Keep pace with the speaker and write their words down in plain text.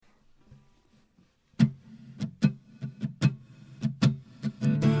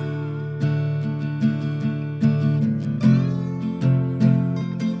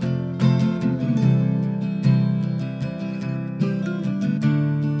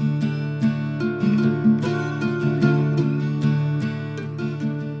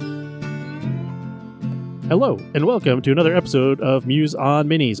Hello, and welcome to another episode of Muse on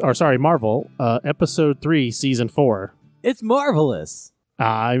Minis, or sorry, Marvel, Episode 3, Season 4. It's marvelous.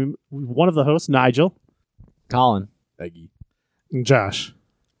 I'm one of the hosts, Nigel. Colin. Peggy. And Josh.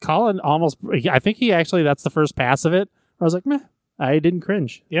 Colin I think that's the first pass of it. I was like, meh, I didn't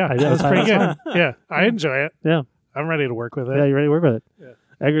cringe. Yeah, that was pretty good. Yeah, I enjoy it. Yeah. I'm ready to work with it. Yeah, you ready to work with it? Yeah.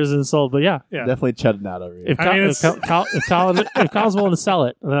 Eggers and sold, but yeah. Definitely chudding out over here. If Colin's willing to sell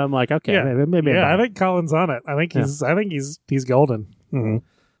it, then I'm like, okay, Yeah. maybe. Yeah, I think Colin's on it. I think he's golden.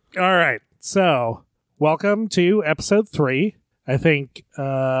 Mm-hmm. All right, so welcome to episode 3. I think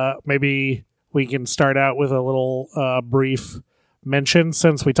maybe we can start out with a little brief mention.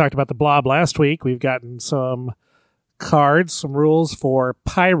 Since we talked about the blob last week, we've gotten some cards, some rules for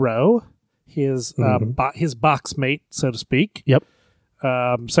Pyro, his box mate, so to speak. Yep.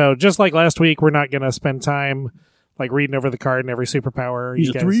 So just like last week, we're not going to spend time like reading over the card and every superpower. He's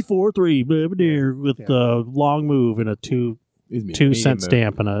a 3/4/3 with the long move and a 2-cent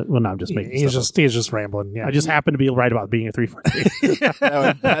stamp and a. Well, no, I'm just making. He's just rambling. Yeah, I just happen to be right about being a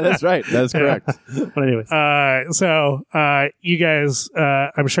 3/4. That's right. That's correct. But anyways, so you guys,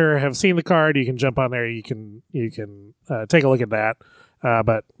 I'm sure have seen the card. You can jump on there. You can take a look at that.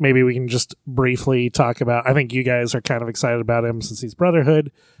 But maybe we can just briefly talk about. I think you guys are kind of excited about him since he's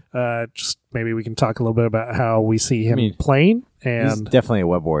Brotherhood. Just maybe we can talk a little bit about how we see him playing. And he's definitely a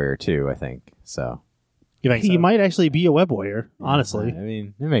web warrior too, I think. So you think he so? might actually be a web warrior. Honestly, I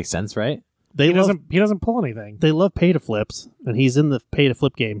mean, it makes sense, right? He doesn't pull anything. They love pay to flips, and he's in the pay to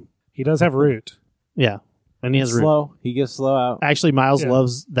flip game. He does have root. Yeah, and he has root. Slow. He gets slow out. Actually, Miles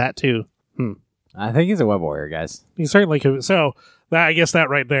loves that too. I think he's a web warrior, guys. He certainly could. So I guess that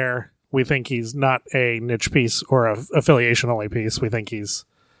right there, we think he's not a niche piece or a affiliation only piece. We think he's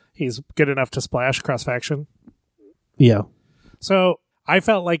good enough to splash cross faction. Yeah. So I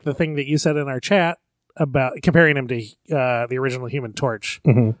felt like the thing that you said in our chat about comparing him to the original Human Torch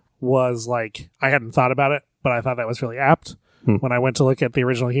was like, I hadn't thought about it, but I thought that was really apt. When I went to look at the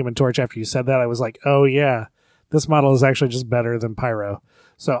original Human Torch after you said that, I was like, oh yeah, this model is actually just better than Pyro.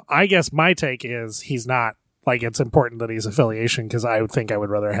 So I guess my take is he's not, like, it's important that he's affiliation, because I would think I would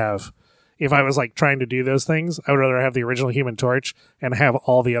rather have, if I was like trying to do those things, I would rather have the original Human Torch and have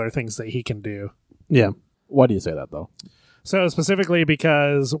all the other things that he can do. Yeah. Why do you say that, though? So specifically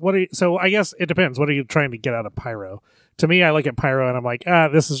because so I guess it depends. What are you trying to get out of Pyro? To me, I look at Pyro and I'm like,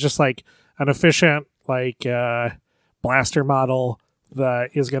 this is just like an efficient, like, blaster model that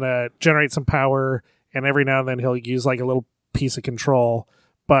is going to generate some power, and every now and then he'll use like a little piece of control.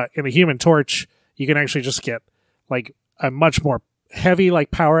 But in the Human Torch, you can actually just get like a much more heavy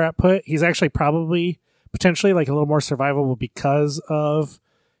like power output. He's actually probably potentially like a little more survivable because of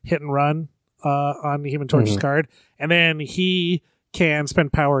hit and run on the Human Torch's card. And then he can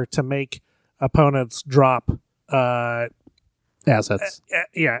spend power to make opponents drop Assets.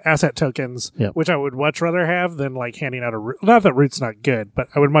 Asset tokens, Yep. which I would much rather have than like handing out a root. Not that root's not good, but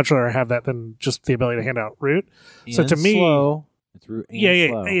I would much rather have that than just the ability to hand out root. So to me, slow. It's root and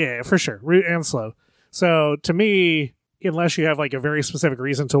slow. Yeah, for sure. Root and slow. So to me, unless you have like a very specific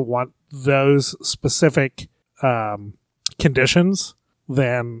reason to want those specific conditions,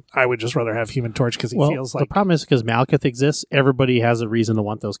 then I would just rather have Human Torch, because he feels like... The problem is because Malakith exists, everybody has a reason to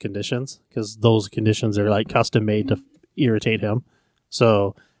want those conditions, because those conditions are like custom made to irritate him.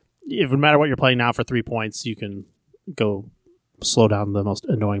 So no matter what you're playing now for 3 points, you can go slow down the most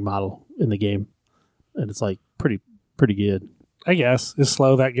annoying model in the game. And it's like pretty good. I guess. Is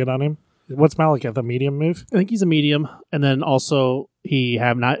slow that good on him? What's Malakith, a medium move? I think he's a medium, and then also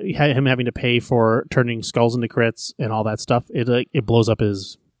him having to pay for turning skulls into crits and all that stuff. It blows up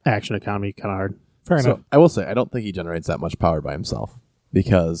his action economy kind of hard. Fair enough. I will say, I don't think he generates that much power by himself,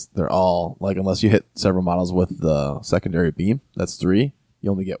 because they're all, like, unless you hit several models with the secondary beam, that's 3, you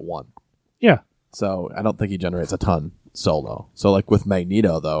only get 1. Yeah. So I don't think he generates a ton solo. So, like, with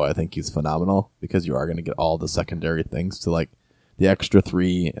Magneto, though, I think he's phenomenal, because you are going to get all the secondary things to, like, the extra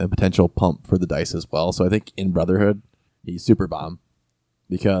 3 and potential pump for the dice as well. So I think in Brotherhood, he's super bomb,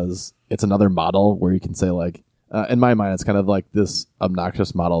 because it's another model where you can say, like, in my mind, it's kind of like this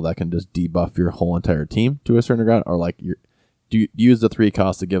obnoxious model that can just debuff your whole entire team to a certain regard, or like you use the 3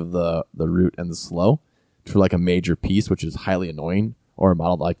 cost to give the root and the slow for like a major piece, which is highly annoying, or a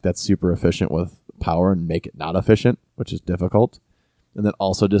model like that's super efficient with power and make it not efficient, which is difficult. And then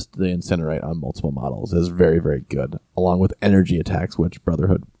also just the incinerate on multiple models is very, very good, along with energy attacks, which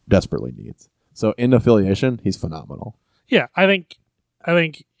Brotherhood desperately needs. So in affiliation, he's phenomenal. Yeah, I think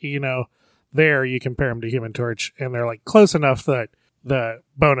there you compare him to Human Torch, and they're like close enough that the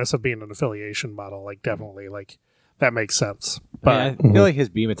bonus of being an affiliation model, like, definitely, like, that makes sense. But I feel like his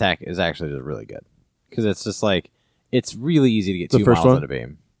beam attack is actually just really good. because it's just like it's really easy to get The two first models one? at a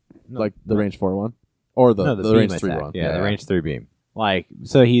beam. Like the range 4 one? Or the beam range 3 attack. one? Yeah, the range 3 beam. Like,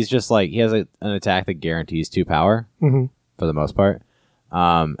 so he's just like, he has an attack that guarantees 2 power Mm-hmm. for the most part.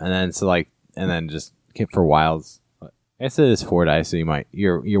 And then just for wilds. I guess it is 4 dice, so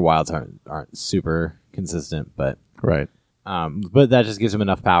your wilds aren't super consistent, but Right. but that just gives him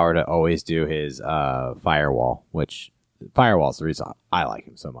enough power to always do his firewall, which firewall's the reason I like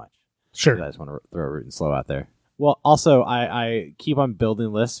him so much. Sure. I just want to throw Root and Slow out there. Well, also, I keep on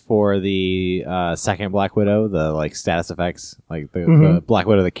building lists for the second Black Widow, the like status effects, like the Black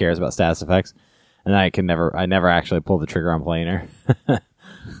Widow that cares about status effects, and I never actually pull the trigger on playing her.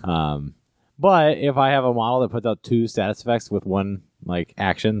 But if I have a model that puts out 2 status effects with 1 like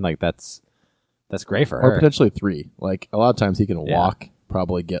action, like that's great for her. Or potentially 3. Like a lot of times he can walk,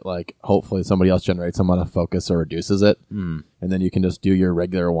 probably get like hopefully somebody else generates some amount of focus or reduces it, and then you can just do your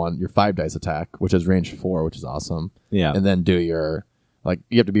regular one, your 5 dice attack, which is range 4, which is awesome. Yeah, and then do your like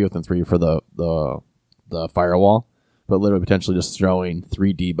you have to be within 3 for the firewall, but literally potentially just throwing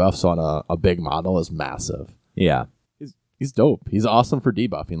 3 debuffs on a big model is massive. yeah. He's dope. He's awesome for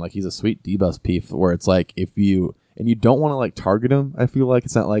debuffing. Like he's a sweet debuff piece where it's like if you don't want to like target him. I feel like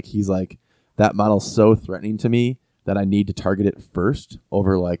it's not like he's like that model's so threatening to me that I need to target it first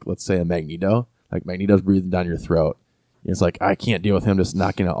over like let's say a Magneto. Like Magneto's breathing down your throat. It's like I can't deal with him just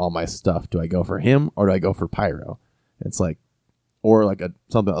knocking out all my stuff. Do I go for him or do I go for Pyro? It's like or like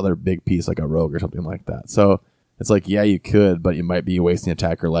something other big piece like a Rogue or something like that. So it's like yeah you could, but you might be wasting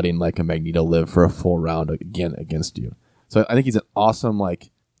attack or letting like a Magneto live for a full round again against you. So I think he's an awesome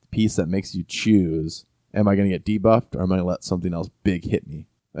like piece that makes you choose: am I going to get debuffed, or am I going to let something else big hit me?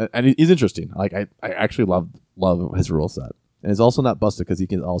 And he's interesting. Like I actually love his rule set, and it's also not busted because he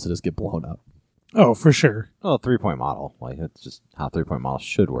can also just get blown up. Oh, for sure. Well, 3-point model, like that's just how 3-point models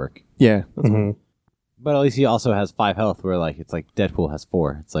should work. Yeah, But at least he also has 5 health, where like it's like Deadpool has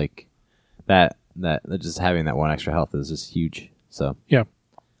 4. It's like that just having that 1 extra health is just huge. So Yeah.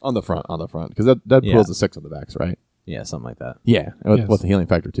 on the front because Deadpool's a 6 on the backs, right? yeah, something like that. Yeah, Yes. with the healing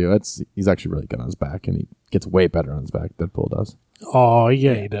factor too. He's actually really good on his back, and he gets way better on his back. Deadpool does. Oh,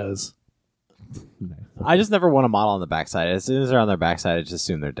 yeah, he does. I just never want a model on the backside. As soon as they're on their backside, I just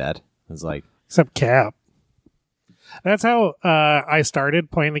assume they're dead. It's like, Except Cap. That's how I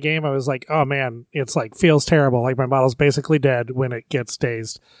started playing the game. I was like, oh man, it's like feels terrible. Like my model's basically dead when it gets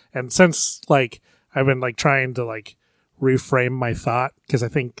dazed. And since like I've been like trying to like reframe my thought, because I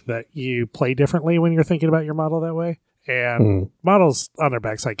think that you play differently when you're thinking about your model that way. And models on their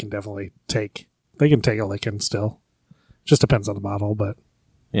backside can definitely take a licking still. Just depends on the model, but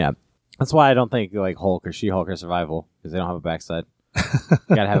yeah. That's why I don't think like Hulk or She-Hulk or Survival, because they don't have a backside.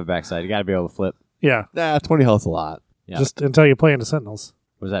 You gotta have a backside. You gotta be able to flip. yeah, 20 health's a lot. Yeah. just until you play into Sentinels.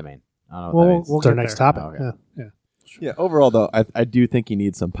 What does that mean? I don't know what that means. We'll It's our get next there. topic. Oh, okay. Yeah. Yeah, overall though, I do think he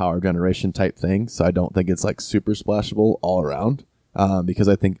needs some power generation type thing, so I don't think it's like super splashable all around. Because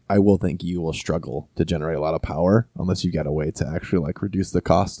I will think you will struggle to generate a lot of power unless you get a way to actually like reduce the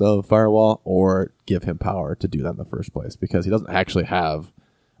cost of Firewall or give him power to do that in the first place, because he doesn't actually have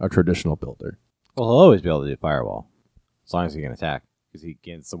a traditional builder. Well, he'll always be able to do Firewall, as long as he can attack, because he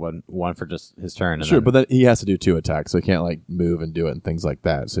gets the one for just his turn. And Sure, then, but then he has to do 2 attacks, so he can't like move and do it and things like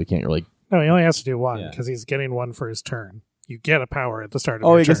that. So he can't really. No, he only has to do 1 Yeah. because he's getting 1 for his turn. You get a power at the start of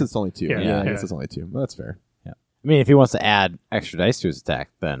Oh, your I guess turn. it's only 2. Yeah, Yeah, I yeah. guess it's only 2. Well, that's fair. I mean, if he wants to add extra dice to his attack,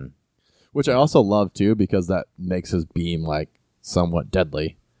 then Which I also love too, because that makes his beam like somewhat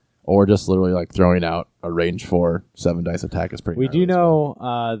deadly, or just literally like throwing out a range 4 7 dice attack is pretty. we do gnarly as well.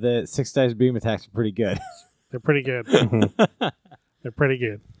 know that 6 dice beam attacks are pretty good. They're pretty good. They're pretty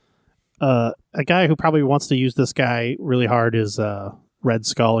good. A guy who probably wants to use this guy really hard is Red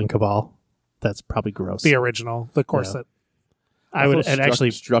Skull in Cabal. That's probably gross. The original, the corset. I would, Also, and actually,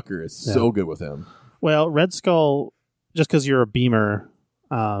 Strucker is so good with him. well, Red Skull, just because you're a beamer,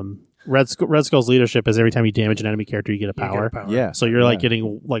 Red Skull's leadership is every time you damage an enemy character, you get a You get power. a power. Yeah, So you're like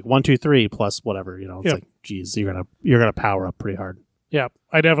getting like 1, 2, 3 plus whatever. You know, it's Yeah. like, geez, you're gonna power up pretty hard. Yeah,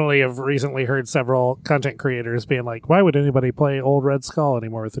 I definitely have recently heard several content creators being like, "Why would anybody play old Red Skull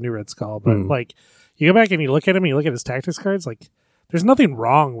anymore with the new Red Skull?" But like, you go back and you look at him, and you look at his tactics cards, like, there's nothing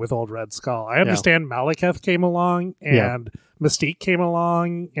wrong with old Red Skull. I understand Malakith came along and Mystique came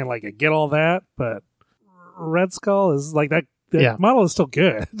along, and like I get all that, but Red Skull is like that. That model is still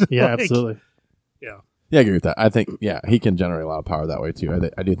good. Yeah, Like, absolutely. Yeah, I agree with that. I think, he can generate a lot of power that way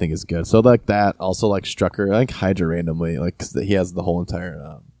too. I do think it's good. So like that, also like Strucker, I think Hydra randomly, like 'cause he has the whole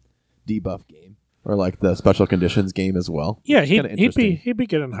entire debuff game, or like the special conditions game as well. Yeah, Kinda he'd interesting. be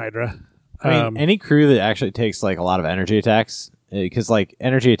good in Hydra. I mean, any crew that actually takes like a lot of energy attacks because like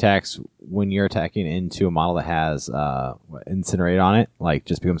energy attacks when you're attacking into a model that has incinerate on it, like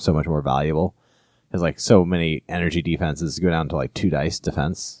just becomes so much more valuable. Because like so many energy defenses go down to like 2 dice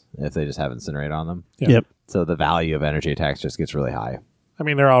defense if they just have incinerate on them. Yeah. Yep. So the value of energy attacks just gets really high. I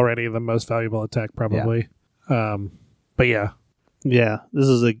mean, they're already the most valuable attack, probably. But yeah. Yeah, this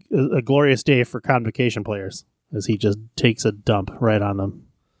is a glorious day for convocation players as he just takes a dump right on them.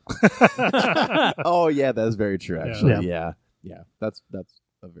 Oh yeah, that's very true. Actually, yeah. That's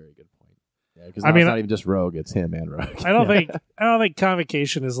a very good point. Yeah, because it's not even just Rogue; it's him and Rogue. I don't think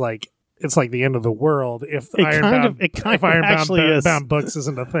convocation is like it's like the end of the world if Ironbound books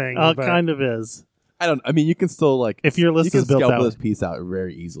isn't a thing. It kind of is. I mean, you can still like if your list is built out this piece out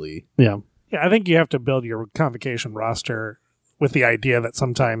very easily. Yeah. Yeah, I think you have to build your convocation roster with the idea that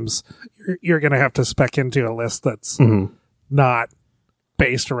sometimes you're going to have to spec into a list that's not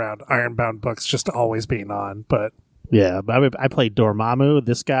based around Ironbound books just always being on. But yeah, but I played Dormammu,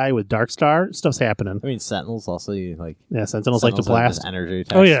 this guy with Darkstar. Stuff's happening. I mean, Sentinels also Sentinels like to blast. Energy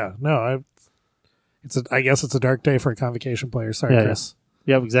attacks. Oh yeah, no, I guess it's a dark day for a convocation player. Sorry, Chris.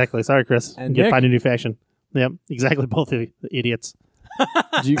 Yeah. Yep, exactly. Sorry, Chris. And you Nick. find a new faction. Yep, exactly. Both of the idiots.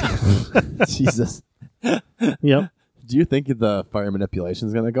 Jesus. Yep. Do you think the fire manipulation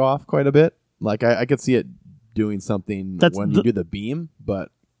is going to go off quite a bit? Like I could see it doing something when you do the beam,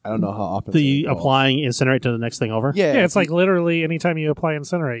 but I don't know how often. The applying incinerate to the next thing over. Yeah, it's like literally anytime you apply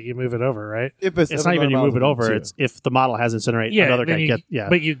incinerate, you move it over, right? If it's not even you move it over. It's if the model has incinerate, another guy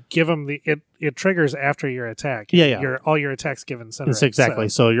But you give them it triggers after your attack. Yeah. All your attacks give incinerate. It's exactly.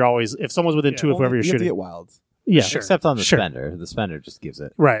 So you're always if someone's within 2 of whoever you're you have to shooting. get wilds. Yeah, Sure. Except on the Sure. spender. The spender just gives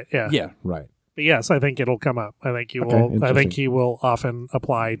it. Right. Yeah. Yeah. Right. But yes, I think it'll come up. I think you Okay, will. I interesting. think he will often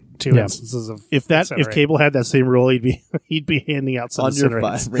apply 2 Yeah. instances of if incinerate. Cable had that same rule, he'd be handing out some On your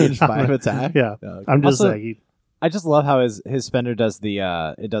incinerates. range 5 attack. Yeah. Okay. I'm just Also, saying. I just love how his spender does the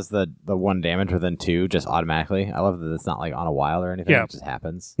 1 damage within 2 just automatically. I love that it's not like on a wild or anything. Yeah. It just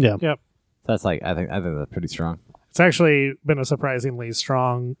happens. Yeah. Yep. That's like I think that's pretty strong. It's actually been a surprisingly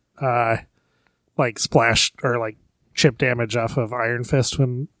strong, like splash or like chip damage off of Iron Fist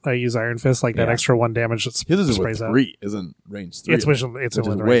when I use Iron Fist, like that Yeah. extra 1 damage that His is sprays with out. 3, isn't range 3. It's which in is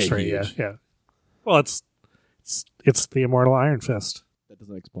range way 3. huge. Yeah. Well, it's the immortal Iron Fist. That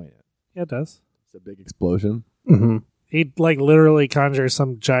doesn't explain it. Yeah, it does. It's a big explosion. Mm-hmm. He like literally conjures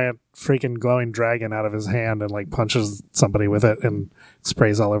some giant freaking glowing dragon out of his hand and like punches somebody with it and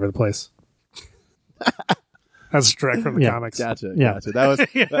sprays all over the place. That's direct from the comics. Gotcha. Yeah. Gotcha. That was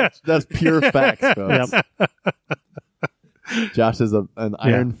that's pure facts, folks. Josh is an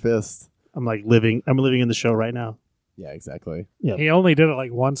Iron Fist. I'm living in the show right now. Yeah, exactly. Yeah. He only did it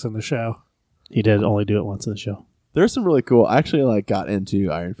like once in the show. He did only do it once in the show. There's some really cool. I actually got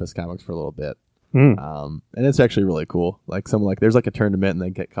into Iron Fist comics for a little bit. And it's actually really cool. There's like a tournament and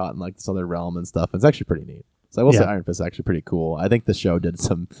they get caught in like this other realm and stuff. It's actually pretty neat. So I will say Iron Fist is actually pretty cool. I think the show did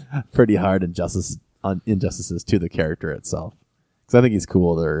some pretty hard injustices to the character itself. Because I think he's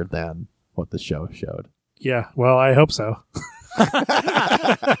cooler than what the show showed. Yeah, well, I hope so.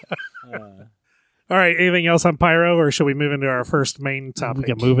 All right, anything else on Pyro, or should we move into our first main topic?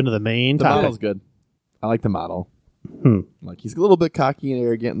 We can move into the main The topic. model's good. I like the model. Hmm. Like he's a little bit cocky and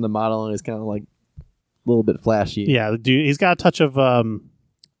arrogant in the model, and he's kind of like a little bit flashy. Yeah, the dude, he's got a touch of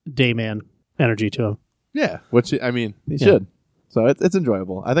Dayman energy to him. Yeah, which I mean, he should. So it's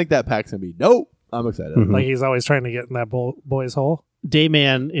enjoyable. I think that pack's gonna be dope. I'm excited. Mhm. Like he's always trying to get in that boy's hole.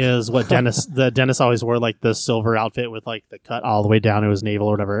 Dayman is what Dennis always wore, like the silver outfit with like the cut all the way down to his navel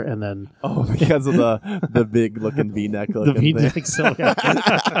or whatever, and then Oh, because of the big looking V-neck. the V-neck. So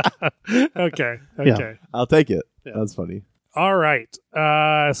Okay. Yeah. I'll take it. Yeah. That's funny. All right.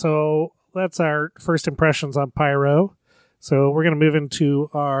 So that's our first impressions on Pyro. So we're going to move into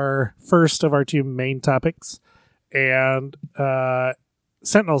our first of our 2 main topics. And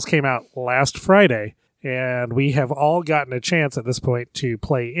Sentinels came out last Friday. And we have all gotten a chance at this point to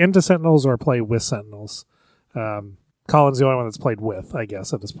play into Sentinels or play with Sentinels. Colin's the only one that's played with, I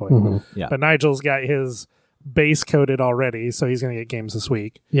guess, at this point. Mhm. Yeah. But Nigel's got his base coded already, so he's going to get games this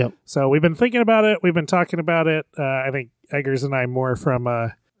week. Yep. So we've been thinking about it. We've been talking about it. I think Eggers and I more from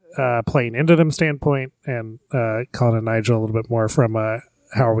playing into them standpoint, and Colin and Nigel a little bit more from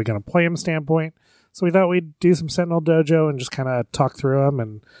how are we going to play them standpoint. So we thought we'd do some Sentinel Dojo and just kind of talk through them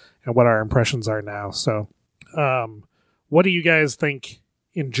and what our impressions are now. So what do you guys think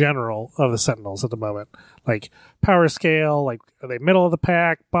in general of the Sentinels at the moment? Like power scale, like are they middle of the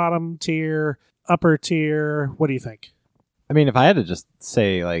pack, bottom tier, upper tier? What do you think? I mean, if I had to just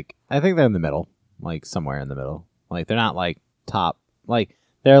say, like, I think they're in the middle, like somewhere in the middle. Like they're not like top. Like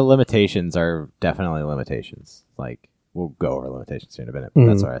their limitations are definitely limitations. Like we'll go over limitations here in a minute, but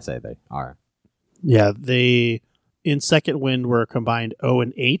that's why I say they are. Yeah, they in second wind were combined 0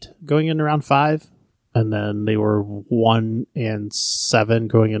 and 8 going in round 5, and then they were 1 and 7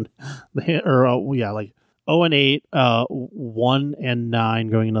 going in, like 0 and 8, 1 and 9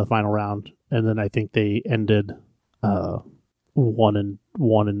 going into the final round, and then I think they ended 1 and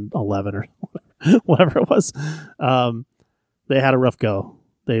 11 or whatever it was. They had a rough go.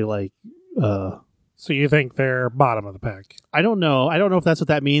 They So you think they're bottom of the pack? I don't know. I don't know if that's what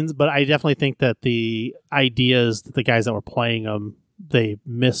that means, but I definitely think that the ideas that the guys that were playing them, they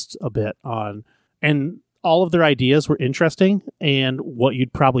missed a bit on. And all of their ideas were interesting and what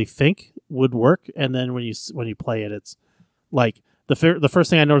you'd probably think would work. And then when you play it, it's like the first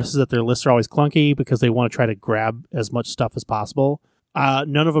thing I noticed is that their lists are always clunky because they want to try to grab as much stuff as possible.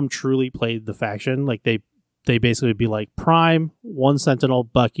 None of them truly played the faction. Like they basically would be like Prime, 1 Sentinel,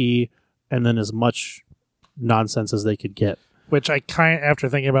 Bucky, and then as much nonsense as they could get. Which after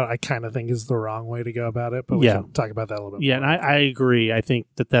thinking about it, I kind of think is the wrong way to go about it, but we can talk about that a little bit more. And I agree. I think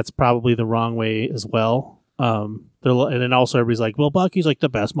that's probably the wrong way as well. And then also everybody's like, well, Bucky's like the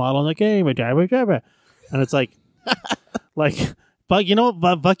best model in the game. And it's like, but you know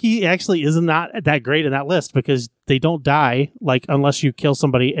what? Bucky actually is not that great in that list because they don't die, like, unless you kill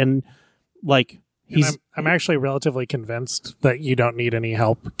somebody. And like, I'm actually relatively convinced that you don't need any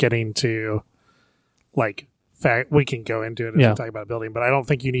help getting to, like, we can go into it as we talk about building, but I don't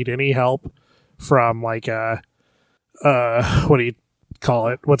think you need any help from like what do you call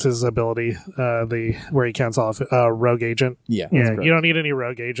it? What's his ability? Where he counts off rogue agent. Yeah. You don't need any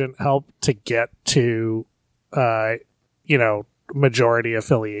rogue agent help to get to majority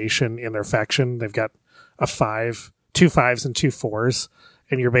affiliation in their faction. They've got 2 5s and 2 4s.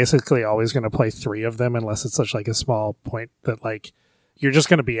 And you're basically always going to play 3 of them unless it's such like a small point that like you're just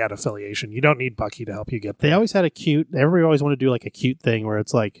going to be at affiliation. You don't need Bucky to help you get there. They always had everybody always wanted to do like a cute thing where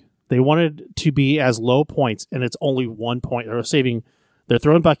it's like they wanted to be as low points and it's only 1 point. They're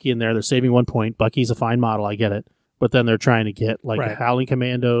throwing Bucky in there. They're saving 1 point. Bucky's a fine model. I get it. But then they're trying to get like a Howling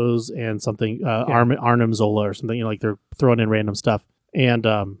Commandos and something, Arnim Zola or something, like they're throwing in random stuff. And,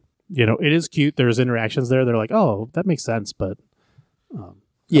 it is cute. There's interactions there. They're like, oh, that makes sense. But,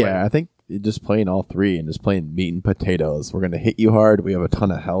 I think just playing all 3 and just playing meat and potatoes. We're going to hit you hard. We have a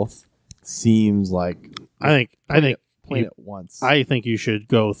ton of health. Seems like I think playing it once. I think you should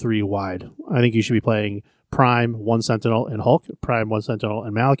go 3 wide. I think you should be playing Prime, 1 Sentinel, and Hulk. Prime, 1 Sentinel,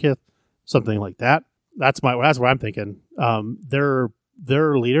 and Malakith. Something like that. That's what I'm thinking. Their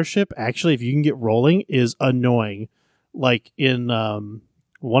leadership, actually, if you can get rolling, is annoying. Like in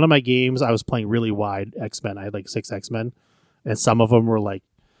one of my games, I was playing really wide X-Men. I had like 6 X-Men, and some of them were like,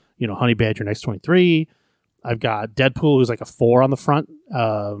 Honey Badger next 23. I've got Deadpool, who's like a 4 on the front.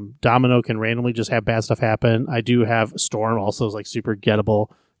 Domino can randomly just have bad stuff happen. I do have Storm, also is like super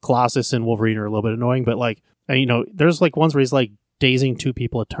gettable. Colossus and Wolverine are a little bit annoying, but like, and, there's like ones where he's like dazing 2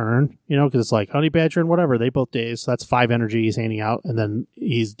 people a turn, because it's like Honey Badger and whatever, they both daze. So that's 5 energy he's handing out, and then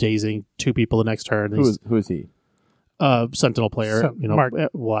he's dazing 2 people the next turn. Who is he? Sentinel player, Mark,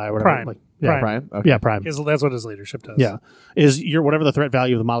 whatever. Prime. Like, Prime? Okay. Yeah, Prime. That's what his leadership does. Yeah. Is whatever the threat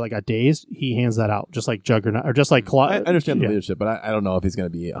value of the model that got dazed, he hands that out, just like Juggernaut, or just like I understand the leadership, but I don't know if he's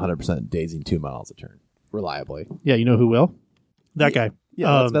going to be 100% dazing 2 models a turn, reliably. Yeah, you know who will? That guy.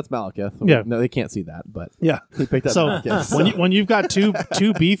 Yeah, that's Malakith. Yeah. No, they can't see that, but yeah, he picked up so Malakith. when you've got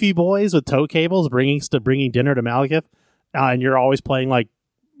two beefy boys with tow cables bringing dinner to Malakith, and you're always playing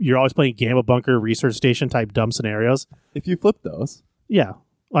Gamma Bunker research station type dumb scenarios. If you flip those, yeah,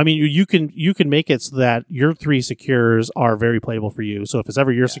 I mean you can make it so that your 3 secures are very playable for you. So if it's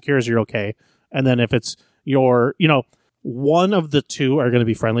ever your secures, you're okay, and then if it's your one of the 2 are going to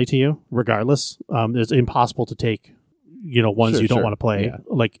be friendly to you regardless. It's impossible to take ones you don't want to play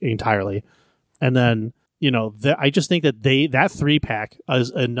like entirely. And then, I just think that that 3-pack is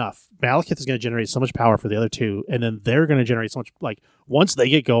enough. Malakith is going to generate so much power for the other 2, and then they're going to generate so much, like, once they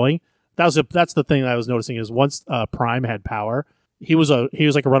get going, that's the thing that I was noticing is once Prime had power, he was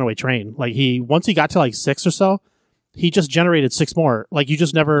like a runaway train. Like once he got to like 6 or so, he just generated 6 more. Like you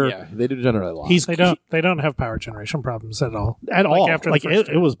just never. Yeah, they do generate a lot. They don't have power generation problems at all. After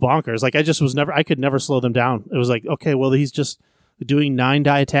it was bonkers. Like I could never slow them down. It was like, okay, well he's just doing 9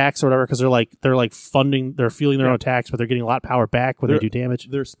 die attacks or whatever because they're fueling their own attacks, but they're getting a lot of power back when they do damage.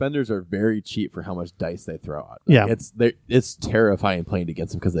 Their spenders are very cheap for how much dice they throw out. It's terrifying playing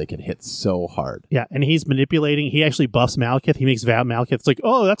against them because they can hit so hard. Yeah, and he's manipulating. He actually buffs Malakith. He makes Malakith. It's like,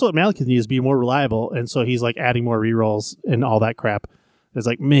 oh, that's what Malakith needs to be more reliable, and so he's like adding more rerolls and all that crap. It's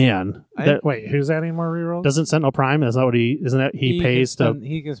like, man, Wait, who's adding more rerolls? doesn't Sentinel Prime? Is that what isn't that he pays to?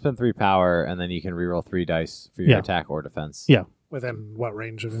 He can spend 3 power, and then you can reroll 3 dice for your attack or defense. Yeah. Within what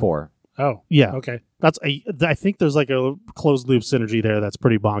range of him? 4. Oh, Yeah. okay. I think there's like a closed loop synergy there that's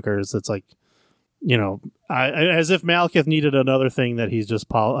pretty bonkers. It's like, as if Malakith needed another thing that he's just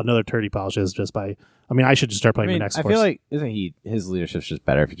another turd he polishes just by. I mean, I should just start playing the next. I feel like his leadership's just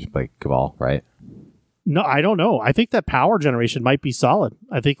better if you just play Cabal, right? No, I don't know. I think that power generation might be solid.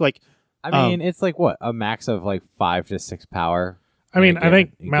 I think it's like what, a max of like 5 to 6 power. I mean, I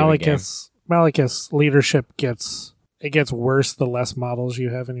think Malakith's leadership gets worse the less models you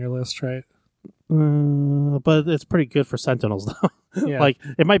have in your list, right? But it's pretty good for Sentinels though. Yeah. Like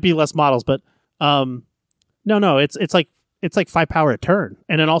it might be less models, but no, it's like 5 power a turn,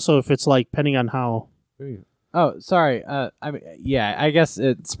 and then also if it's like depending on how. Oh, sorry. I guess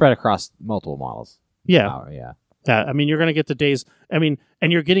it's spread across multiple models. Yeah. Power, yeah. I mean, you're going to get the days. I mean,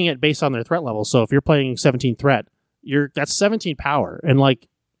 and you're getting it based on their threat level. So if you're playing 17 threat, that's 17 power. And like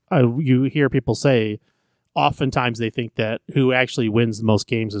you hear people say, oftentimes they think that who actually wins the most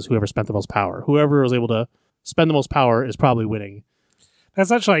games is whoever spent the most power. Whoever was able to spend the most power is probably winning. That's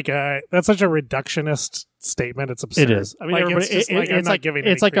such a reductionist statement. It's absurd. It is. I mean, I'm not giving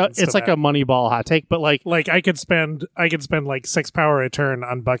any it's like credence to a that. Moneyball hot take, but like I could spend like 6 power a turn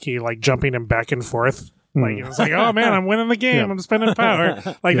on Bucky, like jumping him back and forth. Like it's like, oh man, I'm winning the game. Yeah. I'm spending power.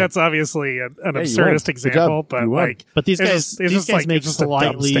 Like that's obviously an absurdist example, but like, but these it's guys make just a dumb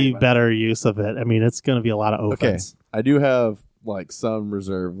slightly statement. better use of it. I mean, it's going to be a lot of offense. Okay, I do have like some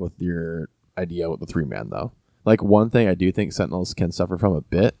reserve with your idea with the 3-man though. Like one thing I do think Sentinels can suffer from a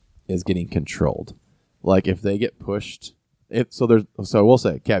bit is getting controlled. Like if they get pushed, so we'll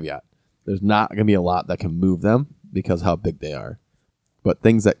say caveat. There's not going to be a lot that can move them because how big they are, but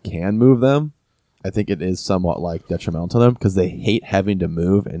things that can move them, I think it is somewhat like detrimental to them because they hate having to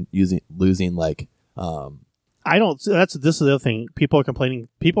move and losing like. I don't. This is the other thing. People were complaining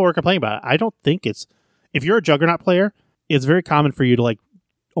about it. I don't think it's. If you're a Juggernaut player, it's very common for you to like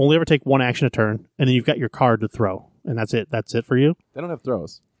only ever take one action a turn, and then you've got your card to throw, and that's it. That's it for you. They don't have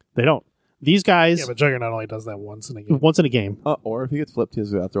throws. They don't. These guys. Yeah, but Juggernaut only does that once in a game. Once in a game. Or if he gets flipped,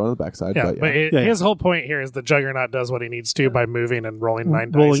 he's got thrown on the backside. Yeah, but his whole point here is the Juggernaut does what he needs to by moving and rolling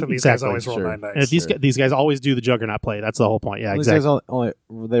 9 dice, and these guys always roll 9 dice. And if these guys always do the Juggernaut play. That's the whole point. Yeah, exactly. These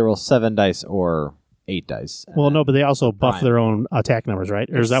guys they roll 7 dice or 8 dice. Well, no, but they also buff their own attack numbers, right?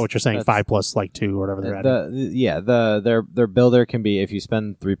 Or is that what you're saying? 5 plus like 2 or whatever they're adding. Their builder can be, if you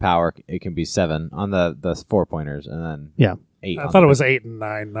spend 3 power, it can be 7 on the 4 pointers, and then 8. I thought it was 8 and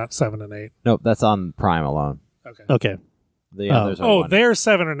 9, not 7 and 8. Nope, that's on Prime alone. Okay. The others are 1. They're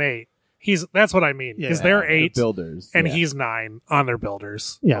 7 and 8. That's what I mean. Yeah. Is they're 8 builders, and he's 9 on their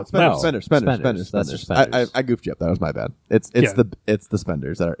builders. Yeah, spenders. That's their spenders. I goofed you up. That was my bad. It's the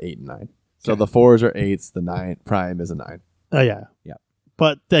spenders that are 8 and 9. So the 4s are 8s. The 9 Prime is a 9. Yeah.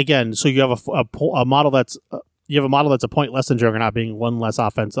 But again, so you have a model that's a point less than Juggernaut, being 1 less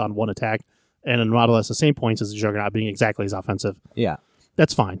offense on 1 attack, and a model that's the same points as the Juggernaut, being exactly as offensive. Yeah.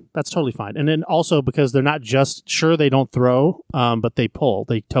 That's fine. That's totally fine. And then also because they're not just they don't throw, but they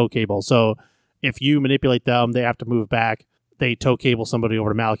tow cable. So if you manipulate them, they have to move back. They tow cable somebody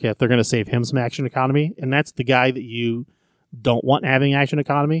over to Malakith. They're going to save him some action economy, and that's the guy that you don't want having action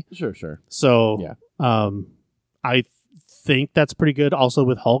economy. Sure. So yeah. I think that's pretty good. Also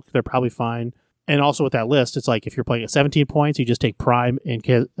with Hulk, they're probably fine. And also with that list, it's like if you're playing at 17 points, you just take Prime and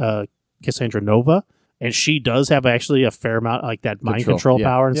Cassandra Nova. And she does have actually a fair amount, like that mind control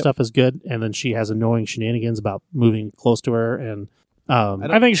power and stuff is good. And then she has annoying shenanigans about moving close to her. And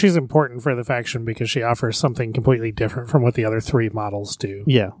I think she's important for the faction because she offers something completely different from what the other 3 models do.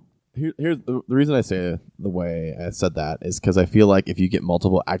 Yeah. Here's the reason I say the way I said that is because I feel like if you get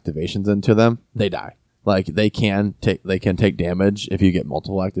multiple activations into them, they die. Like they can take damage if you get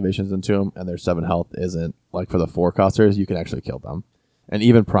multiple activations into them, and their 7 health isn't like for the 4 costers. You can actually kill them. And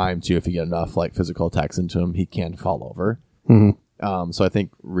even Prime, too, if you get enough like physical attacks into him, he can fall over. Mm-hmm. So I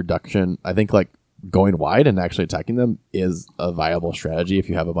think like going wide and actually attacking them is a viable strategy if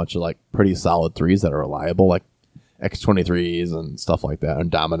you have a bunch of like pretty solid 3s that are reliable, like X-23s and stuff like that,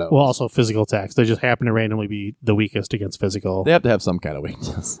 and Domino. Well, also physical attacks. They just happen to randomly be the weakest against physical. They have to have some kind of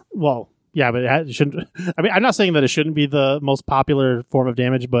weakness. Well, yeah, but it shouldn't. I mean, I'm not saying that it shouldn't be the most popular form of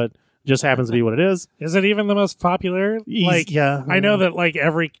damage, but just happens to be what it is. Is it even the most popular? Yeah. I know that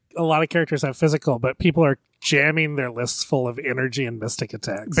a lot of characters have physical, but people are jamming their lists full of energy and mystic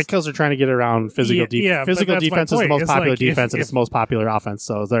attacks because they're trying to get around physical defense. Yeah, physical defense is the most popular defense, and if it's the most popular offense.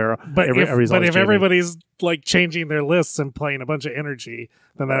 So they're if everybody's like changing their lists and playing a bunch of energy,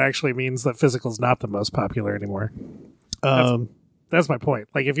 then that actually means that physical is not the most popular anymore. That's my point.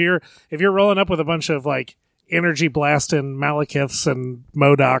 Like if you're rolling up with a bunch of like energy blasting Malakiths and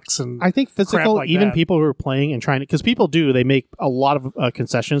Modocs and I think physical, like even that. people who are playing and trying to, because people they make a lot of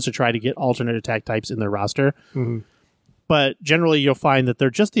concessions to try to get alternate attack types in their roster. Mm-hmm. But generally, you'll find that they're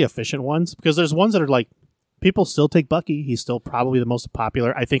just the efficient ones, because there's ones that are like, people still take Bucky. He's still probably the most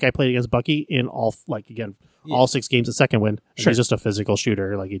popular. I think I played against Bucky in all 6 games of second wind. Sure. He's just a physical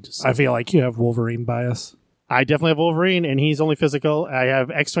shooter. Like he just. I feel like you have Wolverine bias. I definitely have Wolverine, and he's only physical. I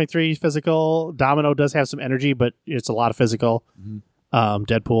have X-23 physical. Domino does have some energy, but it's a lot of physical. Mm-hmm.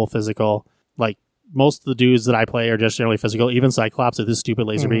 Deadpool physical. Like most of the dudes that I play are just generally physical. Even Cyclops with this stupid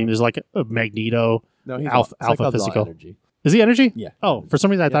laser beam. There's like a Magneto. No, he's Alpha Cyclops is all physical. energy. Is he energy? Yeah. Oh, for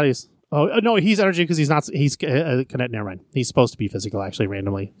some reason I thought he's. Oh no, he's energy because he's not. He's kinetic. Never mind. He's supposed to be physical actually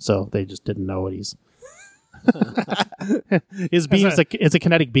randomly, so they just didn't know what he's. His beam it's a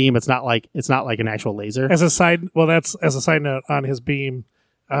kinetic beam. It's not like an actual laser. As a side note on his beam,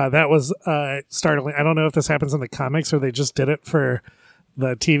 that was startling. I don't know if this happens in the comics or they just did it for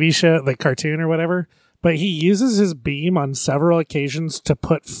the TV show, the cartoon or whatever. But he uses his beam on several occasions to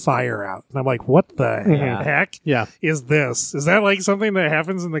put fire out, and I'm like, "What the heck? Yeah. Is this? Is that like something that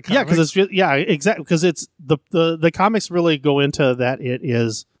happens in the comics?" Yeah, because exactly because it's the comics really go into that.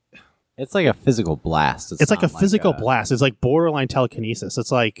 It's like a physical blast. It's like a physical blast. It's like borderline telekinesis.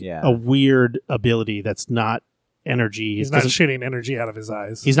 It's like a weird ability that's not energy. He's not shooting energy out of his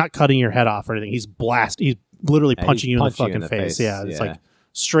eyes. He's not cutting your head off or anything. He's literally punching you in the fucking face. Yeah, it's like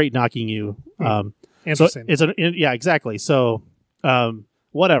straight knocking you. Interesting. So exactly. So,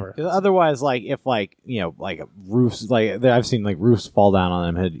 whatever. Otherwise, like if like roofs, like I've seen like roofs fall down on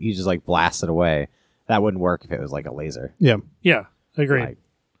him, and he just like blasted away. That wouldn't work if it was like a laser. Yeah. Yeah. Agreed. Like,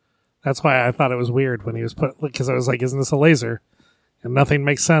 that's why I thought it was weird when he was put, because I was like, "Isn't this a laser?" And nothing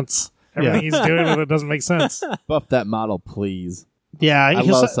makes sense. Everything he's doing with it doesn't make sense. Buff that model, please. Yeah, I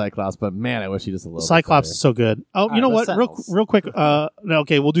love Cyclops, but man, I wish he just a little. Cyclops bit is so good. Oh, you know what? Real quick.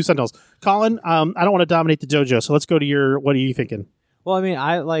 Okay, we'll do Sentinels. Colin, I don't want to dominate the dojo, so let's go to your. What are you thinking? well, I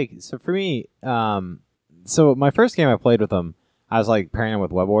mean, so for me, so my first game I played with them, I was like pairing them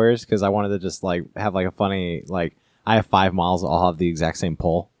with Web Warriors because I wanted to just like have like a funny like I have 5 models that all have the exact same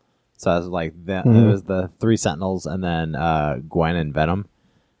pull. So I was like, it was the 3 Sentinels and then Gwen and Venom,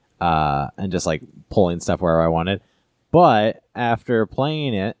 and just like pulling stuff wherever I wanted. But after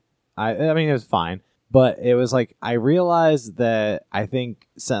playing it, I mean, it was fine. But it was like, I realized that I think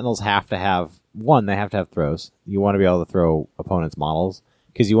Sentinels have to have, they have to have throws. You want to be able to throw opponents' models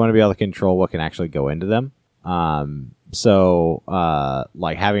because you want to be able to control what can actually go into them. So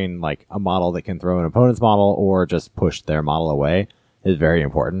like having like a model that can throw an opponent's model or just push their model away is very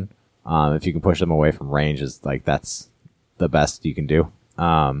important. If you can push them away from range, is like that's the best you can do.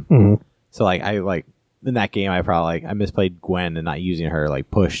 So like I like in that game I probably I misplayed Gwen and not using her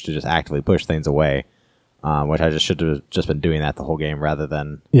like push to just actively push things away, which I just should have just been doing that the whole game rather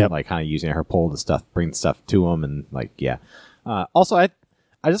than like kind of using her pull to stuff, bring stuff to them and like Also, I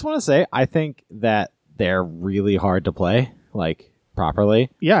just want to say I think that they're really hard to play like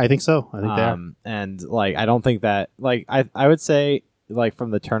properly. Yeah, I think so. I think they are. And like I don't think that like I would say like from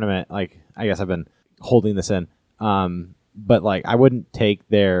the tournament, like I guess I've been holding this in, but like I wouldn't take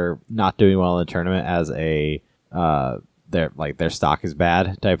their not doing well in the tournament as a their stock is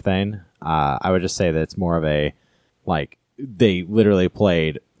bad type thing. I would just say that it's more of a like they literally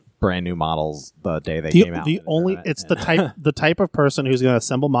played brand new models the day they came out. It's the type of person who's going to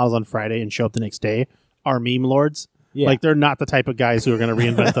assemble models on Friday and show up the next day are meme lords. Yeah. Like they're not the type of guys who are going to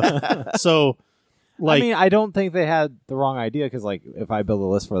reinvent them. So. Like, I mean, I don't think they had the wrong idea because, like, if I build a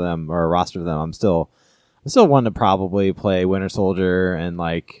list for them or a roster for them, I'm still one to probably play Winter Soldier and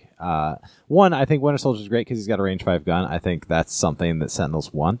like one. I think Winter Soldier is great because he's got a range 5 gun. I think that's something that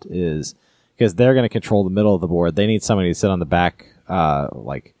Sentinels want is because they're going to control the middle of the board. They need somebody to sit on the back,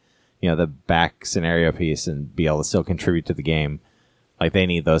 the back scenario piece and be able to still contribute to the game. Like they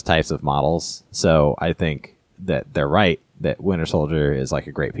need those types of models. So I think that they're right that Winter Soldier is like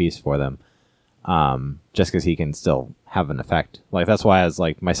a great piece for them. Just because he can still have an effect. Like that's why I was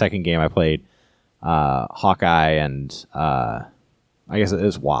like my second game I played Hawkeye and I guess it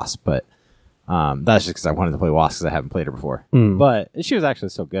is Wasp, but that's just because I wanted to play Wasp because I haven't played her before. But she was actually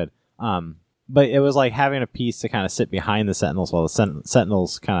still good. But it was like having a piece to kind of sit behind the Sentinels while the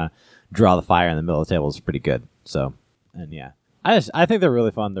Sentinels kind of draw the fire in the middle of the table is pretty good. So and I think they're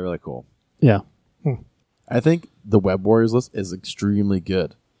really fun. They're really cool. Yeah. I think the Web Warriors list is extremely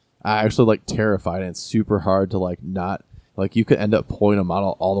good. I actually like Terrified, and it's super hard to like not like you could end up pulling a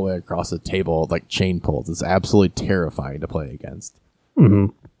model all the way across the table like chain pulls. It's absolutely terrifying to play against.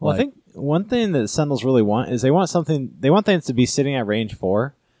 Mm-hmm. Well, Like, I think one thing that Sentinels really want is they want things to be sitting at range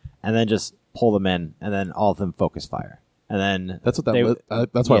 4, and then just pull them in, and then all of them focus fire. And then That's what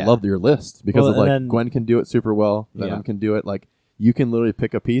that's why I love your list, because Well, of like and then- Gwen can do it super well. Venom Yeah. can do it. Like you can literally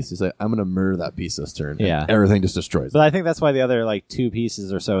pick a piece. You say, "I'm going to murder that piece this turn." and Yeah. everything just destroys. But it. I think that's why the other like 2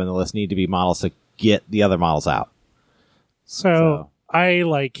 pieces or so in the list need to be models to get the other models out. So I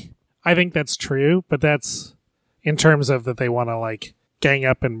think that's true, but that's in terms of that they want to like gang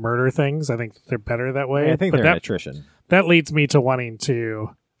up and murder things. I think they're better that way. I think but they're that, an attrition. that leads me to wanting to.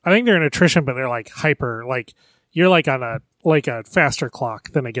 I think they're an attrition, but they're like hyper. Like you're like on a faster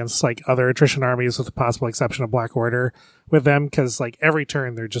clock than against like other attrition armies, with the possible exception of Black Order with them, because like every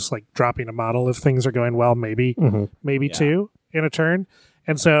turn they're just like dropping a model if things are going well, maybe Yeah. 2 in a turn.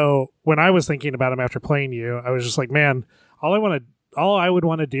 And so when I was thinking about them after playing you, I was just like, man, all I would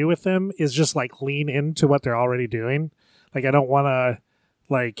want to do with them is just like lean into what they're already doing. Like I don't want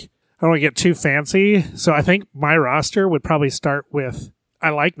to get too fancy. So I think my roster would probably start with, I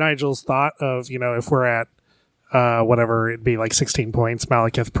like Nigel's thought of, if we're at whatever, it'd be like 16 points,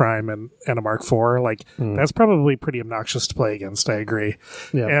 Malakith Prime and a Mark IV. Like that's probably pretty obnoxious to play against. I agree.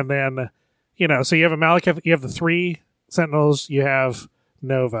 Yeah. And then, so you have a Malakith, you have the 3 Sentinels, you have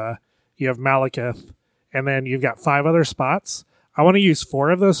Nova, you have Malakith, and then you've got 5 other spots. I want to use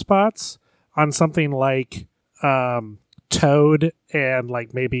 4 of those spots on something like Toad and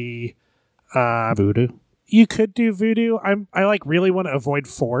like maybe Voodoo. you could do Voodoo. I like really want to avoid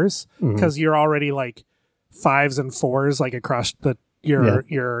 4s because you're already like 5s and 4s like across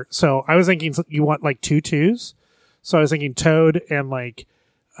your. So I was thinking you want like 2 2s. So I was thinking Toad and like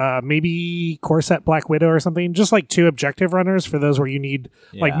maybe Corset Black Widow or something. Just like 2 objective runners for those where you need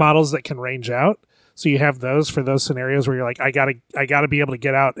like Yeah. models that can range out. So you have those for those scenarios where you're like, I gotta be able to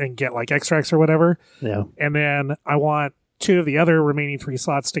get out and get like extracts or whatever. Yeah. And then I want 2 of the other remaining 3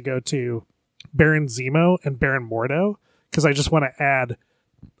 slots to go to Baron Zemo and Baron Mordo, because I just want to add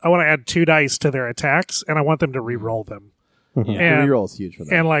 2 dice to their attacks, and I want them to re-roll them. Yeah. The And, reroll is huge for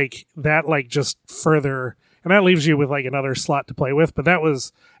them. and like that, like just further, and that leaves you with like another slot to play with. But that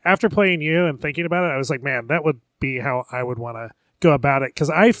was after playing you and thinking about it, I was like, man, that would be how I would want to go about it, because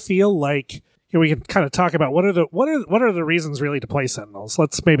I feel like we can kind of talk about what are the reasons really to play Sentinels.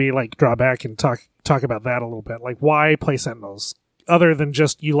 Let's maybe like draw back and talk about that a little bit. Like why play Sentinels other than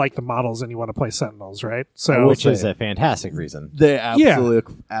just you like the models and you want to play Sentinels, right? So Which is a fantastic reason. They're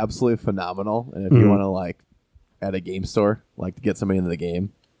absolutely phenomenal. And if you want to like at a game store, like to get somebody into the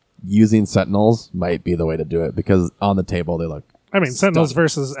game, using Sentinels might be the way to do it, because on the table they look. I mean, Sentinels Stunning.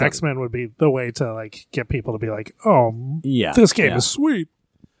 versus X-Men would be the way to like get people to be like, oh, Yeah. this game Yeah. is sweet.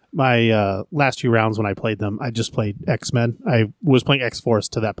 My last 2 rounds when I played them, I just played X-Men. I was playing X-Force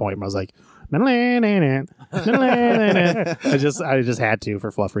to that point where I was like, I just had to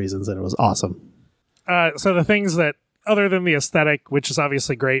for fluff reasons, and it was awesome. So the things that, other than the aesthetic, which is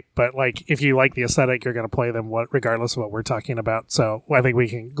obviously great, but like if you like the aesthetic, you're going to play them regardless of what we're talking about. So I think we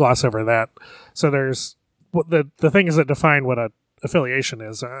can gloss over that. So there's the things that define what a affiliation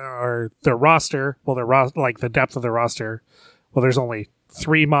is are their roster. Well, like the depth of the roster. Well, there's only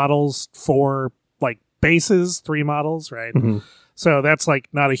 3 models, 4 like bases, 3 models, right? Mm-hmm. So that's like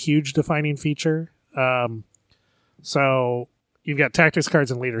not a huge defining feature. So you've got tactics cards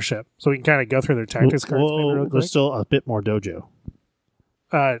and leadership. So we can kind of go through their tactics cards maybe real quick. There's still a bit more dojo.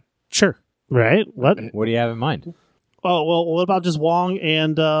 Sure. Right? What? What do you have in mind? Oh, well, what about just Wong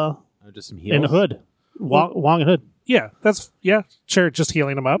and Just some heals. Hood? Wong and Hood. Yeah, sure. Just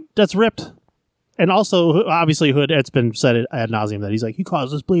healing them up. That's ripped. And also, obviously, Hood, it's been said ad nauseum that he's like, he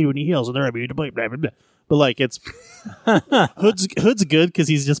causes bleed when he heals, and they're immune to bleed, blah, blah, blah. But, like, it's... Hood's good because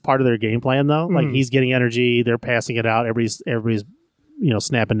he's just part of their game plan, though. Like, he's getting energy, they're passing it out, everybody's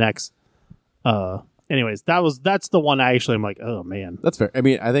snapping necks. Anyways, that's the one I actually am like, oh, man. That's fair. I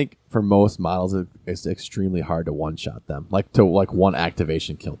mean, I think for most models, it's extremely hard to one-shot them. Like, to one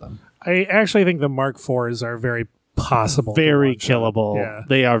activation kill them. I actually think the Mark IVs are very possible. to Very one-shot. killable. Yeah.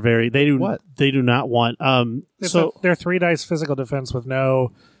 They are very... They do What? They do not want... They're 3 dice physical defense with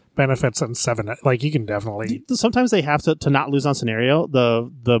no benefits and 7. Like, you can definitely... Sometimes they have to not lose on scenario.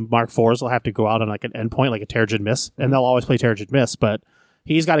 The Mark IVs will have to go out on like an endpoint, like a Terrigen Miss, and they'll always play Terrigen Miss, but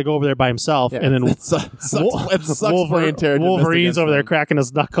he's got to go over there by himself, and then it sucks playing Terrigen Mist Wolverine's against over there them. cracking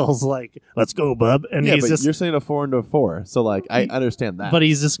his knuckles like, let's go, bub. And Yeah, he's but just... you're saying a 4 into a 4, so like I understand that. But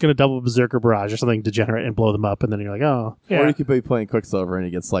he's just going to double Berserker Barrage or something degenerate and blow them up, and then you're like, oh. Or you could be playing Quicksilver and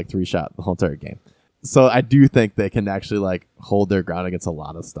he gets like 3 shot the whole entire game. So I do think they can actually like hold their ground against a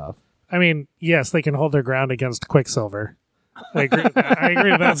lot of stuff. I mean, yes, they can hold their ground against Quicksilver. I agree with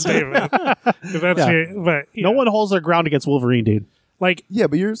that statement. If that's Yeah. your- but No one holds their ground against Wolverine, dude. Like Yeah,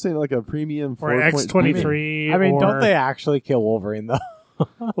 but you're saying like a premium or 4.3. X-23. I mean, or, don't they actually kill Wolverine though?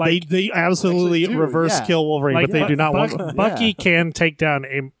 like they absolutely Actually do, reverse yeah. kill Wolverine, like but they do not want. Bucky can take down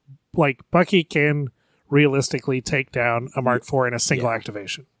Bucky can realistically take down a Mark IV in a single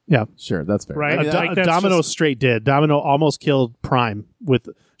activation. Yeah, Sure, that's fair. Right. I mean, Like, that's Domino just- straight did. Domino almost killed Prime with.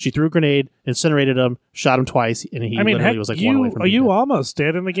 She threw a grenade, incinerated him, shot him twice, and he literally heck, was like one away from being you dead. almost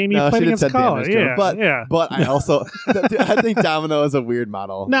did in the game you no, played she did against 10 Colin. damage to him, Yeah, but yeah. but I also I think Domino is a weird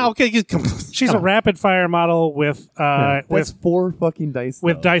model. Now, okay, She's a rapid fire model with That's with 4 fucking dice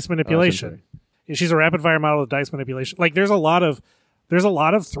with though. dice Oh, manipulation. She's a rapid fire model with dice manipulation. Like there's a lot of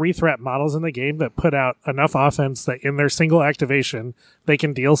 3-threat models in the game that put out enough offense that in their single activation they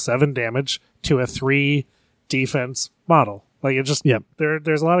can deal 7 damage to a 3 defense model. Like it just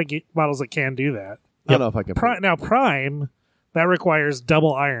there's a lot of models that can do that. I don't know if I can. Now Prime that requires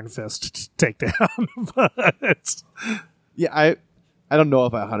double Iron Fist takedown, but Yeah, I don't know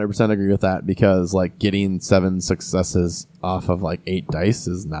if I 100% agree with that because like getting 7 successes off of like 8 dice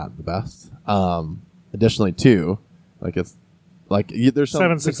is not the best. Additionally, too, like it's like there's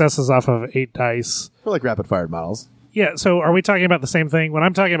 7 successes off of 8 dice. for like rapid fired models. Yeah, so are we talking about the same thing? When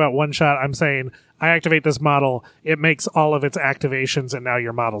I'm talking about one shot, I'm saying I activate this model, it makes all of its activations, and now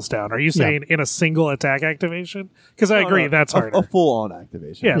your model's down. Are you saying in a single attack activation? Because I agree, that's harder. A full on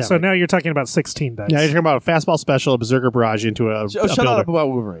activation. yeah, so now you're talking about 16 dice. Yeah, you're talking about a fastball special, a berserker barrage into a Shut builder. up about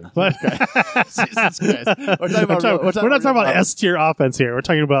Wolverine. What? Jesus Christ. We're We're not talking about S tier offense here. We're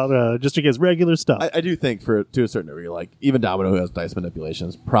talking about just against regular stuff. I do think to a certain degree, like even Domino who has dice manipulation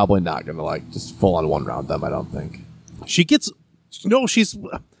is probably not going to like just full on one round them. I don't think. She gets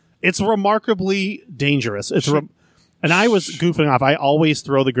it's remarkably dangerous. And I was goofing off. I always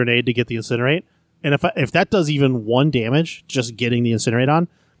throw the grenade to get the incinerate, and if that does even 1 damage, just getting the incinerate on,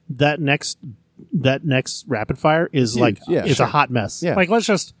 that next rapid fire is Huge. like Yeah, it's sure. a hot mess. Yeah. Like, let's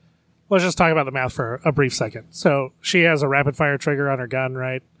just talk about the math for a brief second. So she has a rapid fire trigger on her gun,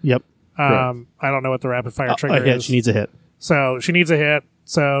 right? Yep. I don't know what the rapid fire trigger A hit. is. She needs a hit. So she needs a hit.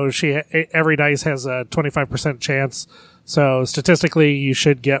 So every dice has a 25% chance. So statistically, you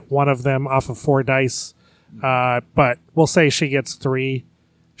should get one of them off of 4 dice. But we'll say she gets 3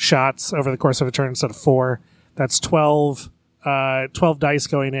 shots over the course of a turn instead of 4. That's 12 dice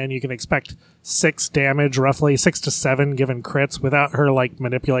going in. You can expect 6 damage, roughly 6 to 7 given crits without her like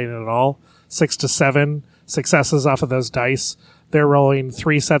manipulating it at all. 6 to 7 successes off of those dice. They're rolling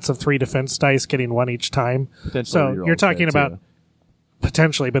 3 sets of 3 defense dice, getting 1 each time. Potentially So rerolls you're talking there, about too.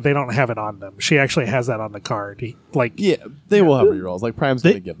 potentially, but they don't have it on them. She actually has that on the card. Yeah, they will have rerolls. Like Prime's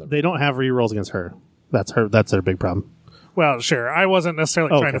going to give them. They don't have rerolls against her. That's their big problem. Well, sure. I wasn't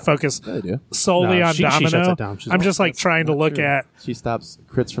necessarily trying to focus They do. solely No, on she shuts Domino. it down. She's I'm like, just like that's trying to look True. at. She stops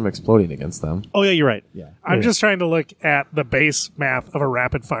crits from exploding against them. Oh yeah, you're right. Yeah. I'm just trying to look at the base math of a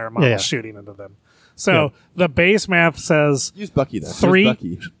rapid fire model Yeah. shooting into them. So the base math says Use Bucky then. Use 3.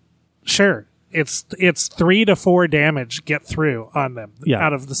 Bucky. Sure, it's 3 to 4 damage get through on them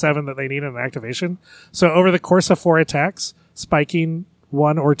out of the 7 that they need in an activation. So over the course of 4 attacks, spiking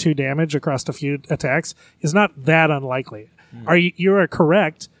 1 or 2 damage across a few attacks is not that unlikely. You are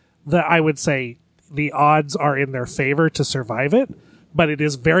correct that I would say the odds are in their favor to survive it, but it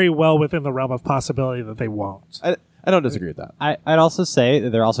is very well within the realm of possibility that they won't. I don't disagree with that. I'd also say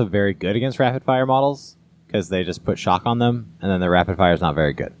that they're also very good against rapid fire models because they just put shock on them, and then their rapid fire is not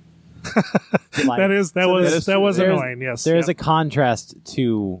very good. Like, that was There's- annoying. Yes, There's yeah. a contrast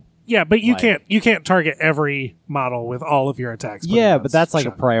to but you like- can't target every model with all of your attacks. but that's like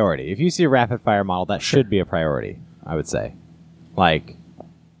a priority. If you see a rapid fire model, that should be a priority. I would say, like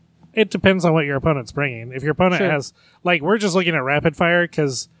It depends on what your opponent's bringing. If your opponent has, like, we're just looking at rapid fire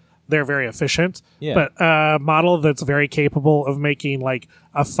because they're very efficient. Yeah. But a model that's very capable of making like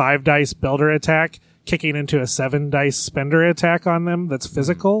a 5 dice builder attack, kicking into a 7 dice spender attack on them that's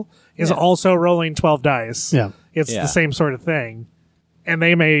physical, is also rolling 12 dice. Yeah. It's the same sort of thing. And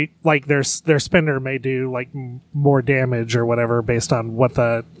they may, like, their spender may do like more damage or whatever based on what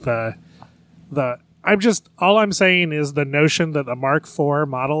the all I'm saying is the notion that the Mark IV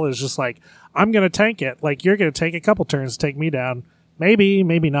model is just like, I'm going to tank it. Like, you're going to take a couple turns to take me down. Maybe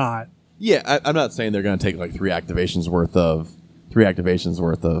not. Yeah, I'm not saying they're going to take like 3 activations worth of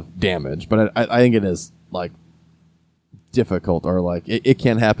damage, but I think it is like difficult, or like it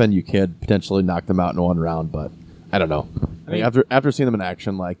can happen. You could potentially knock them out in 1 round, but I don't know. I mean, after seeing them in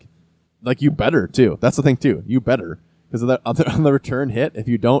action, like you better too. That's the thing too. You better, because on the return hit, if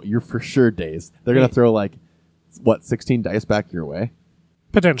you don't, you're for sure dazed. They're going to throw like 16 dice back your way.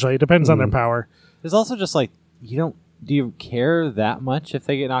 Potentially. It depends on their power. there's also just like do you care that much if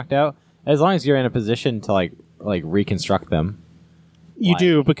they get knocked out? As long as you're in a position to like reconstruct them, You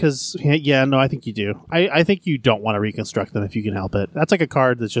do because I think you do. I think you don't want to reconstruct them if you can help it. That's like a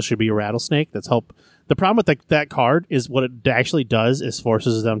card that just should be a rattlesnake. That's help. The problem with that card is what it actually does is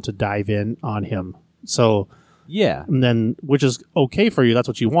forces them to dive in on him. So yeah, and then which is okay for you. That's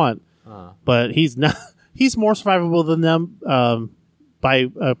what you want. But he's not. He's more survivable than them by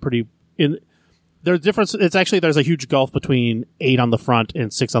a pretty. There's difference. It's actually there's a huge gulf between 8 on the front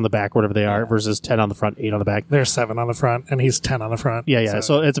and 6 on the back, whatever they are, versus 10 on the front, 8 on the back. There's 7 on the front, and he's 10 on the front. Yeah.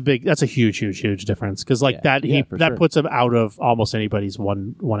 So it's a big. That's a huge difference because that sure. puts him out of almost anybody's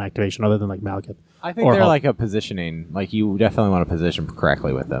one activation other than like Malakith. I think they're like a positioning. Like you definitely want to position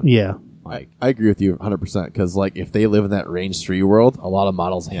correctly with them. Yeah. I agree with you 100% because like if they live in that range 3 world, a lot of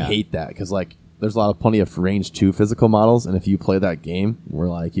models hate that because like there's plenty of range 2 physical models, and if you play that game where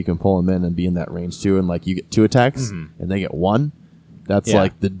like you can pull them in and be in that range 2 and like you get 2 attacks and they get 1, that's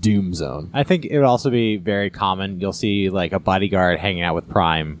like the doom zone. I think it would also be very common. You'll see like a bodyguard hanging out with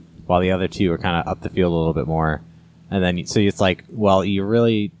Prime while the other 2 are kind of up the field a little bit more, and then so it's like, well, you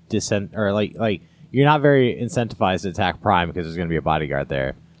really like you're not very incentivized to attack Prime because there's going to be a bodyguard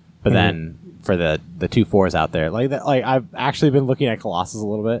there, but then for the 2 4s out there, like that, like I've actually been looking at Colossus a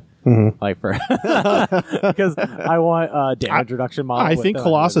little bit. Like for because I want damage reduction model. I think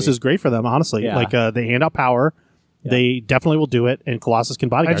Colossus is great for them, honestly. Yeah. Like they hand out power, they definitely will do it, and Colossus can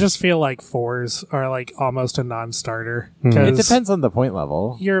bodyguard. I just feel like 4s are like almost a non-starter. It depends on the point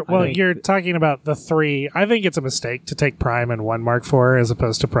level. You're talking about the 3. I think it's a mistake to take Prime and 1 Mark IV as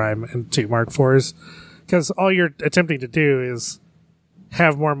opposed to Prime and 2 Mark IVs, because all you're attempting to do is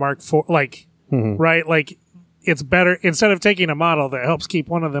have more Mark IV, like right, like. It's better, instead of taking a model that helps keep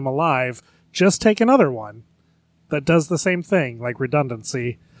one of them alive, just take another one that does the same thing, like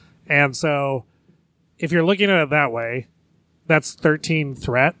redundancy. And so if you're looking at it that way, that's 13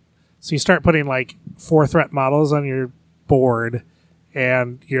 threat. So you start putting like 4 threat models on your board,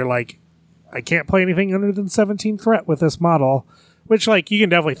 and you're like, I can't play anything other than 17 threat with this model, which like you can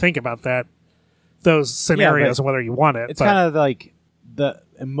definitely think about those scenarios and whether you want it. It's kind of like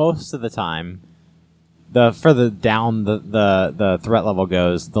most of the time, the further down the threat level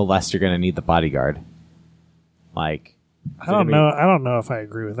goes, the less you're going to need the bodyguard. Like, I don't know if I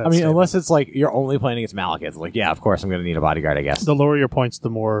agree with that. I mean, statement. unless it's like you're only playing against Malakith. Like, yeah, of course I'm going to need a bodyguard, I guess. The lower your points, the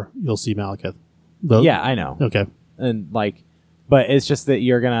more you'll see Malakith. Yeah, I know. Okay. And like, but it's just that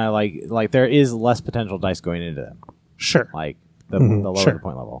you're going to like there is less potential dice going into them. Sure. Like the lower the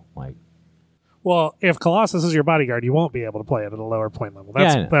point level. Like, well, if Colossus is your bodyguard, you won't be able to play it at a lower point level.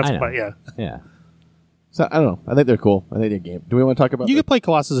 That's I know. yeah. So I don't know. I think they're cool. I think they're game. Do we want to talk about? You could play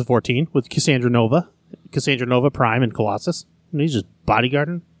Colossus at 14 with Cassandra Nova, Prime, and Colossus. And he's just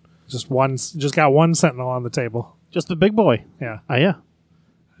bodyguarding. Just got one Sentinel on the table. Just the big boy. Yeah. Yeah.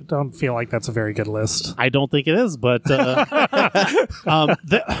 I don't feel like that's a very good list. I don't think it is, but here's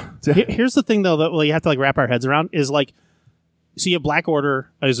the thing, though, that you have to like wrap our heads around is like, see, a Black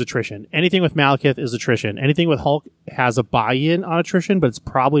Order is attrition. Anything with Malakith is attrition. Anything with Hulk has a buy-in on attrition, but it's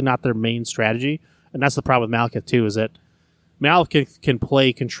probably not their main strategy. And that's the problem with Malakith, too, is that Malakith can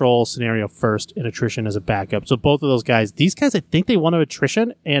play control scenario first and attrition as a backup. So both of those guys, these guys, I think they want to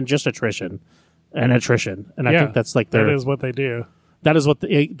attrition and just attrition and attrition. And I think that's like that is what they do. That is what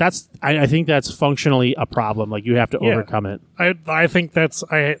I think that's functionally a problem. Like you have to overcome it. I think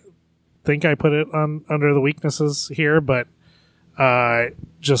I put it on under the weaknesses here, but or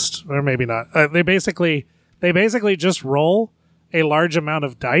maybe not. They basically just roll a large amount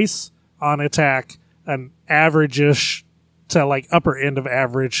of dice on attack, an average-ish to like upper end of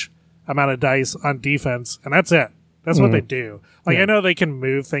average amount of dice on defense, and that's it. That's what they do. Like, I know they can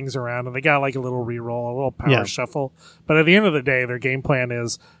move things around, and they got like a little reroll, a little power shuffle. But at the end of the day, their game plan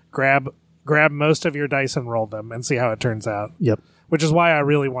is grab most of your dice and roll them and see how it turns out. Yep. Which is why I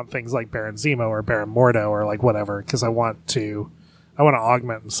really want things like Baron Zemo or Baron Mordo or like whatever, because I want to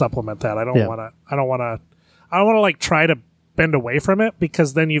augment and supplement that. I don't want to like try to bend away from it,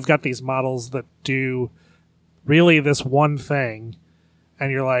 because then you've got these models that do really this one thing,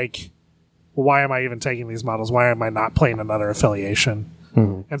 and you're like, well, why am I even taking these models? Why am I not playing another affiliation?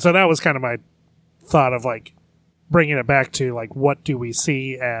 And so that was kind of my thought of like bringing it back to like, what do we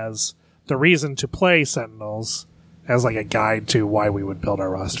see as the reason to play Sentinels as like a guide to why we would build our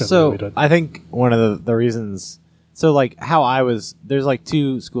roster. So I think one of the reasons, so like how there's like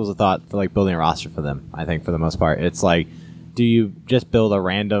 2 schools of thought for like building a roster for them. I think for the most part, it's like, do you just build a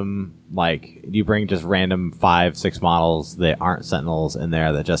random, like, do you bring just random 5-6 models that aren't Sentinels in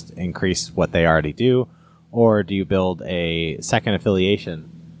there that just increase what they already do? Or do you build a second affiliation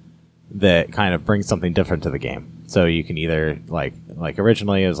that kind of brings something different to the game? So you can either, like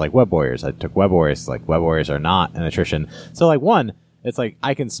originally it was like Web Warriors. I took Web Warriors. Like, Web Warriors are not an attrition. So, like, one, it's like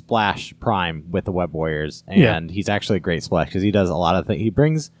I can splash Prime with the Web Warriors, and he's actually a great splash because he does a lot of things. He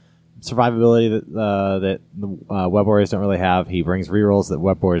brings survivability that the Web Warriors don't really have. He brings rerolls that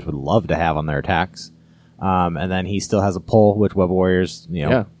Web Warriors would love to have on their attacks. And then he still has a pull, which Web Warriors,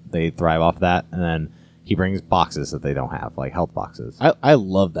 they thrive off that. And then he brings boxes that they don't have, like health boxes. I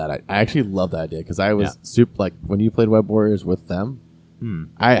love that. I actually love that idea because I was super like when you played Web Warriors with them.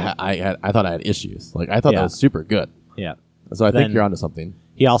 I thought I had issues. Like I thought that was super good. Yeah. So I think you're onto something.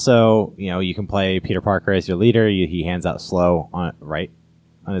 He also, you can play Peter Parker as your leader. He hands out slow on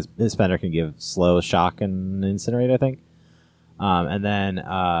his spender can give slow, shock, and incinerate, I think. And then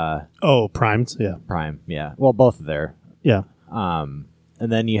primes, yeah. Prime, yeah. Well, both of there. Yeah. And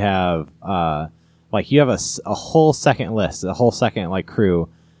then you have you have a whole second list, a whole second crew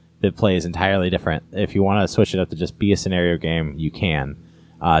that plays entirely different. If you want to switch it up to just be a scenario game, you can,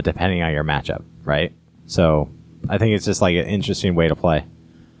 depending on your matchup, right? So I think it's just an interesting way to play.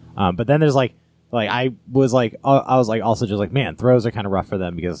 But then there's I was also just man, throws are kind of rough for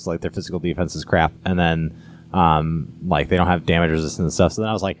them because their physical defense is crap, and then they don't have damage resistance and stuff. So then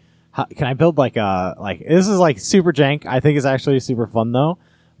I was like, can I build this is super jank. I think it's actually super fun though,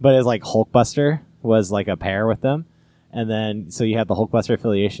 but it's Hulkbuster was a pair with them, and then so you have the Hulkbuster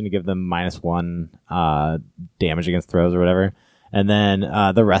affiliation to give them -1 damage against throws or whatever. And then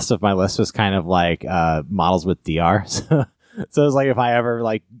the rest of my list was kind of models with DR. So it's if I ever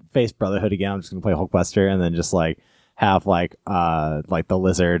face Brotherhood again, I'm just gonna play Hulkbuster and then just have the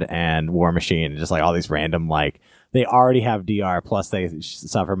Lizard and War Machine and just all these random they already have DR plus they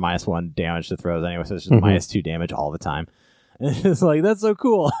suffer -1 damage to throws anyway, so it's just -2 damage all the time. And it's that's so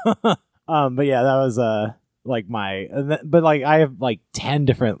cool. But yeah, that was I have 10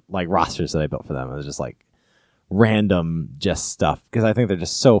 different rosters that I built for them. It was just random just stuff because I think they're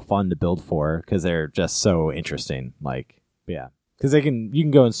just so fun to build for because they're just so interesting. Yeah, because you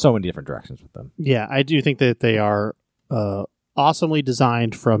can go in so many different directions with them. Yeah, I do think that they are awesomely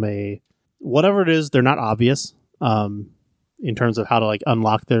designed from whatever it is. They're not obvious in terms of how to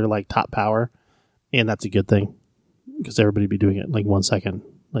unlock their top power, and that's a good thing because everybody would be doing it in 1 second.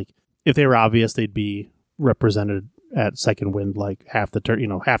 If they were obvious, they'd be represented at second wind half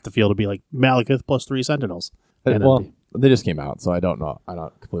the half the field would be Malakith plus 3 Sentinels. Well, they just came out, so I don't know. I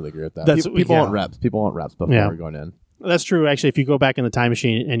don't completely agree with that. People want reps. People want reps before going in. That's true. Actually, if you go back in the time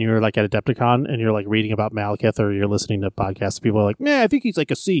machine and you're at Adepticon and you're reading about Malakith or you're listening to podcasts, people are I think he's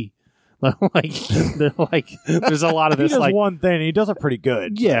a C. They're there's a lot of this. He does one thing. And he does it pretty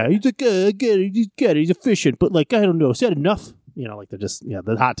good. Yeah, he's good. He's good. He's efficient, but I don't know. Is that enough? They're just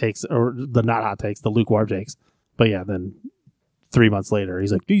the hot takes or the not hot takes, the lukewarm takes. But yeah, then 3 months later,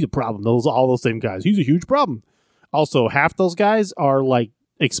 he's he's a problem. All those same guys. He's a huge problem. Also, half those guys are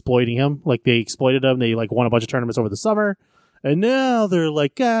exploiting him. They exploited him. They won a bunch of tournaments over the summer, and now they're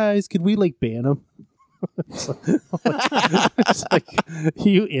guys, could we ban him? It's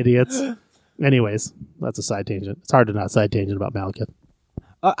you idiots. Anyways, that's a side tangent. It's hard to not side tangent about Malakith.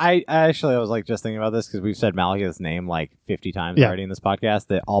 I was just thinking about this because we've said Malakith's name 50 times already in this podcast.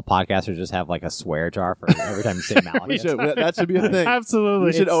 That all podcasters just have a swear jar for every time you say Malakith. That should be a thing. Absolutely,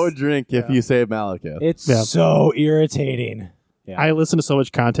 you should owe a drink if you say Malakith. It's so irritating. Yeah. I listen to so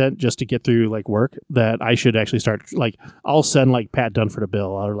much content just to get through work that I should actually start I'll send Pat Dunford a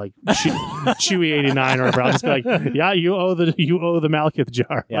bill or Chewy 89 or whatever. I'll just be yeah, you owe the Malakith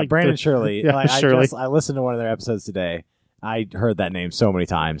jar. Yeah, Brandon Shirley. Yeah, Shirley. I listened to one of their episodes today. I heard that name so many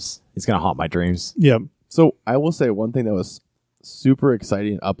times. It's gonna haunt my dreams. Yeah. So I will say one thing that was super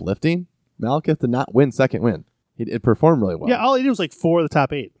exciting and uplifting. Malakith did not win second win. It performed really well. Yeah, all he did was 4 of the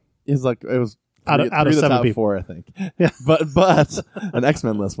top 8. It was out of the 7 top people. 4, I think. Yeah, but an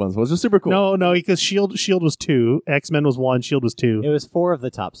X-Men list was just super cool. No, because Shield was 2, X-Men was 1, Shield was 2. It was 4 of the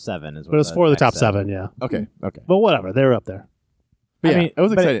top 7. Is what but it was 4 of the top 7. Yeah. Okay. But whatever, they were up there. But it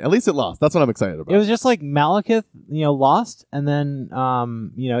was exciting. At least it lost. That's what I'm excited about. It was just Malakith, lost, and then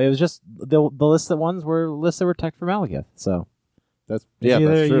it was just the list that ones were lists that were teched for Malakith. So that's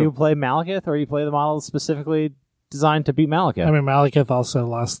either true. you play Malakith or you play the models specifically designed to beat Malakith. I mean, Malakith also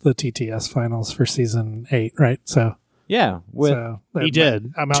lost the TTS finals for season 8, right? So yeah, he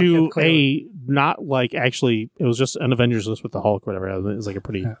did to not actually. It was just an Avengers list with the Hulk, whatever. It was a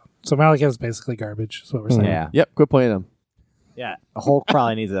pretty. Yeah. So Malakith is basically garbage. Is what we're saying. Yeah. Yep. Quit playing him. Yeah, Hulk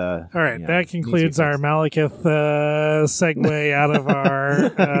probably needs a. All right, that concludes our Malakith segue out of our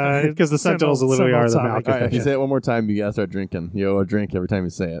because the Sentinels literally are the Malakith. All right, if you say it one more time, you gotta start drinking. You owe a drink every time you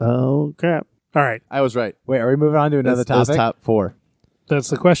say it. Oh crap! All right, I was right. Wait, are we moving on to another topic? That's top 4. That's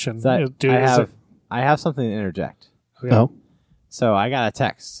the question. I have something to interject. Okay. Oh. So I got a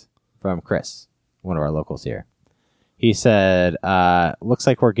text from Chris, one of our locals here. He said, looks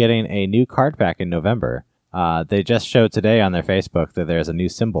like we're getting a new card pack in November. They just showed today on their Facebook that there's a new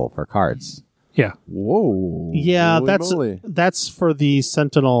symbol for cards. Yeah. Whoa. Yeah, Holy moly. that's for the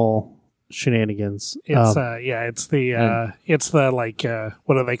Sentinel shenanigans. It's it's the like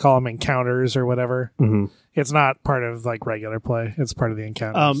what do they call them, encounters or whatever. Mhm. It's not part of like regular play. It's part of the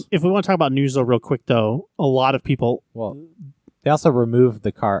encounters. If we want to talk about news though, real quick though, a lot of people. Well, they also removed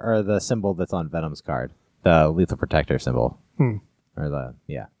the card or the symbol that's on Venom's card, the Lethal Protector symbol, or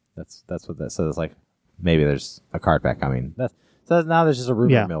that's what that. So it's like maybe there's a card pack coming. So now there's just a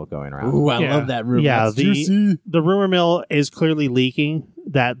rumor mill going around. Ooh, I Yeah. love that rumor. Yeah, That's juicy. the rumor mill is clearly leaking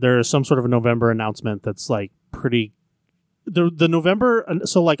that there's some sort of a November announcement that's like pretty. The November,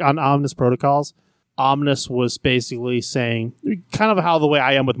 so like on Omnis protocols, Omnis was basically saying kind of how the way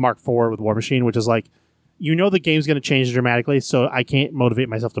I am with Mark IV with War Machine, which is like, the game's going to change dramatically, so I can't motivate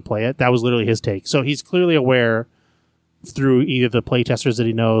myself to play it. That was literally his take. So he's clearly aware through either the playtesters that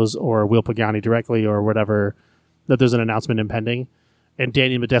he knows or Will Pagani directly or whatever that there's an announcement impending. And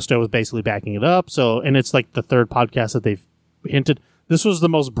Daniel Modesto was basically backing it up. So, and it's like the third podcast that they've hinted. This was the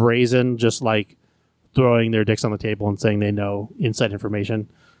most brazen, just like throwing their dicks on the table and saying they know inside information.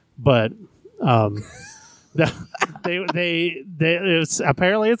 But apparently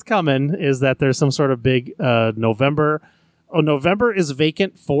it's coming, is that there's some sort of big November. November is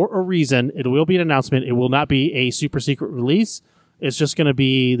vacant for a reason. It will be an announcement. It will not be a super secret release. It's just going to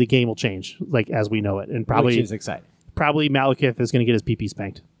be the game will change, like as we know it, and Which is exciting. probably Malakith is going to get his PP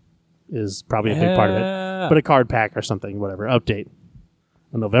spanked. Is probably a big part of it. But a card pack or something, whatever. Update.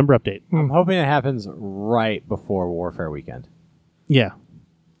 A November update. I'm hoping it happens right before Warfare Weekend. Yeah.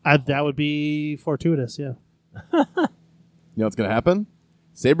 That would be fortuitous, yeah. You know what's going to happen?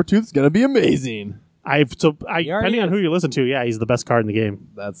 Sabretooth's going to be amazing. Depending on who you listen to, yeah, he's the best card in the game.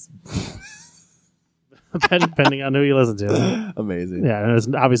 That's Depending on who you listen to. amazing. Yeah, and it's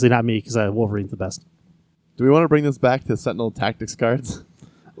obviously not me because Wolverine's the best. Do we want to bring this back to Sentinel Tactics cards?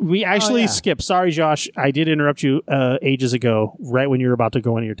 We actually skipped. Sorry, Josh. I did interrupt you ages ago, right when you were about to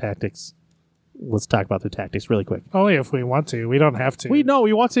go into your tactics. Let's talk about the tactics really quick. Only if we want to. We don't have to. We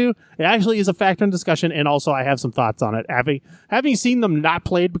want to. It actually is a factor in discussion, and also I have some thoughts on it. Having seen them not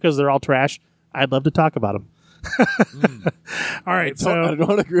played because they're all trash, I'd love to talk about them. All right, I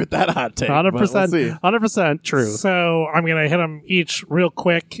don't agree with that hot take. 100%, 100% true. So I'm going to hit them each real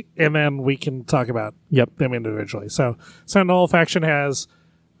quick, and then we can talk about them individually. So Sentinel faction has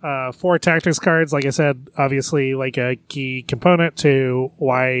 4 tactics cards. Like I said, obviously, like a key component to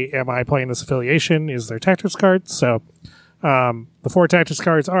why am I playing this affiliation is their tactics cards. So the 4 tactics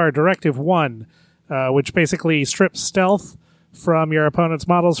cards are Directive 1, which basically strips stealth from your opponent's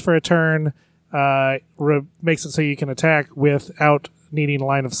models for a turn. Makes it so you can attack without needing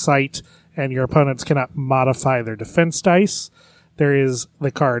line of sight, and your opponents cannot modify their defense dice. There is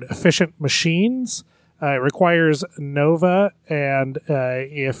the card Efficient Machines. It requires Nova, and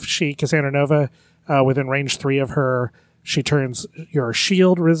if Cassandra Nova, within range 3 of her, she turns your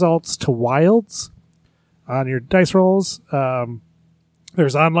shield results to wilds on your dice rolls.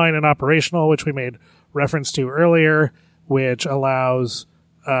 There's Online and Operational, which we made reference to earlier, which allows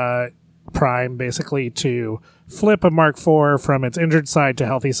Prime basically to flip a Mark IV from its injured side to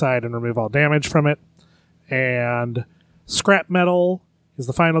healthy side and remove all damage from it. And Scrap Metal is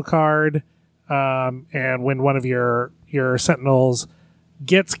the final card. And when one of your Sentinels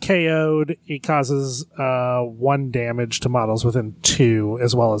gets KO'd, it causes 1 damage to models within 2,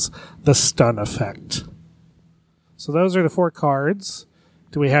 as well as the stun effect. So those are the 4 cards.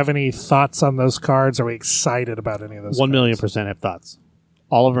 Do we have any thoughts on those cards? Are we excited about any of those 1,000,000% have thoughts.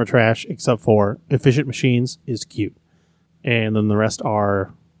 All of them are trash except for Efficient Machines is cute. And then the rest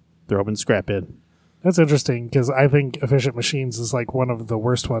are throw in scrap bin. That's interesting because I think Efficient Machines is like one of the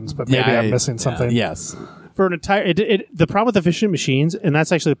worst ones, but maybe I'm missing something. Yes. For an entire, the problem with Efficient Machines, and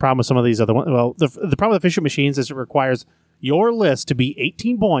that's actually the problem with some of these other ones. Well, the problem with Efficient Machines is it requires your list to be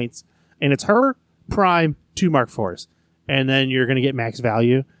 18 points, and it's her, Prime, 2 Mark IVs. And then you're going to get max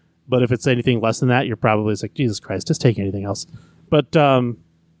value. But if it's anything less than that, you're probably like, Jesus Christ, just take anything else. But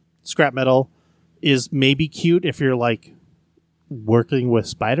Scrap Metal is maybe cute if you're like working with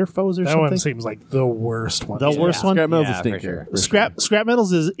spider foes or that something. That one seems like the worst one. The worst one? Scrap Metal's a for stinker. sure. Scrap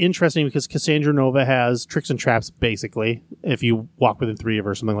Metals is interesting because Cassandra Nova has tricks and traps, basically. If you walk within 3 of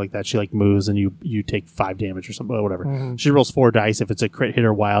her or something like that, she like moves and you take 5 damage or something, or whatever. Mm-hmm. She rolls 4 dice. If it's a crit hit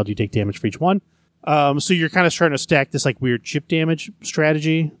or wild, you take damage for each one. So you're kind of trying to stack this like weird chip damage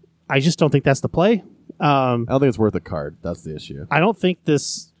strategy. I just don't think that's the play. I don't think it's worth a card. That's the issue. I don't think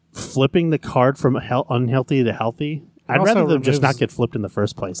this flipping the card from unhealthy to healthy. I'd rather them just not get flipped in the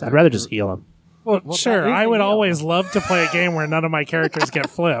first place. I'd rather just heal them. Well, Well, sure. that is I the would deal. always love to play a game where none of my characters get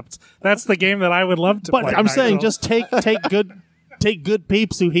flipped. That's the game that I would love to play. But I'm saying Nigel. just take good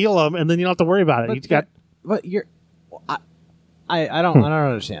peeps who heal them, and then you don't have to worry about it. You got But you're, I don't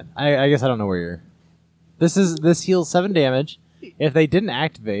understand. I guess I don't know where you're. This heals 7 damage. If they didn't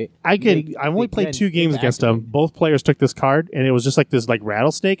activate, I've only played 2 games against them. Both players took this card, and it was just like this like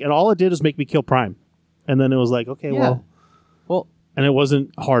rattlesnake, and all it did was make me kill Prime. And then it was like, okay, well, and it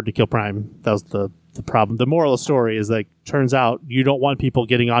wasn't hard to kill Prime. That was the problem. The moral of the story is like, turns out you don't want people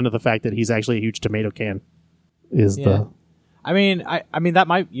getting onto the fact that he's actually a huge tomato can. I mean,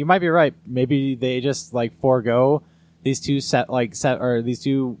 you might be right. Maybe they just like forego these two these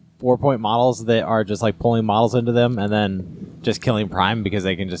two 4-point models that are just like pulling models into them and then just killing Prime because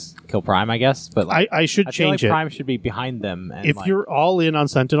they can just kill Prime, I guess. But like, I should I feel change like it. Prime should be behind them. And If you're all in on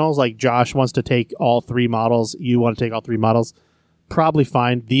Sentinels, like Josh wants to take all 3 models, you want to take all 3 models, probably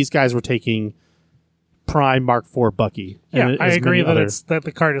fine. These guys were taking Prime Mark IV Bucky. Yeah, and I as agree many that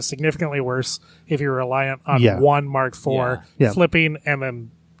the card is significantly worse if you're reliant on Yeah. one Mark IV Yeah. flipping and then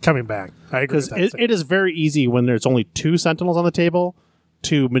coming back. I agree with because that. it is very easy when there's only 2 Sentinels on the table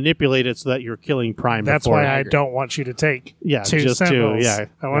to manipulate it so that you're killing Prime. That's before. why I don't want you to take 2 just 2, Sentinels. yeah,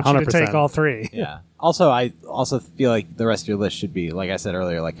 I want you to 100%. take all 3. Yeah. Also, I also feel like the rest of your list should be, like I said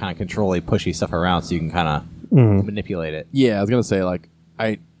earlier, like kind of controlly, pushy stuff around so you can kind of manipulate it. Yeah, I was gonna say like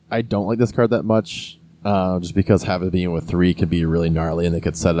I don't like this card that much, just because having it being with 3 could be really gnarly, and they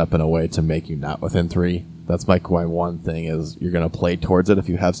could set it up in a way to make you not within 3. That's my one thing is you're gonna play towards it if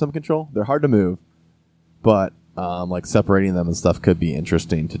you have some control. They're hard to move, but like separating them and stuff could be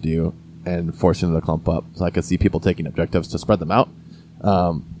interesting to do and forcing them to clump up. So I could see people taking objectives to spread them out.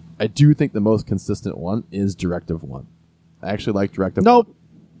 I do think the most consistent one is Directive 1. I actually like Directive 1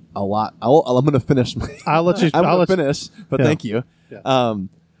 a lot. I'm going to finish. I'll let you. I'm I'll going let to finish, but Yeah. thank you.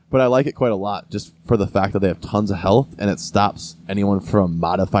 But I like it quite a lot just for the fact that they have tons of health and it stops anyone from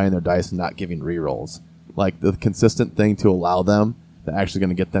modifying their dice and not giving rerolls. Like the consistent thing to allow them that actually going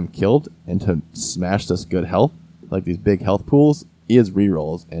to get them killed and to smash this good health, like these big health pools, is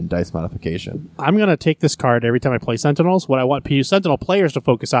rerolls and dice modification. I'm going to take this card every time I play Sentinels. What I want PU Sentinel players to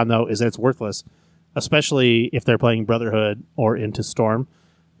focus on, though, is that it's worthless, especially if they're playing Brotherhood or Into Storm.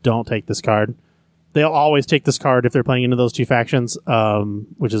 Don't take this card. They'll always take this card if they're playing into those 2 factions,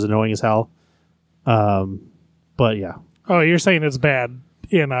 which is annoying as hell. But yeah. Oh, you're saying it's bad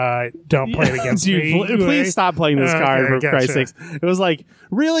in don't play it against Dude, me. please stop playing this card, for Okay, Christ's gotcha. sakes. It was like,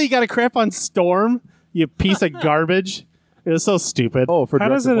 really? You got to crap on Storm? You piece of garbage? It was so stupid. Oh, for How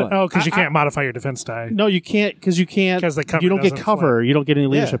does it? Directive 1. Oh, because you can't modify your defense die. No, you can't, because you can't. 'Cause the cover you don't get doesn't cover. flip. You don't get any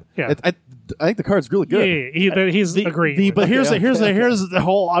leadership. Yeah. I think the card's really good. He's agreeing. But here's Okay, here's okay. the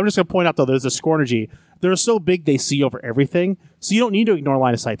whole. I'm just gonna point out though. There's a Scornergy. They're so big they see over everything, so you don't need to ignore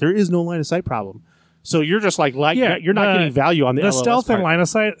line of sight. There is no line of sight problem. So you're just like you're not getting value on the LOS stealth part. and line of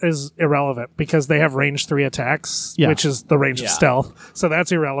sight is irrelevant because they have range 3 attacks, Yeah. which is the range of stealth. So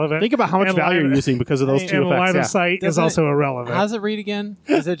that's irrelevant. Think about how much And value line- you're using because of those 2 and effects. line Yeah. of sight is Doesn't also it- irrelevant. How's it read again?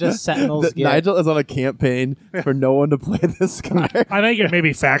 Is it just Sentinels get... Nigel is on a campaign for no one to play this card. I think it may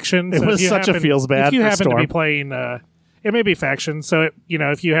be faction. It so was if you such a happen- feels bad If you for happen to Storm. be playing, it may be faction. So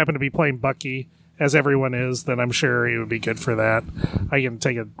if you happen to be playing Bucky, as everyone is, then I'm sure it would be good for that. I can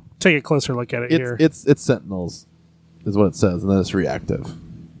take a closer look at it here. It's Sentinels, is what it says, and then it's reactive.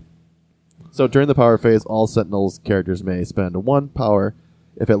 So during the power phase, all Sentinels characters may spend 1 power.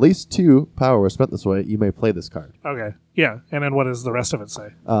 If at least 2 power were spent this way, you may play this card. Okay. Yeah. And then what does the rest of it say?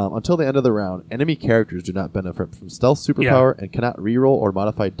 Until the end of the round, enemy characters do not benefit from stealth superpower and cannot reroll or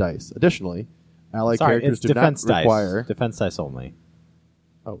modify dice. Additionally, allied Sorry, characters it's do defense not dice. require. Defense dice only.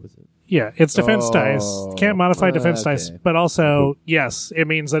 Oh, is it? Yeah, it's defense Oh, dice. Can't modify defense okay. dice, but also, yes, it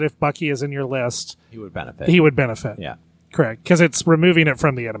means that if Bucky is in your list, He would benefit. he would benefit. Yeah. Correct, because it's removing it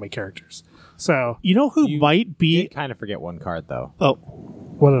from the enemy characters. So, You know who might You be? kind of forget one card, though. Oh,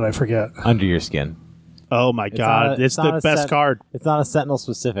 what did I forget? Under your skin. oh my God! It's the best card. It's not a Sentinel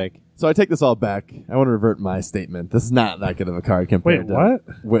specific. So I take this all back. I want to revert my statement. This is not that good of a card compared Wait, to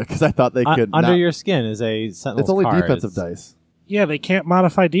because I thought they could. Under not- your skin is a Sentinel. It's only card. defensive It's- dice. Yeah, they can't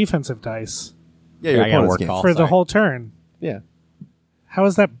modify defensive dice Yeah, I your got opponent's work game. call. for the sorry. whole turn. Yeah, How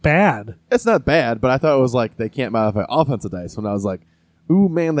is that bad? it's not bad, but I thought it was like they can't modify offensive dice. When I was like, "Ooh,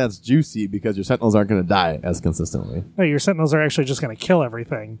 man, that's juicy," because your Sentinels aren't going to die as consistently. No, your Sentinels are actually just going to kill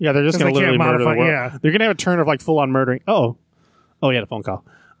everything. Yeah, they're just 'Cause going to they can't literally murder the modify- world. yeah. They're going to have a turn of like full on murdering. Oh, yeah, the phone call.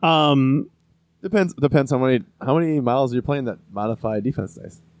 Depends how many models you're playing that modify defense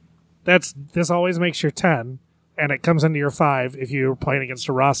dice. This always makes your 10. and it comes into your 5 if you're playing against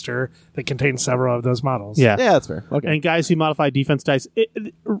a roster that contains several of those models. Yeah. Yeah, that's fair. Okay. And guys who modify defense dice,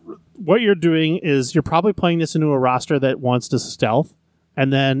 what you're doing is you're probably playing this into a roster that wants to stealth.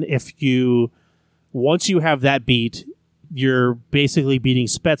 And then once you have that beat, you're basically beating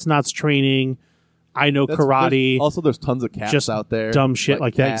Spetsnaz training. I know karate. There's tons of cats just out there. Dumb shit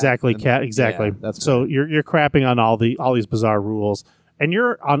like that. Exactly. Cat. Exactly. Yeah, that's so you're crapping on all these bizarre rules. And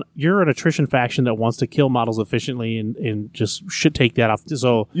you're an attrition faction that wants to kill models efficiently and just should take that off.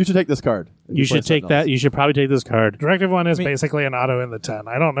 So you should take this card. You should take that. You should probably take this card. Directive 1 is basically an auto in the 10.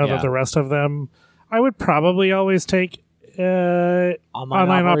 I don't know that the rest of them. I would probably always take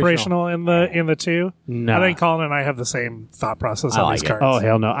online operational in the 2. No. I think Colin and I have the same thought process on these cards. Oh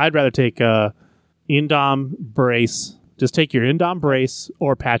hell no! I'd rather take Indom Brace. Just take your Indom Brace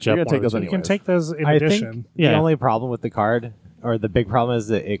or patch up. You're gonna take those You anyways. can take those in I addition. think Yeah. the only problem with the card, or the big problem, is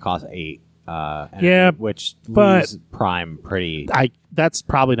that it costs 8. Energy, Yeah, which but- leaves Prime pretty. That's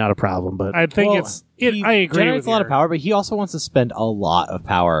probably not a problem, but I think Well, he I agree generates with a lot your- of power, but he also wants to spend a lot of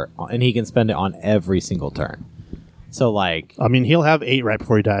power, and he can spend it on every single turn. So, like, I mean, he'll have 8 right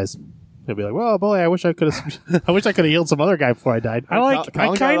before he dies. He'll be like, "Well, boy, I wish I could have. I wish I could have healed some other guy before I died." Colin got kind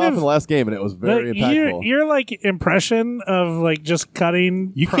off of in the last game, and it was very impactful. your like impression of like just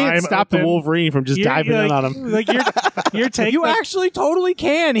cutting. You Prime can't stop open, the Wolverine from just you're- diving you're in like- on him. Like you're taking. you actually totally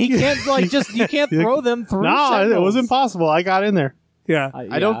can. He can't, like, you can't throw them through. No, it Sentinels. was impossible. I got in there. Yeah.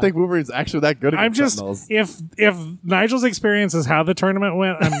 I don't think Wolverine's actually that good I'm against just Sentinels. if Nigel's experience is how the tournament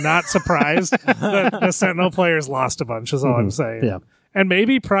went, I'm not surprised that the Sentinel players lost a bunch. Is all I'm saying. Yeah. And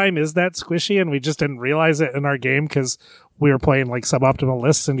maybe Prime is that squishy, and we just didn't realize it in our game because we were playing like suboptimal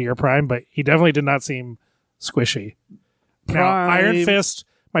lists into your Prime. But he definitely did not seem squishy. Now, Iron Fist,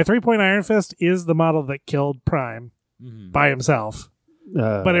 my 3-point Iron Fist is the model that killed Prime by himself.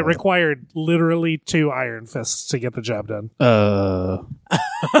 But it required literally 2 Iron Fists to get the job done. I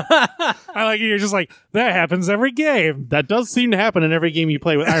like it. You're just like, that happens every game. That does seem to happen in every game you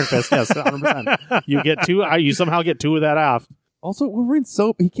play with Iron Fist. Yes, 100%. You get 2. You somehow get 2 of that off. Also, Wolverine's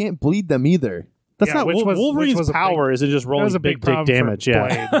he can't bleed them either. That's Yeah, not which was Wolverine's a power. big- Isn't just That rolling was a big big problem dick damage. for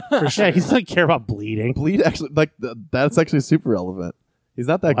Yeah, Blade, for sure. yeah. He doesn't care about bleeding. Bleed actually, that's actually super relevant. He's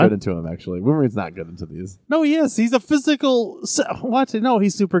not that What? good into him, actually. Wolverine's not good into these. No, he is. He's a physical. What? No,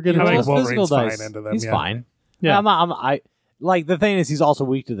 he's super good. I at think those. Wolverine's physical fine dice. into them, He's yeah. fine. Yeah. I like, the thing is, he's also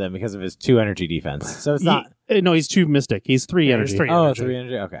weak to them because of his 2 energy defense. So it's not. No, he's 2 mystic. He's 3 Yeah, energy. he's 3 Oh, energy. 3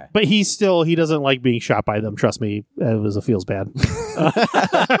 energy. Okay. But he doesn't like being shot by them. Trust me, it feels bad.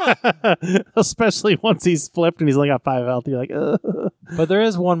 Especially once he's flipped and he's only got 5 health. You're like, ugh. But there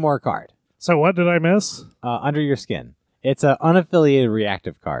is one more card So what did I miss? under your skin. It's an unaffiliated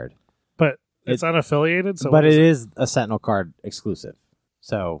reactive card, But it's unaffiliated, so but what is it is a Sentinel card exclusive.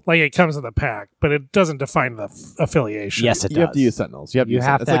 So like it comes in the pack, but it doesn't define the affiliation. yes, it does. You have to use Sentinels. You have to, You use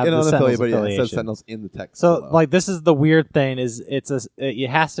have Sentinels. to It's have like an the unaffiliated, Sentinels but yeah, it says affiliation. Sentinels in the text. So, below. like, this is the weird thing: is it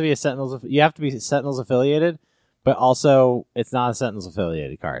has to be a Sentinels. You have to be Sentinels affiliated, but also it's not a Sentinels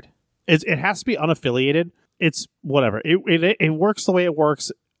affiliated card. It has to be unaffiliated. It's whatever. It works the way it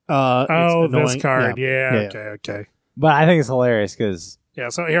works. Oh, it's annoying. this card. Yeah. Yeah. Okay. But I think it's hilarious because Yeah.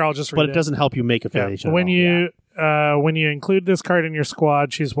 So here I'll just read But it doesn't help you make Yeah. affiliation. When at all. you include this card in your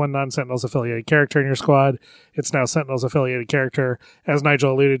squad, choose one non-Sentinels affiliated character in your squad. It's now Sentinels affiliated character. As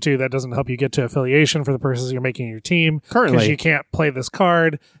Nigel alluded to, that doesn't help you get to affiliation for the purposes you're making your team. Currently. Because you can't play this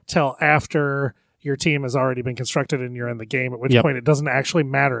card till after your team has already been constructed and you're in the game, at which Yep. point it doesn't actually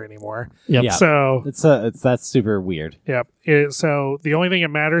matter anymore. Yep. Yeah. So, that's super weird. yeah. So the only thing it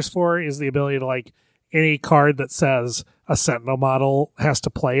matters for is the ability to, like, any card that says a Sentinel model has to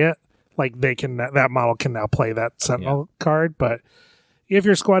play it. Like that model can now play that Sentinel card. But if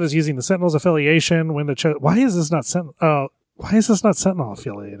your squad is using the Sentinels affiliation, why is this not Sentinel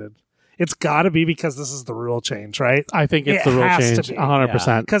affiliated? It's got to be because this is the rule change, right? I think it's It the rule has to change. be.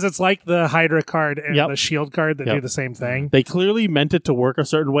 100%. Because it's like the Hydra card and Yep. the Shield card that Yep. do the same thing. They clearly meant it to work a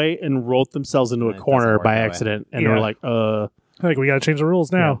certain way and wrote themselves into a And it doesn't corner work by that way. accident. And Yeah. they were like, Like, we got to change the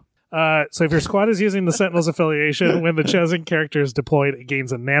rules now. So if your squad is using the Sentinels affiliation, when the chosen character is deployed, it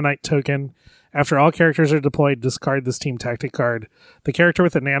gains a nanite token. After all characters are deployed, discard this team tactic card. The character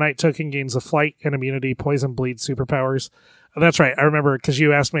with the nanite token gains a flight and immunity, poison, bleed, superpowers. Oh, that's right. I remember because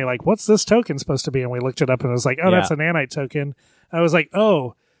you asked me, like, what's this token supposed to be? And we looked it up and it was like, oh, Yeah. that's a nanite token. I was like,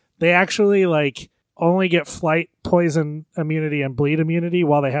 oh, they actually, like, only get flight, poison immunity, and bleed immunity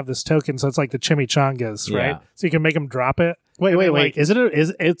while they have this token. So it's like the chimichangas, Yeah. right? So you can make them drop it. wait. Like, Is it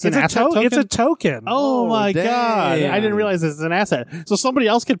it's an asset token? It's a token. Oh my dang. god! I didn't realize it's an asset. So somebody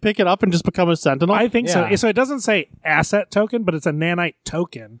else could pick it up and just become a sentinel. I think Yeah. so. So it doesn't say asset token, but it's a nanite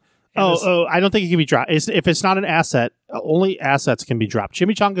token. I don't think it can be dropped. If it's not an asset, only assets can be dropped.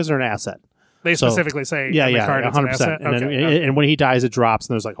 Chimichangas are an asset. They specifically say yeah, in the yeah, card it's an 100%. asset? And, Okay. and when he dies, it drops,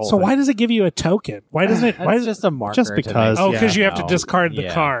 and there's like whole So thing. why does it give you a token? Why doesn't it? Why It's does just a marker. Just to because, make- Oh, because you have to No. discard the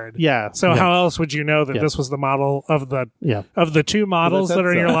Yeah. card. Yeah. So yeah. how else would you know that Yeah. this was the model of the Yeah. of the two models that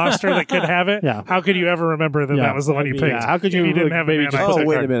are in your so. roster that could have it? Yeah. How could you ever remember that Yeah. that was the one you That'd be- picked? Yeah, how could you if you didn't like, have maybe a just mana? put Oh, that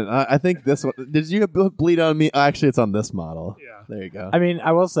wait card? a minute. I think this one. Did you bleed on me? Actually, it's on this model. Yeah. There you go. I mean,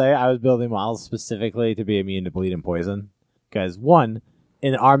 I will say I was building models specifically to be immune to bleed and poison. Because one,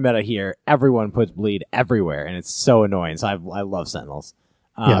 in our meta here, everyone puts bleed everywhere, and it's so annoying. So I love Sentinels.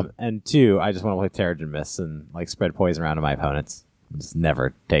 Yeah. And two, I just want to play Terrigen Mist and like spread poison around to my opponents. Just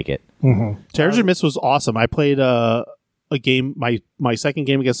never take it. Terrigen Mist was awesome. I played a game, my second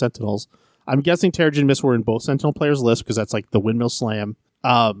game against Sentinels. I'm guessing Terrigen Mist were in both Sentinel players' lists because that's like the Windmill Slam.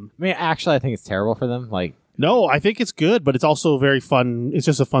 I mean, actually, I think it's terrible for them. Like, No, I think it's good, but it's also very fun. It's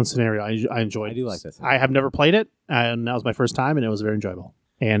just a fun scenario. I enjoyed. I do like this. I have never played it, and that was my first time, and it was very enjoyable.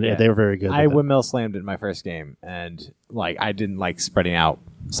 And Yeah. they were very good. I with it. windmill slammed it in my first game, and like I didn't like spreading out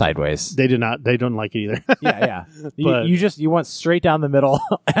sideways. They did not. They don't like it either. Yeah. But- you want straight down the middle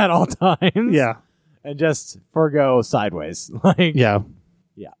at all times. yeah, and just forgo sideways. Like, yeah.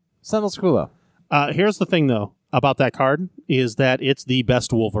 Sentinel's cool though. Here's the thing, though, about that card is that it's the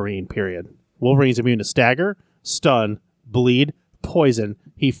best Wolverine. Period. Wolverine's immune to stagger, stun, bleed, poison.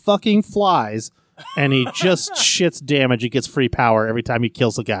 He fucking flies, and he just shits damage. He gets free power every time he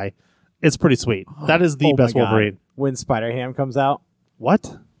kills a guy. It's pretty sweet. That is the Oh my best God. Wolverine. When Spider Ham comes out,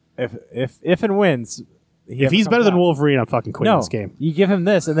 What? if and wins, If he's better than Wolverine, I'm fucking quitting no, this game. you give him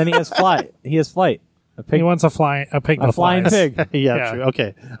this, and then he has flight. He has flight. A He pig, wants a pig a that flying flies. pig. Yeah, Yeah. true.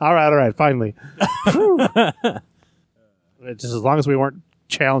 Okay. All right. Finally. Just as long as we weren't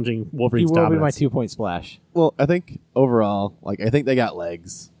challenging He Wolverine's will be dominance. my 2-point splash. Well, I think overall, I think they got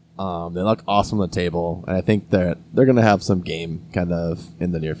legs. They look awesome on the table, and I think they're going to have some game kind of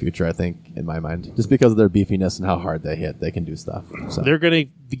in the near future. I think, in my mind, just because of their beefiness and how hard they hit, they can do stuff. So. They're going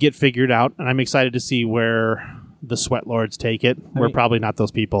to get figured out, and I'm excited to see where the Sweat Lords take it. We're mean- probably not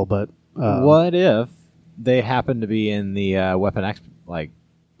those people, but What if they happen to be in the Weapon X? Like,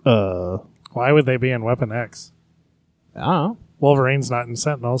 Why would they be in Weapon X? I don't know. Wolverine's not in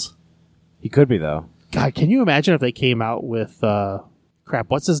Sentinels. He could be though. God, can you imagine if they came out with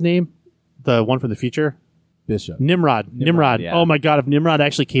what's his name? The one from the future? Bishop. Nimrod. yeah. Oh my God, if Nimrod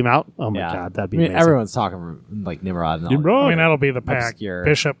actually came out, oh my Yeah. God, that'd be I mean, amazing. everyone's talking like Nimrod. And all Nimrod. I mean, that'll be the pack. Obscure.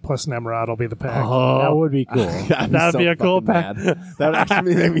 Bishop plus Nimrod will be the pack. That would be cool. That'd be a cool pack. That would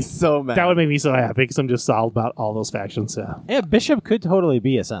actually make me so mad. That would make me so happy because I'm just all about all those factions. Yeah. Yeah, Bishop could totally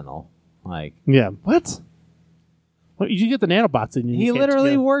be a Sentinel. Like, Yeah. What? Well, you get the nanobots in you. he can't literally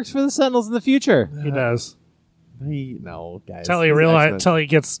together. works for the Sentinels in the future He does. No, guys. Till he He's realize. X-Men. Till he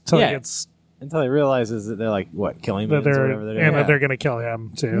gets. Till Yeah. he gets. until he realizes that they're like what killing That mutants or they're whatever they're and doing. that they're gonna kill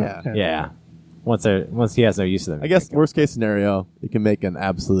him too. Yeah. Yeah. Once he has no use of them. I guess worst case scenario, you can make an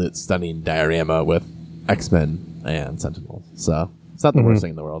absolute stunning diorama with X-Men and Sentinels. So it's not the worst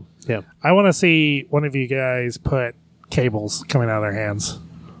thing in the world. Yeah. I want to see one of you guys put cables coming out of their hands.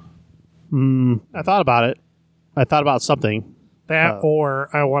 I thought about it. I thought about something. That or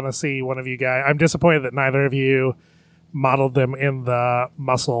I want to see one of you guys. I'm disappointed that neither of you modeled them in the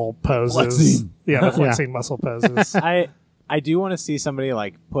muscle poses. Flexing. Yeah, the flexing muscle poses. I do want to see somebody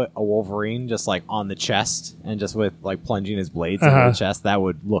like put a Wolverine just like on the chest and just with like plunging his blades into the chest. That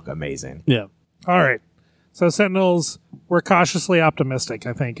would look amazing. Yeah. All right. So Sentinels, we're cautiously optimistic,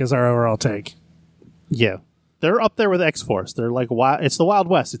 I think, is our overall take. Yeah. They're up there with X-Force. They're like wild. It's the Wild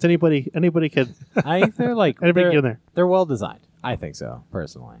West. It's anybody could. I think they're like Anybody get in there. they're well designed. I think so,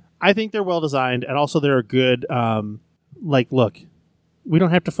 personally. I think they're well designed, and also they're a good. Look, we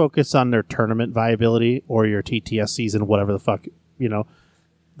don't have to focus on their tournament viability or your TTS season, whatever the fuck.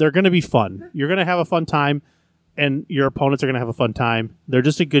 They're going to be fun. You're going to have a fun time, and your opponents are going to have a fun time. They're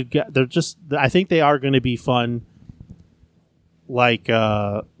just a good. I think they are going to be fun. Like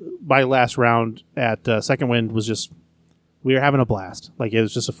my last round at Second Wind was just, we were having a blast. Like it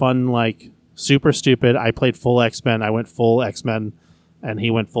was just a fun, like super stupid. I played full X-Men. I went full X-Men, and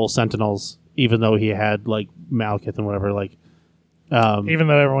he went full Sentinels, even though he had like Malakith and whatever. Like Even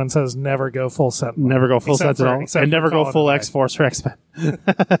though everyone says never go full Sentinel. never go full Except for- Sentinel except and for never go Colin full and I. X-Force or X-Men.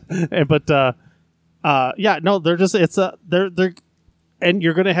 Yeah, no, they're just they're and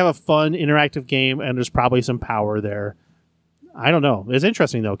you're gonna have a fun interactive game, and there's probably some power there. I don't know. It's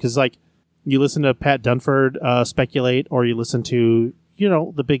interesting though, because like you listen to Pat Dunford speculate, or you listen to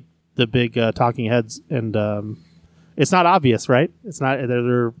the big talking heads, and it's not obvious, right? It's not.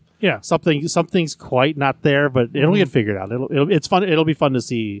 They're Yeah. something's quite not there, but it'll get figured out. It's fun. It'll be fun to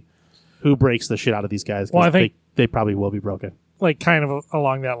see who breaks the shit out of these guys. 'Cause Well, I think- they probably will be broken. Like kind of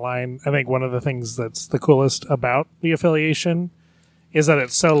along that line, I think one of the things that's the coolest about the affiliation is that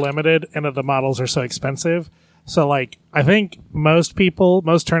it's so limited and that the models are so expensive. So like I think most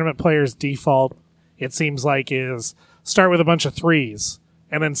tournament players default, it seems like, is start with a bunch of 3s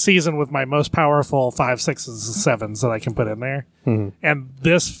and then season with my most powerful 5, 6s, and 7s that I can put in there. And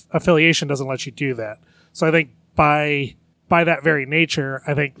this affiliation doesn't let you do that. So I think by that very nature,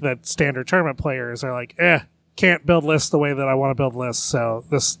 I think that standard tournament players are like, can't build lists the way that I want to build lists, so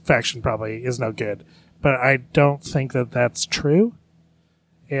this faction probably is no good. But I don't think that that's true.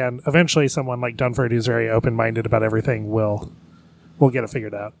 And eventually someone like Dunford, who's very open-minded about everything, will get it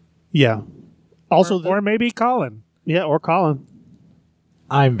figured out. Yeah. Also, Or maybe Colin. yeah, or Colin.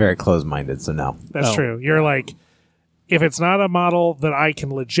 I'm very closed-minded, so no. That's Oh. true. You're like, if it's not a model that I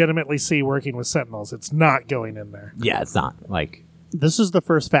can legitimately see working with Sentinels, it's not going in there. Yeah, it's not. Like, This is the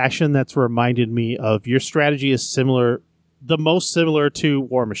first faction that's reminded me of your strategy is similar, the most similar to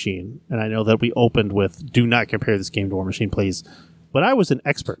War Machine. And I know that we opened with, do not compare this game to War Machine, please. But I was an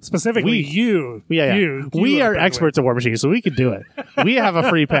expert. Specifically, you. Yeah. You We are opened experts at War Machine, so we can do it. We have a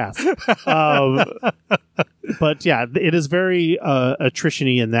free pass. But yeah, it is very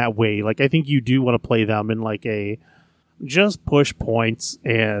attrition-y in that way. Like, I think you do want to play them in like a just push points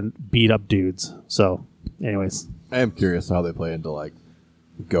and beat up dudes. So, anyways. I am curious how they play into like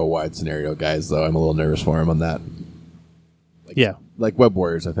go wide scenario guys, though. I'm a little nervous for them on that. Yeah. Like Web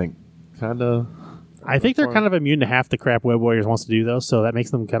Warriors, I think, kind of. I think they're kind of immune to half the crap Web Warriors wants to do, though, so that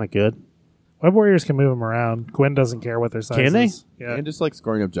makes them kind of good. Web Warriors can move them around. Gwen doesn't care what their size Can they? is. Yeah. And just like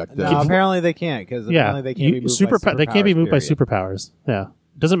scoring objectives. no, apparently they can't, because Yeah. apparently they can't be moved They can't be moved by superpowers, superpowers. Yeah.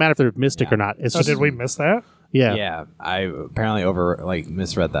 Doesn't matter if they're mystic Yeah. or not. It's Oh, just, did we miss that? yeah. period. Yeah, I apparently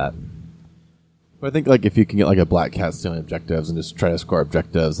misread that. But I think like if you can get like a Black Cat stealing objectives and just try to score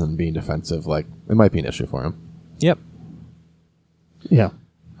objectives and being defensive, like it might be an issue for him. Yep. Yeah.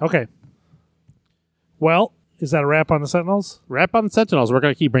 Okay. Well, is that a wrap on the Sentinels? Wrap on the Sentinels. We're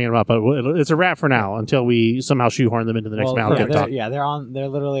going to keep bringing them up, but it's a wrap for now until we somehow shoehorn them into the next Well, Malakith talk. they're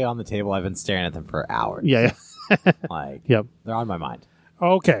literally on the table. I've been staring at them for hours. Yeah. Like, Yep. they're on my mind.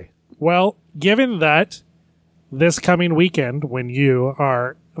 Okay. Well, given that this coming weekend, when you,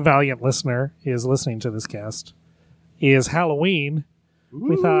 our valiant listener, is listening to this cast, is Halloween,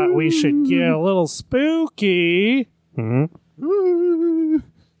 we thought we should get a little spooky.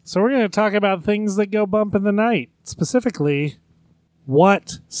 So we're going to talk about things that go bump in the night. Specifically,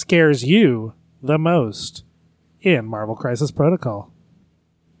 what scares you the most in Marvel Crisis Protocol?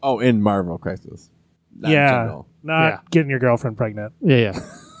 Oh, in Marvel Crisis. Not in general. not Yeah. getting your girlfriend pregnant. Yeah.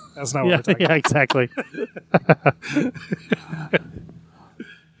 That's not what Yeah. we're talking Yeah, exactly.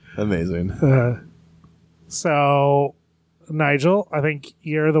 Amazing. So, Nigel, I think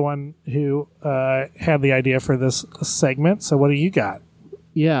you're the one who had the idea for this segment. So, what do you got?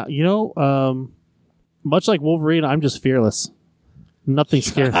 Yeah. Much like Wolverine, I'm just fearless. Nothing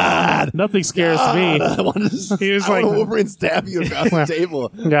scares Nothing scares me. I want to He was like- Wolverine stab you across the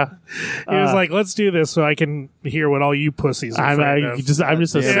table. Yeah. He was like, "Let's do this so I can hear what all you pussies are afraid of." I'm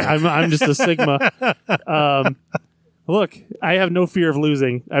just a Sigma. Look, I have no fear of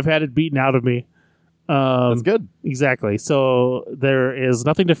losing. I've had it beaten out of me. That's good. Exactly. So there is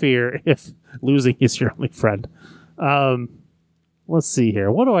nothing to fear if losing is your only friend. Let's see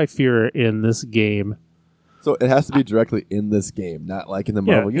here. What do I fear in this game? So it has to be directly in this game, not like in the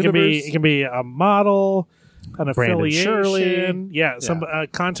Yeah, Marvel universe. it can be a model, an Brandon affiliation, Shirley. yeah, some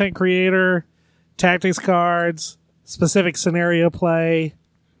content creator, tactics cards, specific scenario play.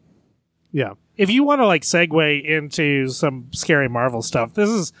 Yeah. If you want to like segue into some scary Marvel stuff, this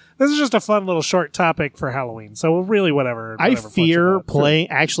is just a fun little short topic for Halloween. So really, whatever I floats your fear boat. playing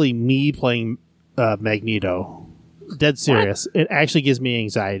Magneto. Dead serious. It actually gives me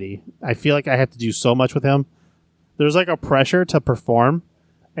anxiety. I feel like I have to do so much with him. There's like a pressure to perform,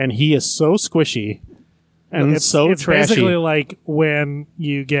 and he is so squishy and It's trashy. basically like when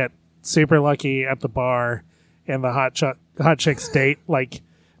you get super lucky at the bar, and the hot chick's date like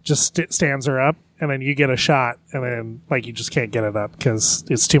just stands her up, and then you get a shot, and then like you just can't get it up because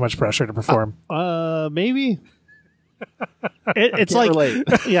it's too much pressure to perform. Maybe. It's like relate.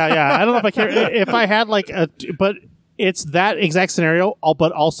 yeah. I don't know if I care if I had like but it's that exact scenario.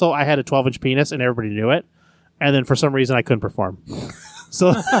 But also I had a 12-inch penis and everybody knew it, and then for some reason I couldn't perform.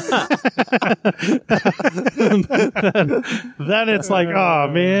 So then it's like, oh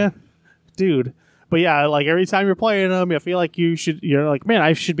man, dude. But yeah, like every time you're playing them, you feel like you're like, man,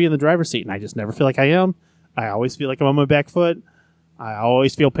 I should be in the driver's seat, and I just never feel like I am. I always feel like I'm on my back foot. I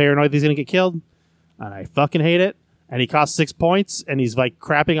always feel paranoid that he's gonna get killed, and I fucking hate it. and he costs 6 points, and he's like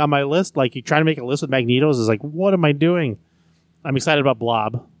crapping on my list. Like, you trying to make a list with Magnetos is like, what am I doing? I'm excited about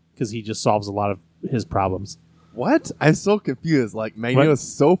Blob because he just solves a lot of his problems. What? I'm so confused. Like, Magneto is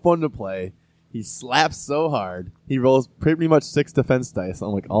so fun to play. He slaps so hard. He rolls pretty much 6 defense dice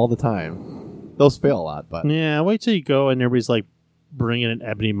on like all the time. Those fail a lot, but Yeah, wait till you go and everybody's like bringing in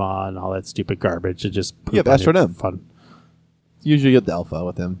Ebony Maw and all that stupid garbage. It just Yeah, that's for them. fun. usually get the alpha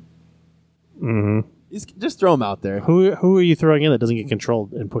with him. Mm-hmm. Just throw him out there. Who are you throwing in that doesn't get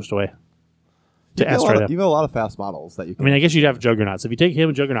controlled and pushed away? You have a lot of fast models that you can. I mean, I guess you'd have Juggernauts. If you take him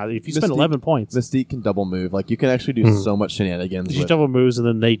and Juggernaut, if you spend 11 points, Mystique can double move. Like, you can actually do so much shenanigans. she double moves and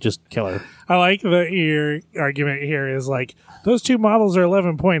then they just kill her. I like that your argument here is like, those 2 models are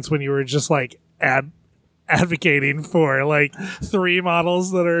 11 points when you were just like advocating for like 3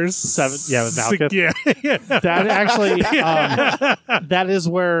 models that are 7. Yeah, with Malakith. Yeah. That actually, that is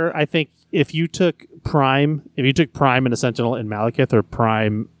where I think if you took Prime and a Sentinel in Malakith, or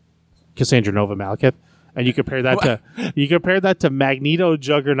Prime Cassandra Nova Malakith, and you compare that to Magneto,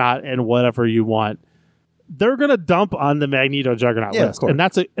 Juggernaut, and whatever you want, they're gonna dump on the Magneto Juggernaut Yeah, of list,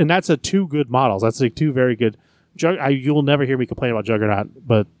 course. and that's a 2 good models. That's like 2 very good. You'll never hear me complain about Juggernaut,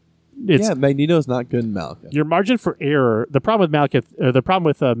 but it's Magneto's not good in Malakith. your margin for error. The problem with Malakith, or the problem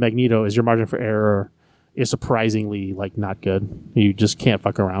with Magneto, is your margin for error is surprisingly like not good. You just can't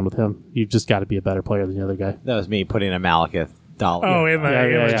fuck around with him. You've just got to be a better player than the other guy. That was me putting a Malakith doll. Oh, in the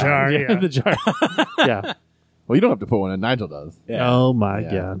jar. Yeah, in the jar. Yeah. Well, you don't have to put one in. Nigel does. Yeah. Oh my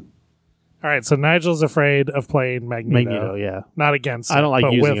Yeah. god. All right, so Nigel's afraid of playing Magneto, yeah. Not against I don't like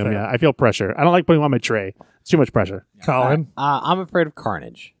but using with him. it. Yeah, I feel pressure. I don't like putting him on my tray. It's too much pressure. Colin. I'm afraid of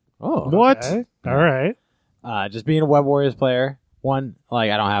Carnage. Oh. What? Okay. All right. Just being a Web Warriors player, one,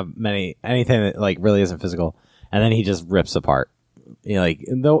 like, I don't have anything that like really isn't physical, and then he just rips apart. You know, like,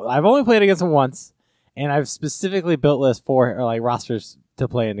 though I've only played against him once, and I've specifically built lists or like rosters to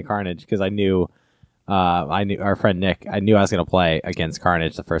play into Carnage because I knew our friend Nick. I knew I was going to play against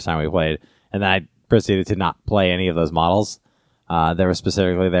Carnage the first time we played, and then I proceeded to not play any of those models. They were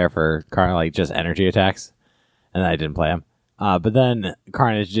specifically there for like just energy attacks, and then I didn't play them. But then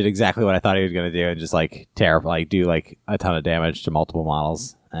Carnage did exactly what I thought he was going to do, and just like do like a ton of damage to multiple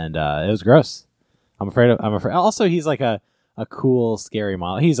models, and it was gross. I'm afraid. Also, he's like a cool, scary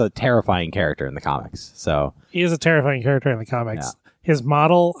model. He's a terrifying character in the comics. So He is a terrifying character in the comics. His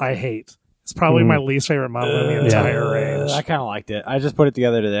model, I hate. It's probably my least favorite model in the entire range. I kind of liked it. I just put it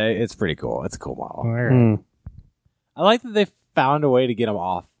together today. It's pretty cool. It's a cool model. All right. Mm. I like that they found a way to get him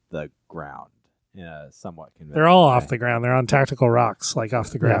off the ground in a somewhat convincing They're all way. off the ground. They're on tactical rocks, like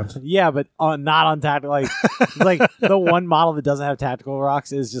off the ground. Yeah, but not on tactical. Like the one model that doesn't have tactical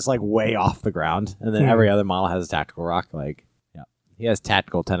rocks is just like way off the ground, and then every other model has a tactical rock. Like, yeah, he has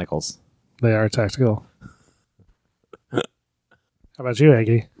tactical tentacles. They are tactical. How about you,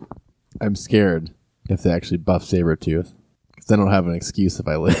 Aggie? I'm scared if they actually buff Sabretooth, because I don't have an excuse if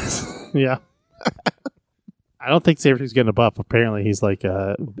I lose. Yeah. I don't think Sabretooth's getting a buff. Apparently, he's like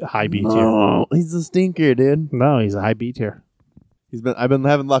a high B tier. No, he's a stinker, dude. No, he's a high B tier. I've been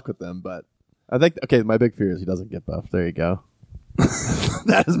having luck with them, but I think my big fear is he doesn't get buffed. There you go.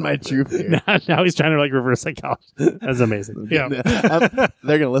 That is my true fear. Now he's trying to like reverse psychology. That's amazing. Yeah.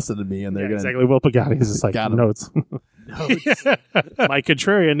 They're gonna listen to me, and they're Yeah, gonna exactly. Will Pagani is just like Got him. notes. My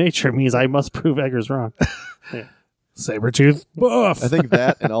contrarian nature means I must prove Eggers wrong. Sabretooth buff. I think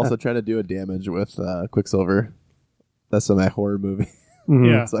that, and also trying to do a damage with Quicksilver. That's my horror movie,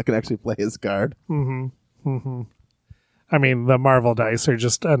 Yeah. so I can actually play his card. I mean, the Marvel dice are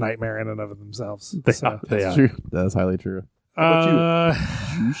just a nightmare in and of themselves. They So. are. They are. True. That is highly true. How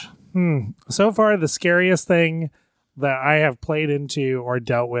So far, the scariest thing that I have played into or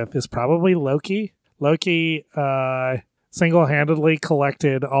dealt with is probably Loki. Loki single-handedly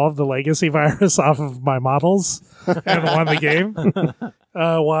collected all of the legacy virus off of my models and won the game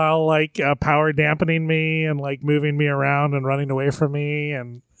while like power dampening me and like moving me around and running away from me.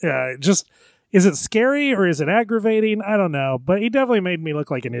 And just, is it scary or is it aggravating? I don't know, but he definitely made me look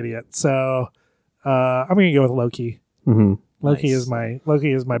like an idiot. So I'm going to go with Loki. Mm-hmm. Loki Nice.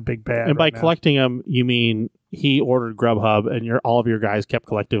 is my big bad. And by right now. collecting them, you mean he ordered Grubhub, and all of your guys kept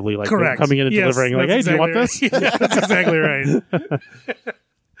collectively like Correct. coming in and Yes, delivering. Like, hey, that's do you want exactly this? right. Yeah, that's exactly right.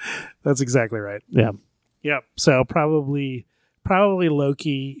 That's exactly right. Yeah. Yep. So probably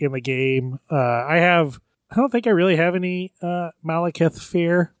Loki in the game. I don't think I really have any Malakith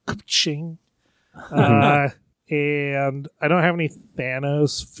fear. Ka-ching. And I don't have any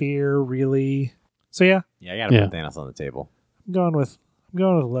Thanos fear really. So yeah, Yeah, I gotta put Thanos on the table. I'm going with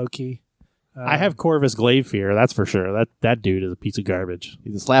Loki. I have Corvus Glaive fear, that's for sure. That dude is a piece of garbage.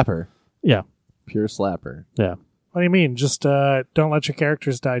 He's a slapper. Yeah. Pure slapper. Yeah. What do you mean? Just don't let your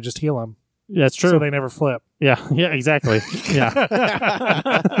characters die. Just heal them. That's true. So they never flip. Yeah, exactly.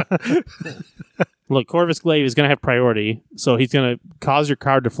 Yeah. Look, Corvus Glaive is going to have priority, so he's going to cause your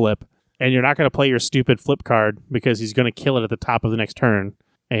card to flip, and you're not going to play your stupid flip card because he's going to kill it at the top of the next turn,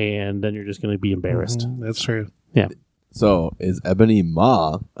 and then you're just going to be embarrassed. That's true. Yeah. So is Ebony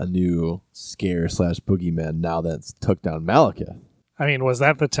Maw a new scare / boogeyman now that's took down Malakith? I mean, was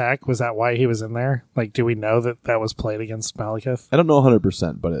that the tech? Was that why he was in there? Like, do we know that was played against Malakith? I don't know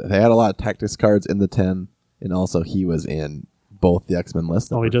 100%, but they had a lot of tactics cards in the 10, and also he was in both the X-Men list.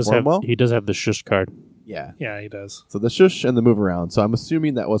 That He does have the shush card. Yeah. Yeah, he does. So the shush and the move around. So I'm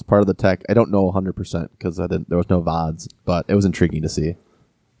assuming that was part of the tech. I don't know 100% because there was no VODs, but it was intriguing to see.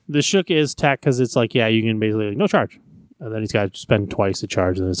 The shook is tech because it's like, yeah, you can basically no charge. And then he's got to spend twice the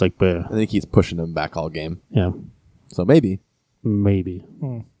charge, and it's like, bleh. I think he's pushing him back all game. Yeah. So maybe.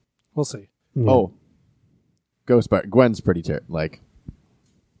 We'll see. Yeah. Oh. Gwen's pretty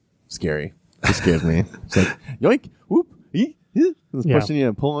scary. She scares me. It's like, yoink, whoop, it's pushing you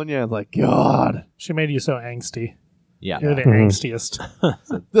and pulling you. It's like, God. She made you so angsty. Yeah. You're the angstiest.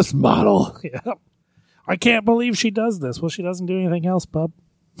 This model. Yeah. I can't believe she does this. Well, she doesn't do anything else, bub.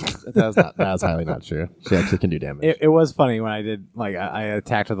 That's highly not true. She actually can do damage. It was funny when I did, I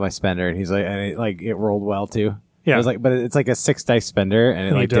attacked with my spender, and he's like, and it rolled well too. Yeah. It was like, but it's like a 6 dice spender,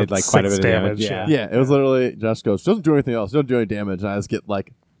 and And it did quite a bit of damage. Yeah, it was literally, Josh goes, doesn't do anything else, don't do any damage, and I just get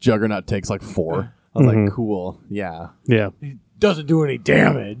Juggernaut takes 4. I was like, cool, yeah. Yeah. Doesn't do any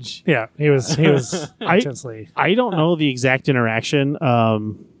damage. Yeah, he was intensely. I don't know the exact interaction,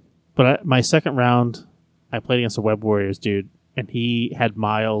 but my second round, I played against a Web Warriors dude, and he had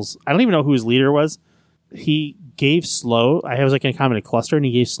Miles. I don't even know who his leader was. He gave slow. I was in kind of in a cluster, and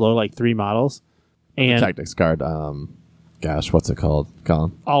he gave slow 3 models. And Tactics card, gosh, what's it called?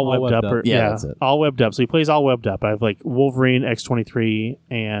 Colin? all webbed up. Yeah, that's it. All webbed up. So he plays all webbed up. I have Wolverine, X-23,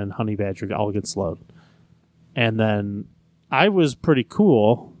 and Honey Badger all get slowed. And then I was pretty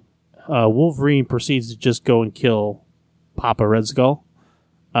cool. Wolverine proceeds to just go and kill Papa Red Skull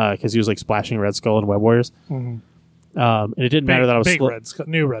because he was splashing Red Skull in Web Warriors. Mm-hmm. And it didn't matter that I was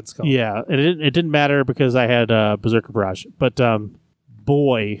new Red Skull. Yeah, and it didn't matter because I had Berserker Barrage. But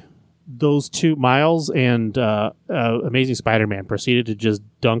boy, those 2 Miles and Amazing Spider-Man proceeded to just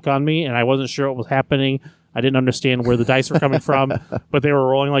dunk on me, and I wasn't sure what was happening. I didn't understand where the dice were coming from, but they were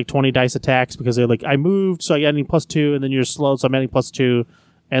rolling 20 dice attacks because they're I moved, so I got adding +2, and then you're slowed, so I'm adding +2,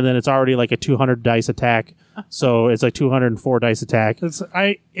 and then it's already a 200 dice attack, so it's 204 dice attack.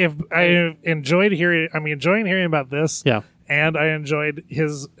 I'm enjoying hearing about this. Yeah. And I enjoyed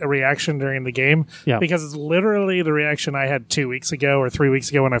his reaction during the game because it's literally the reaction I had 2 weeks ago or 3 weeks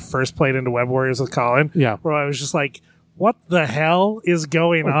ago when I first played into Web Warriors with Colin. Yeah. Where I was just like, what the hell is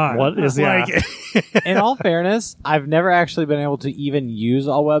going on? What is In all fairness, I've never actually been able to even use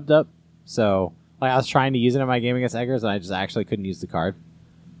all webbed up. So I was trying to use it in my game against Eggers, and I just actually couldn't use the card.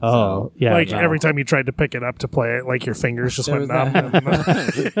 Oh, yeah. Every time you tried to pick it up to play it, your fingers just went numb.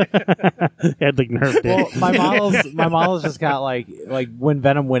 It had nerve Well, my models just got when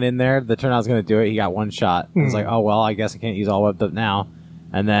Venom went in there, the turn I was going to do it, he got 1 shot. I was like, oh well, I guess I can't use all webbed up now.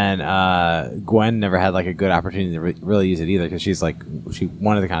 And then Gwen never had a good opportunity to really use it either because she's she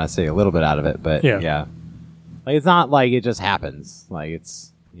wanted to kind of stay a little bit out of it, but yeah. It's not it just happens.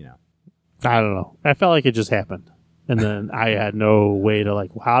 It's I don't know. I felt like it just happened. And then I had no way to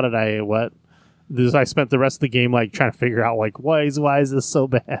how did I spent the rest of the game trying to figure out why is this so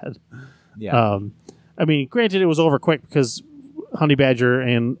bad? Yeah. I mean, granted it was over quick because Honey Badger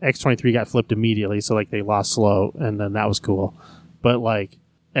and X-23 got flipped immediately, so they lost slow, and then that was cool. But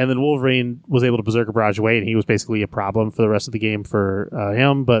and then Wolverine was able to Berserker Barrage away, and he was basically a problem for the rest of the game for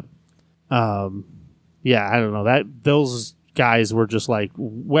him. But yeah, I don't know those guys were just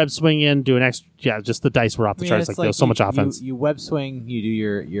web swing in, doing extra. Yeah, just the dice were off the charts. There was so much offense. You web swing, you do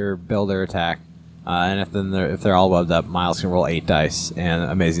your builder attack, and if they're all webbed up, Miles can roll 8 dice,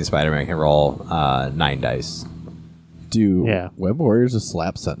 and Amazing Spider-Man can roll 9 dice. Do Web Warriors just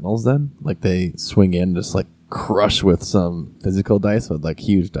slap Sentinels then? They swing in, just crush with some physical dice with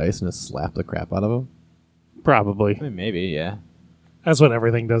huge dice and just slap the crap out of them? Probably. I mean, maybe, yeah. That's what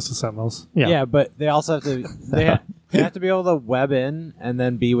everything does to Sentinels. Yeah, but they also have to they have to be able to web in and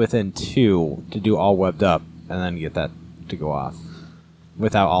then be within 2 to do all webbed up and then get that to go off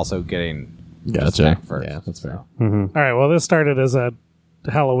without also getting Gotcha. First. Yeah, that's fair. Mm-hmm. All right, well, this started as a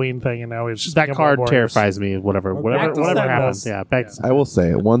Halloween thing, and now it's just that become card Warriors. terrifies me. Whatever happens. Yeah, back to I will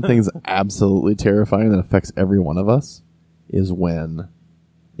say one thing's absolutely terrifying that affects every one of us is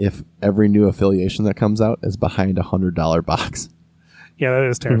if every new affiliation that comes out is behind $100 box. Yeah, that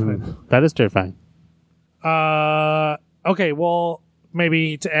is terrifying. That is terrifying. Okay, well,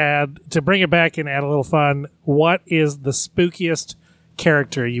 maybe to bring it back and add a little fun, what is the spookiest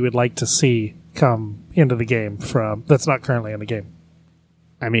character you would like to see come into the game that's not currently in the game?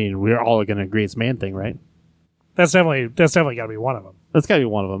 I mean, we're all going to agree it's Man Thing, right? That's definitely got to be one of them. That's got to be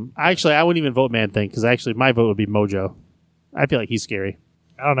one of them. Actually, I wouldn't even vote Man Thing because actually my vote would be Mojo. I feel like he's scary.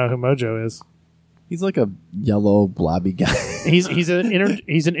 I don't know who Mojo is. He's like a yellow blobby guy. He's an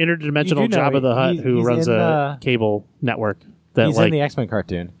interdimensional Jabba the Hutt who runs a cable network. He's in the X-Men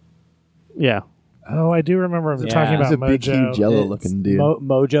cartoon. Yeah. Oh, I do remember him talking about He's a Mojo. big, huge yellow-looking dude.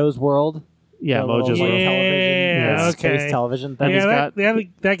 Mojo's World. Yeah, The little, Mojo's like, World. television, Yeah, okay. space television Then thing. he's got-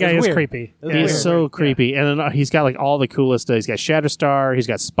 that guy is weird. creepy. It's Yeah, He's weird. so creepy. And then he's got like all the coolest. He's got Shatterstar. He's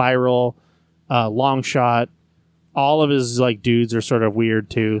got Spiral, Longshot. All of his like dudes are sort of weird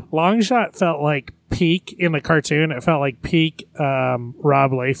too. Longshot felt like peak in the cartoon. It felt like peak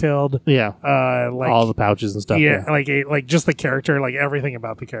Rob Layfield. Yeah. Like All the pouches and stuff. yeah, like just the character, like everything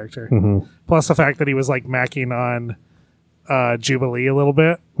about the character. Mm-hmm. Plus the fact that he was like macking on Jubilee a little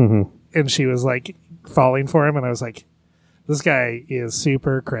bit, Mm-hmm. and she was like falling for him, and I was like, this guy is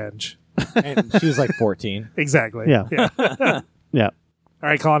super cringe. And she was like 14. Exactly. Yeah. Yeah. All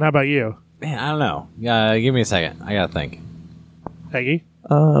right, Colin, how about you? Man, I don't know. Give me a second. I gotta think. Peggy?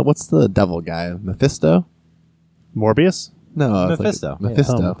 What's the devil guy? Mephisto? Morbius? No, it's Mephisto. Like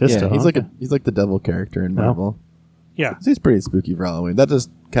Mephisto. Oh, Mephisto, Yeah, okay. he's like the devil character in Marvel. Yeah. He's pretty spooky for Halloween. That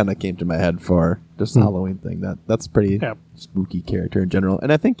just kind of came to my head for just the Halloween thing. That's pretty Yeah. spooky character in general.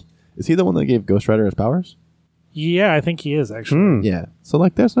 And I think is he the one that gave Ghost Rider his powers? Yeah, I think he is actually. Mm. Yeah. So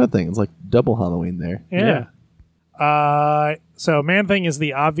like, there's another thing. It's like double Halloween there. Yeah. So Man Thing is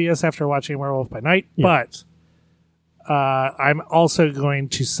the obvious after watching Werewolf by Night, Yeah. but I'm also going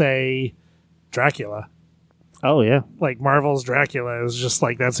to say Dracula. Oh, yeah. Like Marvel's Dracula is just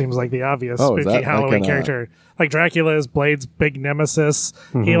like that seems like the obvious Oh, is spooky that Halloween like an, character. Like Dracula is Blade's big nemesis.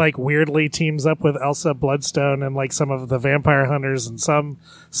 He like weirdly teams up with Elsa Bloodstone and like some of the vampire hunters in some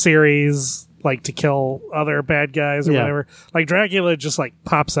series, like to kill other bad guys or Yeah. whatever. Like Dracula just like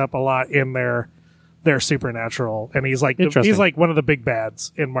pops up a lot in their supernatural, and he's like Interesting. he's like one of the big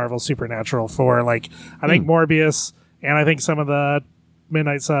bads in Marvel Supernatural for like I think Morbius and I think some of the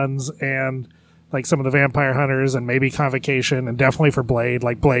Midnight Suns and like some of the vampire hunters and maybe Convocation and definitely for Blade.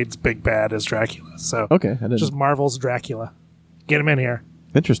 Like Blade's big bad is Dracula. So Okay. I didn't. just Marvel's Dracula. Get him in here.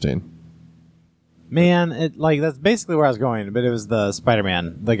 Interesting. Man, that's basically where I was going, but it was the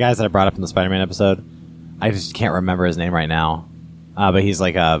Spider-Man. The guys that I brought up in the Spider-Man episode. I just can't remember his name right now. But he's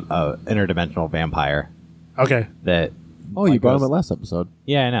like a interdimensional vampire Okay. that... Oh, you like brought him goes- in last episode.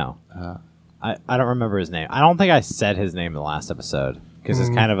 Yeah, I know. I don't remember his name. I don't think I said his name in the last episode because it's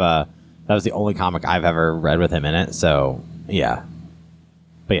kind of that was the only comic I've ever read with him in it. So yeah,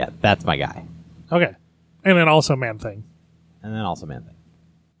 but yeah, that's my guy. Okay. And then also Man Thing. And then also Man Thing.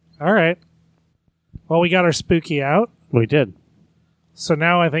 All right. Well, we got our spooky out. We did. So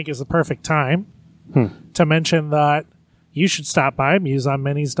now I think is the perfect time to mention that you should stop by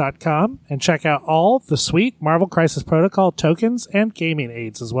museonminis.com and check out all the sweet Marvel Crisis Protocol tokens and gaming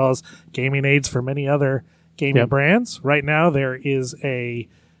aids, as well as gaming aids for many other gaming brands. Right now, there is a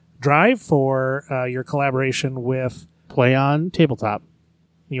drive for your collaboration with... Play on Tabletop.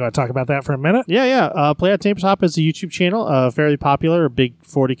 You want to talk about that for a minute? Yeah. Play on Tabletop is a YouTube channel, fairly popular, a big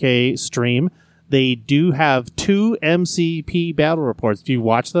 40K stream. They do have 2 MCP battle reports. Do you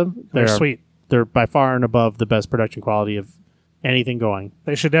watch them? They're sweet. They're by far and above the best production quality of anything going.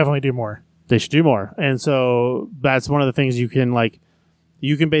 They should definitely do more. They should do more. And so that's one of the things you can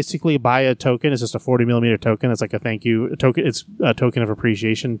basically buy a token. It's just a 40 millimeter token. It's like a thank you token. It's a token of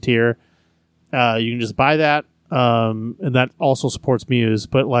appreciation tier. You can just buy that. And that also supports Muse,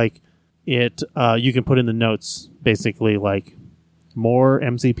 but like it, you can put in the notes basically like more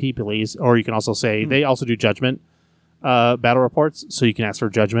MCP please, or you can also say they also do judgment battle reports, so you can ask for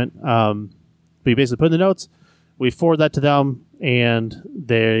judgment. But you basically put in the notes, we forward that to them, and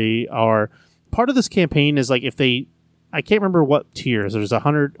they are part of this campaign is like if they, I can't remember what tiers. There's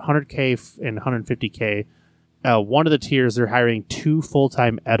 100K and 150K. One of the tiers, they're hiring 2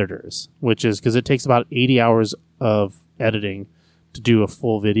 full-time editors, which is because it takes about 80 hours of editing to do a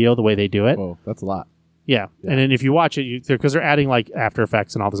full video the way they do it. Whoa, that's a lot. Yeah. And then if you watch it, because they're adding like After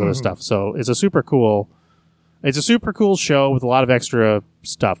Effects and all this other stuff. So it's a super cool show with a lot of extra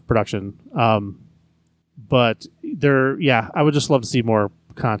stuff, production. But I would just love to see more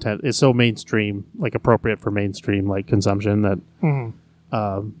content. It's so mainstream, like appropriate for mainstream like consumption that,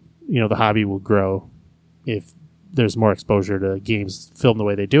 the hobby will grow if there's more exposure to games filmed the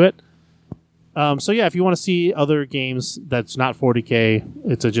way they do it. So yeah, if you want to see other games that's not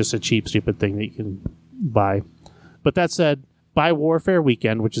 40K, it's just a cheap, stupid thing that by. But that said, by Warfare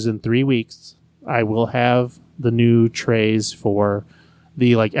Weekend, which is in 3 weeks, I will have the new trays for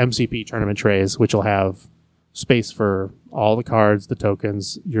the like MCP tournament trays, which will have space for all the cards, the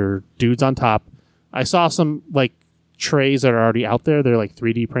tokens, your dudes on top. I saw some like trays that are already out there. They're like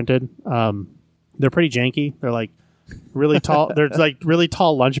 3D printed. They're pretty janky. They're like really tall. They're like really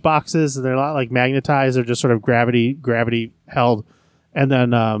tall lunch boxes. They're not like magnetized. They're just sort of gravity held. And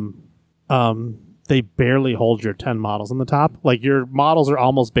then they barely hold your 10 models on the top. Like your models are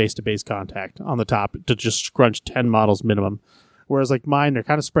almost base to base contact on the top to just scrunch 10 models minimum. Whereas like mine, they're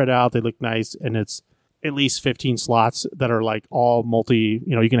kind of spread out. They look nice, and it's at least 15 slots that are like all multi.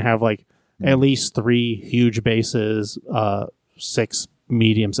 You can have like at least 3 huge bases, 6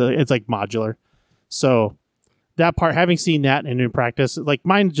 mediums. So it's like modular. So that part, having seen that and in practice, like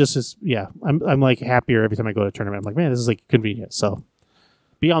mine just is. Yeah, I'm like happier every time I go to a tournament. I'm like, man, this is like convenient. So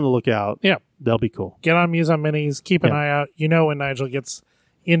be on the lookout. Yeah, they'll be cool. Get on Muse on Minis. Keep an eye out. When Nigel gets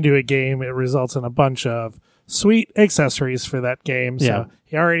into a game, it results in a bunch of sweet accessories for that game. So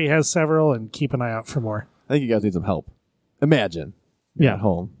he already has several, and keep an eye out for more. I think you guys need some help. Imagine you're at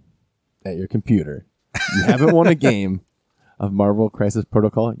home at your computer. You haven't won a game of Marvel Crisis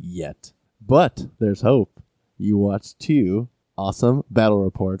Protocol yet, but there's hope. You watched 2 awesome battle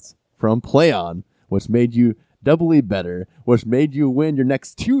reports from PlayOn, which made you doubly better, which made you win your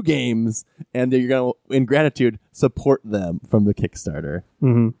next 2 games, and you're going to, in gratitude, support them from the Kickstarter.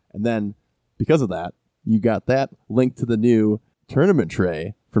 Mm-hmm. And then, because of that, you got that linked to the new tournament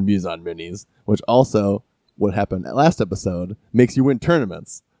tray for Muse on Minis, which also, what happened at last episode, makes you win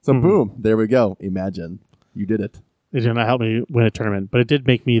tournaments. So boom, there we go. Imagine. You did it. It did not help me win a tournament, but it did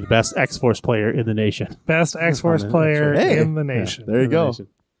make me the best X-Force player in the nation. Best X-Force player in the nation. There you go.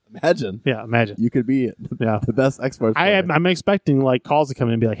 Imagine. Yeah, imagine. You could be the best X-Force player. I'm expecting like calls to come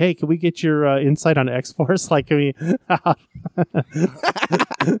in and be like, hey, can we get your insight on X-Force? Like, can we...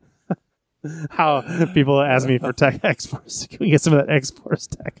 How people ask me for tech X-Force. Can we get some of that X-Force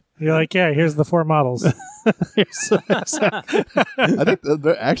tech? You're like, yeah, here's the 4 models. I think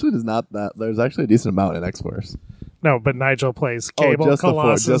there actually is not that. There's actually a decent amount in X-Force. No, but Nigel plays Cable, just the 4,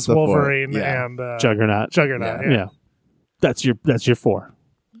 Colossus, just the 4. Wolverine, Yeah. and Juggernaut. Yeah. That's your 4.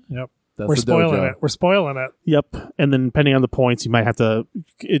 Yep. That's We're the spoiling dojo. it. We're spoiling it. Yep. And then depending on the points, you might have to...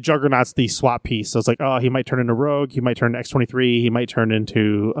 Juggernaut's the swap piece. So it's like, he might turn into Rogue. He might turn into X-23. He might turn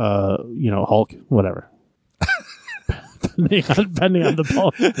into, Hulk. Whatever. depending on the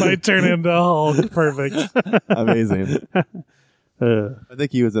point. Might turn into Hulk. Perfect. Amazing. I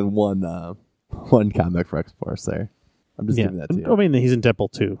think he was in one comic for X-Force there. I'm just giving that to you. I mean, he's in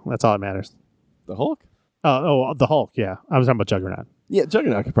Deadpool too. That's all that matters. The Hulk? The Hulk, yeah. I was talking about Juggernaut. Yeah,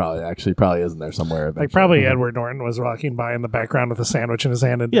 Juggernaut could probably is in there somewhere. Eventually. Like probably Edward Norton was walking by in the background with a sandwich in his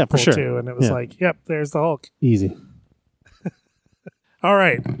hand and for sure. too, and it was like, yep, there's the Hulk. Easy. All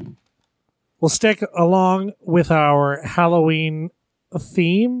right. We'll stick along with our Halloween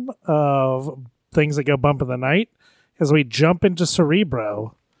theme of things that go bump in the night as we jump into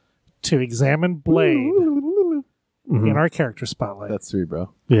Cerebro to examine Blade in our character spotlight. That's 3,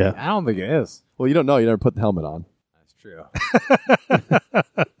 bro. Yeah. I don't think it is. Well, you don't know. You never put the helmet on. That's true.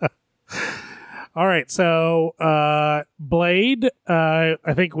 All right, so Blade,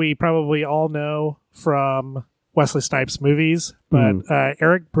 I think we probably all know from Wesley Snipes movies, but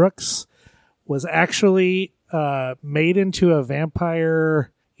Eric Brooks was actually made into a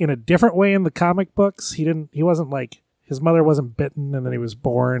vampire in a different way in the comic books. He wasn't like, his mother wasn't bitten and then he was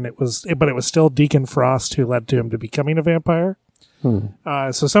born. But it was still Deacon Frost who led to him to becoming a vampire.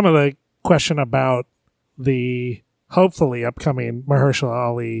 So some of the question about the hopefully upcoming Mahershala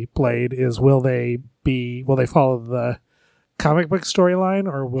Ali Blade is will they follow the comic book storyline,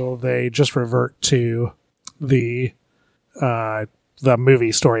 or will they just revert to the movie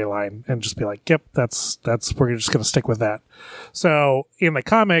storyline and just be like, yep, that's we're just going to stick with that. So in the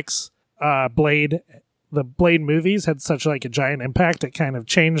comics, the Blade movies had such like a giant impact. It kind of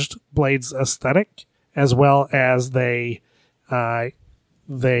changed Blade's aesthetic, as well as they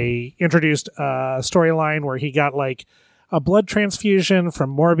introduced a storyline where he got like a blood transfusion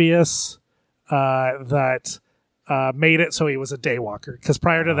from Morbius that made it so he was a daywalker. Because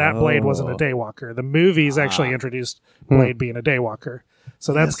prior to that, Blade wasn't a daywalker. The movies actually introduced Blade being a daywalker.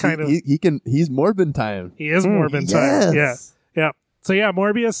 So that's he's Morbin time. He is Morbin time. Yeah. So yeah,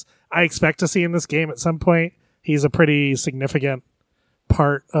 Morbius, I expect to see in this game at some point. He's a pretty significant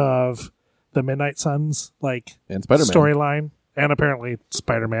part of the Midnight Suns and Spider-Man. storyline. And apparently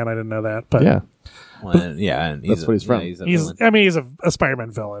Spider-Man. I didn't know that, but Yeah, Well, and That's what he's from. He's a he's villain. he's a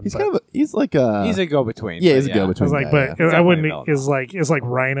Spider-Man villain. he's but kind of he's like a He's a go-between. yeah, but he's a go-between. I was like, guy, but yeah. I wouldn't. Definitely a villain. Is like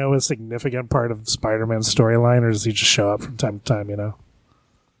Rhino a significant part of Spider-Man's storyline, or does he just show up from time to time? You know.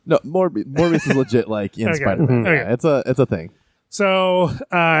 No, Morbius is legit like in Okay. Spider-Man. Okay. Yeah, it's a thing. So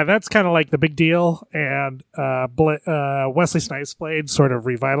that's kind of like the big deal, and Wesley Snipes' Blade sort of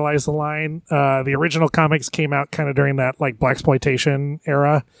revitalized the line. The original comics came out kind of during that like blaxploitation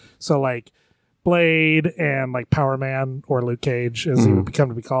era, so like Blade and like Power Man or Luke Cage, as he would become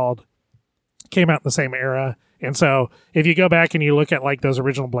to be called, came out in the same era. And so if you go back and you look at like those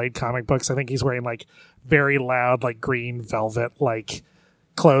original Blade comic books, I think he's wearing like very loud like green velvet like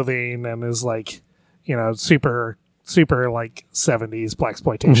clothing and is like, you know, super like 70s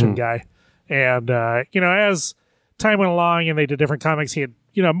blaxploitation guy. And you know, as time went along and they did different comics, he had,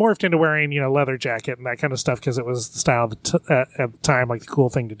 you know, morphed into wearing, you know, leather jacket and that kind of stuff because it was the style of at the time, like the cool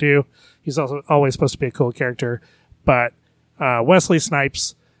thing to do. He's also always supposed to be a cool character, but Wesley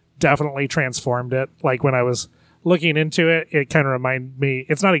Snipes definitely transformed it. Like when I was looking into it, it kind of reminded me,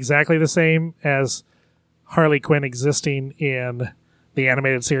 it's not exactly the same as Harley Quinn existing in the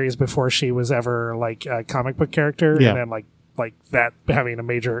animated series before she was ever like a comic book character, Yeah. and then like that having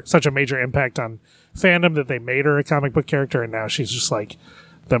such a major impact on fandom that they made her a comic book character, and now she's just like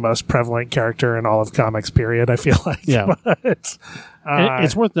the most prevalent character in all of comics. Period. I feel like. Yeah. But, And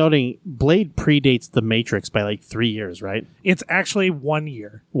it's worth noting, Blade predates The Matrix by like 3 years, right? it's actually 1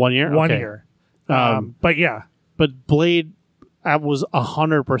 year. 1 year? 1 Okay. year. Um, But yeah, But Blade, I was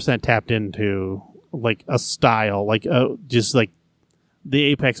 100% tapped into like a style, like just like the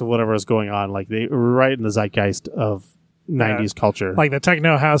apex of whatever was going on. Like they were right in the zeitgeist of 90s culture. like the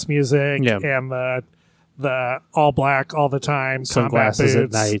techno house music Yeah. and the all black all the time, Sunglasses at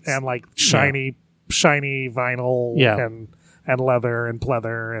combat boots, night. and like shiny vinyl, Yeah. and leather and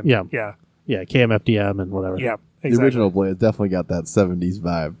pleather, and Yeah. yeah, yeah, KMFDM and whatever. yeah. The Exactly. original Blade definitely got that 70s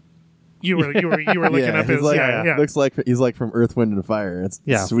vibe. You were looking up he's his like, yeah. looks like he's like from Earth, Wind, and Fire. It's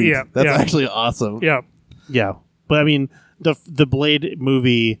Yeah. sweet. Yeah, That's yeah. actually awesome. Yeah. Yeah. But I mean, the Blade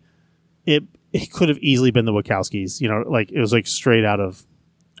movie, it could have easily been the Wachowskis, you know, like it was like straight out of,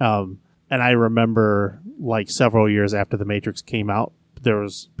 and I remember like several years after The Matrix came out, there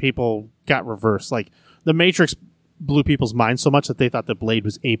was people got reversed. Like The Matrix blew people's minds so much that they thought the Blade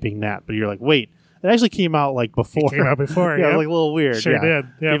was aping that. But you're like, wait, it actually came out like before. Came out before. yeah, it yeah. was like a little weird. Sure yeah. did.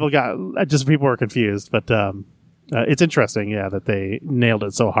 Yeah. People were confused, but it's interesting, yeah, that they nailed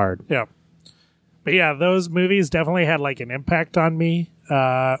it so hard. Yeah. But yeah, those movies definitely had like an impact on me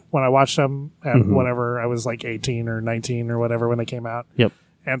when I watched them at whatever I was like 18 or 19 or whatever when they came out. Yep.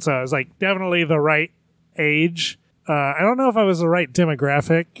 And so I was like definitely the right age. I don't know if I was the right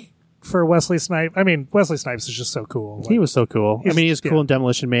demographic for Wesley Snipes. I mean, Wesley Snipes is just so cool. He was so cool. I mean, he was cool yeah. in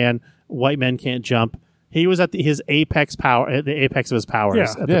Demolition Man. White Men Can't Jump. He was at his apex power, at the apex of his powers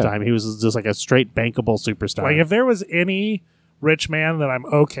Yeah. at the Yeah. time. He was just like a straight bankable superstar. Like if there was any rich man that I'm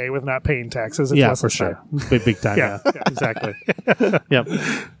okay with not paying taxes, it's yeah, Wesley for sure, Snipes. big time. Yeah. Yeah, exactly. Yep.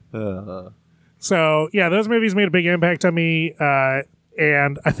 So yeah, those movies made a big impact on me,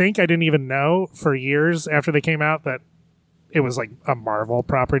 and I think I didn't even know for years after they came out that it was like a Marvel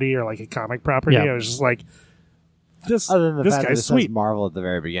property or like a comic property. Yeah. I was just like, this Other than the this fact that it guy's says sweet, Marvel at the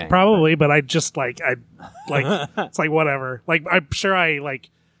very beginning. probably, but I just like it's like whatever. Like I'm sure I like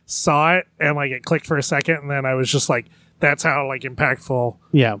saw it and like it clicked for a second, and then I was just like, that's how like impactful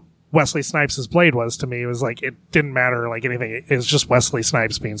Yeah. Wesley Snipes' Blade was to me. It was like it didn't matter like anything. It was just Wesley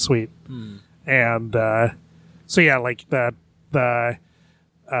Snipes being sweet, and so yeah, like the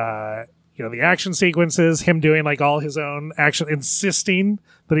you know, the action sequences, him doing like all his own action, insisting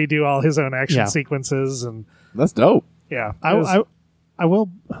that he do all his own action Yeah. sequences, and That's dope. yeah, it was- I will.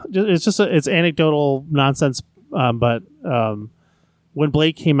 It's just it's anecdotal nonsense. But when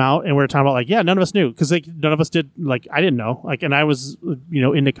Blade came out and we were talking about like, yeah, none of us knew because like none of us did. Like I didn't know. Like, and I was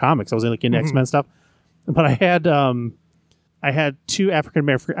into comics. I was like into X-Men stuff. But I had two African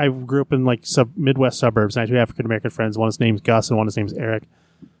American. I grew up in like Midwest suburbs, and I had two African American friends. One is named Gus, and one is named Eric.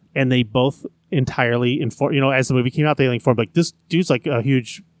 And they both entirely informed. As the movie came out, they informed like this dude's like a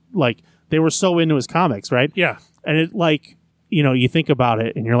huge like. They were so into his comics, right? yeah, And it like you think about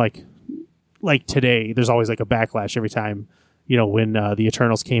it, and you're like today, there's always like a backlash every time when the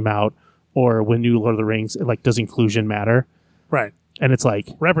Eternals came out or when new Lord of the Rings. Like, does inclusion matter? right. And it's like,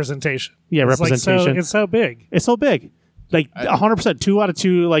 Representation. yeah, It's like representation. it's so big, It's so big, like 100%. 2 out of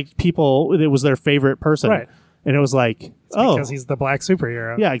 2 like people, it was their favorite person, Right. And it was like, because he's the black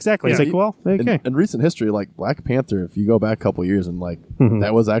superhero. yeah, exactly. It's Yeah. like, well, okay, In recent history, like Black Panther, if you go back a couple years and like Mm-hmm.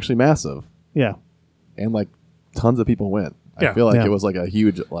 that was actually massive, yeah, and like tons of people went. I feel like Yeah. it was like a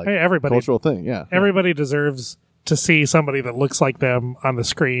huge like Hey, everybody- cultural thing. Yeah. Everybody deserves to see somebody that looks like them on the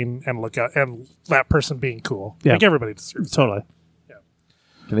screen and look at and that person being cool. Yeah. Like everybody deserves. Totally.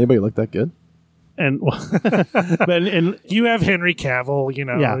 Can anybody look that good? And and You have Henry Cavill, you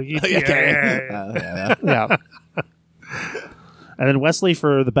know. Yeah. Yeah. yeah. And then Wesley,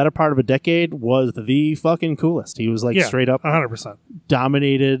 for the better part of a decade, was the fucking coolest. He was like Yeah, straight up 100%.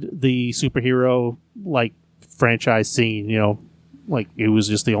 dominated the superhero like franchise scene. You know, like it was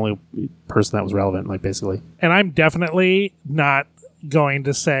just the only person that was relevant. Like basically, And I'm definitely not going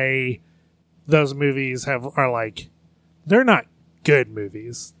to say those movies are like they're not good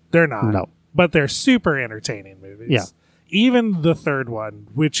movies. They're not. No. But they're super entertaining movies. Yeah. Even the third one,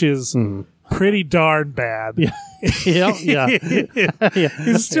 which is pretty darn bad, yeah, yeah.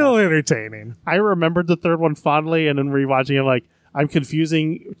 is still entertaining. I remembered the third one fondly, and then rewatching it, like I'm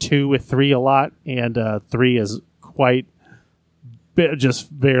confusing 2 with 3 a lot, and 3 is quite just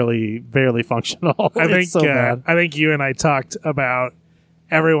barely functional. I think It's so bad. I think you and I talked about.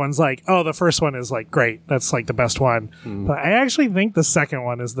 Everyone's like, oh, the first one is like great. That's like the best one. But I actually think the second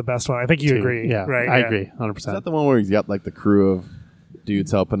one is the best one. I think you 2. agree. Yeah, right? I Yeah. agree, 100%. Is that the one where he's got like the crew of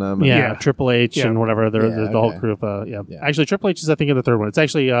dudes helping him? Yeah, Yeah. Triple H Yeah. and whatever. They're Yeah, the whole okay. crew of yeah. Yeah. Actually, Triple H is I think in the third one. It's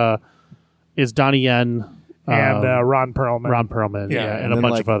actually is Donnie Yen And Ron Perlman. Ron Perlman, Yeah. yeah, And and a then,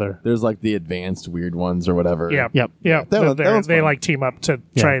 bunch like, of other. There's like the advanced weird ones or whatever. Yeah. Yep. Yeah. That one's They fun. like team up to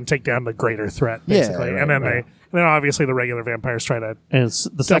try and take down the greater threat, Yeah, basically. right, and then right. and then obviously the regular vampires try to And it's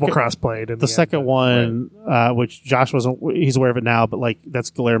the double second crossblade. the second one, which Josh wasn't, he's aware of it now, but like that's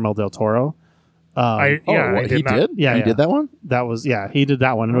Guillermo del Toro. I Oh, yeah, I what, he not- did? Yeah, he yeah. did that one? That was he did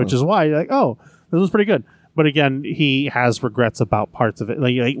that one, which is why you're like, oh, this was pretty good. But again, he has regrets about parts of it.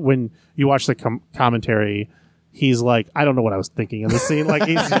 Like when you watch the commentary, he's like, I don't know what I was thinking in the scene. Like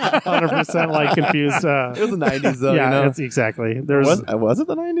he's 100% like confused. It was the 90s though, yeah, you know? it's exactly. There's Was it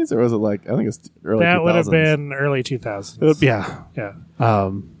the 90s or was it like, I think it's early 2000s? That would have been early 2000s. yeah.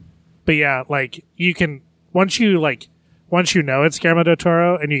 Yeah. But yeah, like you can once you know it's Guillermo del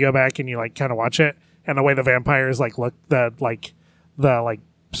Toro and you go back and you like kind of watch it and the way the vampires like look the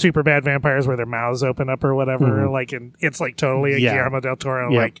super bad vampires where their mouths open up or whatever like and it's like totally a Yeah. Guillermo del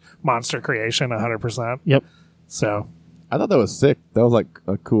Toro Yep. like monster creation 100%. Yep. So I thought that was sick. That was like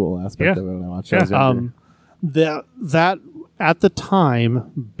a cool aspect Yeah. of it when I watched it. I was Yeah. younger. That at the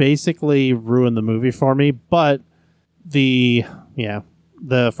time basically ruined the movie for me, but the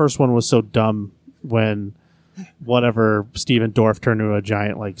first one was so dumb when whatever Steven Dorff turned into a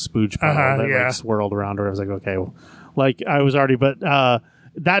giant like spooge puddle that yeah. like swirled around her. I was like, okay, well, like I was already, but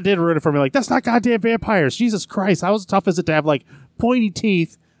that did ruin it for me. Like that's not goddamn vampires. Jesus Christ, how tough is it to have like pointy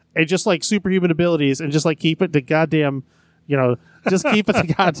teeth and just like superhuman abilities and just like keep it to goddamn, just keep it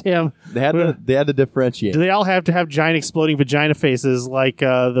to goddamn. They had to differentiate. Do they all have to have giant exploding vagina faces like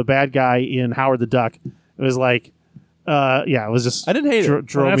the bad guy in Howard the Duck? It was like, it was just. I didn't hate it.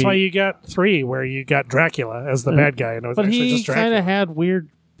 drove that's me- why you got 3 where you got Dracula as the bad guy and it was But actually he just kind Dracula. of had weird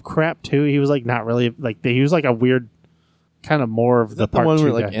crap too. He was like not really like he was like a weird, kind of more of Is the that the part one 2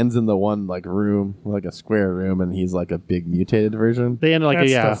 where it like guy. ends in the one like room, like a square room, and he's like a big mutated version? They ended like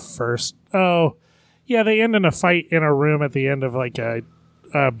That's the first. Oh, yeah, they end in a fight in a room at the end of like a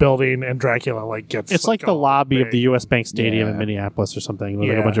building, and Dracula like gets. It's like the all lobby of big. the U.S. Bank Stadium in Yeah. Minneapolis or something with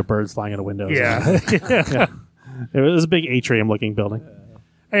like Yeah. a bunch of birds flying out of windows. Yeah. It was a big atrium-looking building.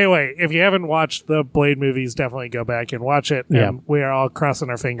 Anyway, if you haven't watched the Blade movies, definitely go back and watch it. Yeah. And we are all crossing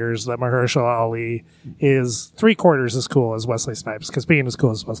our fingers that Mahershala Ali is 3/4 as cool as Wesley Snipes, because being as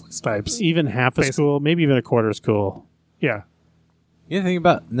cool as Wesley Snipes, Even half as Basically. cool, maybe even a quarter as cool. yeah. You think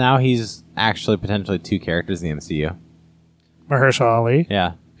about now he's actually potentially 2 characters in the MCU. Mahershala Ali.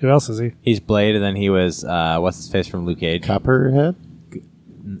 Yeah. Who else is he? He's Blade, and then he was, what's his face from Luke Cage? Copperhead?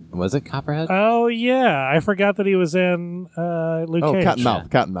 Was it Copperhead? Oh yeah, I forgot that he was in Luke Oh, Cage. Cottonmouth.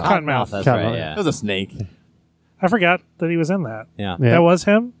 Cottonmouth. Cottonmouth. That's Cottonmouth. right, yeah. It was a snake. I forgot that he was in that. Yeah. Yeah. That was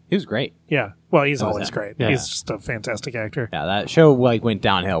him. He was great. Yeah. Well, he's That was always him. great. Yeah. He's just a fantastic actor. Yeah, that show like went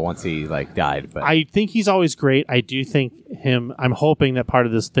downhill once he like died. But I think he's always great. I do think I'm hoping that part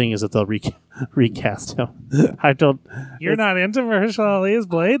of this thing is that they'll recast him. I don't. You're not into Mahershala Ali as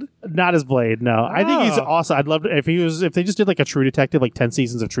Blade? Not as Blade, no. I think he's Oh. awesome. I'd love to if they just did like a True Detective, like 10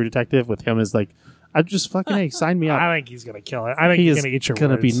 seasons of True Detective with him as like, I'd just fucking sign me up. I think he's gonna kill it. I think He he's is gonna eat your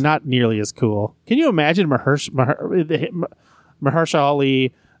gonna words. be not nearly as cool. Can you imagine Mahershala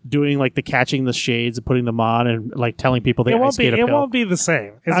Ali doing like the catching the shades and putting them on and like telling people they It won't ice be. skate a It pill? won't be the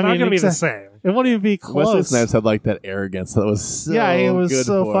same. It's I not mean, gonna be the exact- same. It won't even be Wesley close. Snipes had like that arrogance that was so Yeah, it was good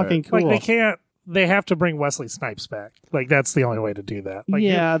so for fucking it. cool. Like they can't. they have to bring Wesley Snipes back. Like, that's the only way to do that. Like,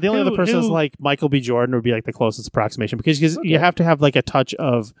 yeah, the only other person is like Michael B. Jordan would be like the closest approximation because you have to have like a touch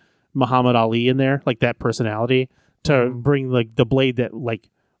of Muhammad Ali in there, like that personality to bring like the Blade that like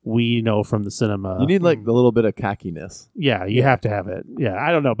we know from the cinema. You need like a little bit of cockiness. Yeah, you have to have it. Yeah,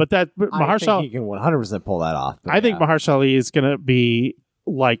 I don't know, but I Mahershala, think he can 100% pull that off. I think Mahershala Ali is going to be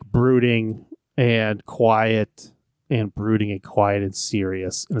like brooding and quiet and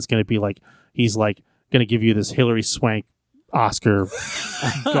serious, and it's going to be like he's like going to give you this Hilary Swank Oscar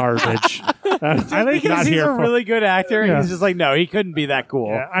garbage. I think he's a really good actor. Yeah. He's just like, no, he couldn't be that cool.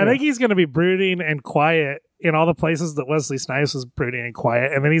 Yeah, I think he's going to be brooding and quiet in all the places that Wesley Snipes was brooding and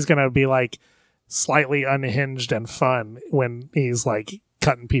quiet, and then he's going to be like slightly unhinged and fun when he's like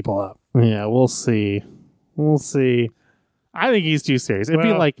cutting people up. Yeah, we'll see. I think he's too serious. It'd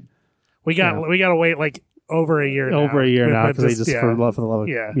be like we got to wait like over a year now because they just for the love of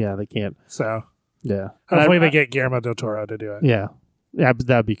yeah they can't. So yeah, hopefully they get Guillermo del Toro to do it. Yeah, but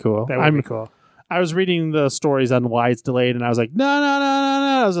that'd be cool. That would be cool. I was reading the stories on why it's delayed, and I was like, no.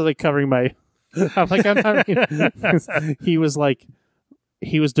 I was like covering my. I'm like, I'm not. He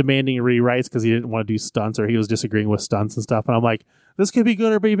was demanding rewrites because he didn't want to do stunts, or he was disagreeing with stunts and stuff. And I'm like, this could be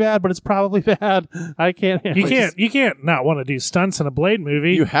good or be bad, but it's probably bad. I can't. You can't not want to do stunts in a Blade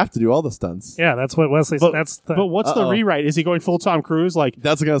movie. You have to do all the stunts. Yeah, that's what Wesley. But what's the rewrite? Is he going full Tom Cruise? Like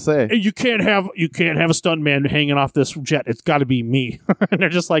that's what I'm gonna say. Hey, you can't have a stunt man hanging off this jet. It's got to be me. And they're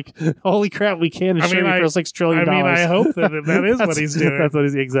just like, holy crap, we can't insure you for $6 trillion. I hope that is what he's doing. That's what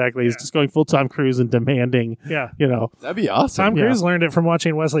he's exactly. He's just going full Tom Cruise and demanding. Yeah, that'd be awesome. Tom Cruise learned it from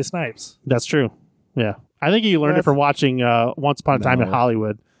watching Wesley Snipes. That's true. Yeah. I think he learned it from watching Once Upon a Time in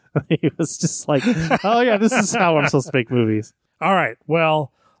Hollywood. He was just like, oh, yeah, this is how I'm supposed to make movies. All right.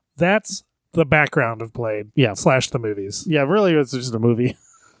 Well, that's the background of Blade / the movies. Yeah, really, it's just a movie.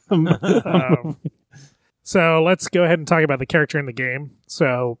 So let's go ahead and talk about the character in the game.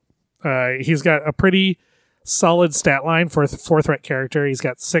 So he's got a pretty solid stat line for a 4-threat character. He's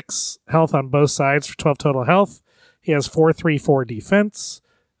got 6 health on both sides for 12 total health. He has 4/3/4 defense.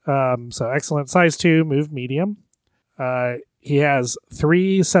 So excellent. Size 2, move medium. He has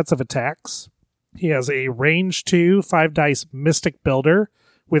 3 sets of attacks. He has a range 2, 5 dice mystic builder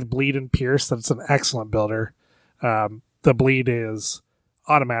with bleed and pierce. That's an excellent builder. The bleed is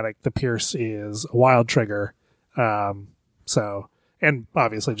automatic. The pierce is a wild trigger. So, and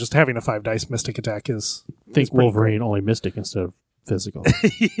obviously just having a 5 dice mystic attack is Wolverine cool. Only mystic instead of physical.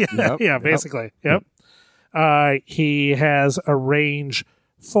 Yeah, basically. Yep. He has a range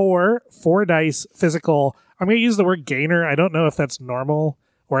 4 dice physical. I'm going to use the word gainer. I don't know if that's normal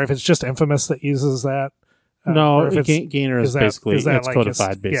or if it's just Infamous that uses that. No, gainer is basically it's like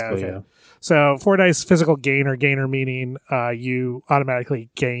codified. Basically, yeah. So 4 dice physical gainer meaning you automatically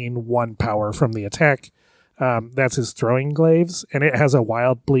gain 1 power from the attack. That's his throwing glaives, and it has a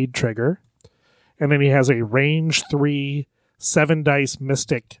wild bleed trigger. And then he has a range 3 7 dice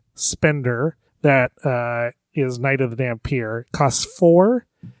mystic spender that is Knight of the Dampier. Costs 4.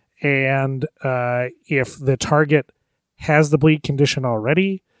 And if the target has the bleed condition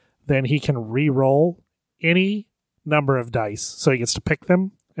already, then he can re-roll any number of dice. So he gets to pick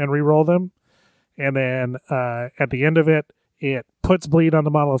them and re-roll them. And then at the end of it, it puts bleed on the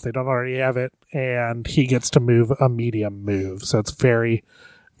model if they don't already have it. And he gets to move a medium move. So it's very,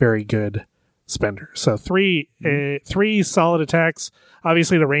 very good spender. So 3 solid attacks.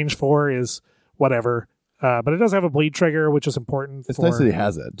 Obviously the range 4 is whatever. But it does have a bleed trigger, which is important. It's nice that he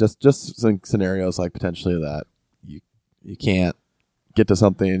has it. Just some scenarios like potentially that you can't get to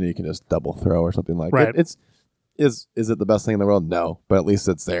something and you can just double throw or something like that. Right. Is it the best thing in the world? No, but at least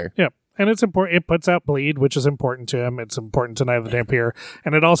it's there. Yeah, and it's important. It puts out bleed, which is important to him. It's important to Knight of the Dampier,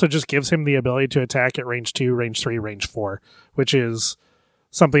 and it also just gives him the ability to attack at range 2, range 3, range 4, which is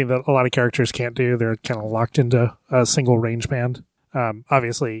something that a lot of characters can't do. They're kind of locked into a single range band.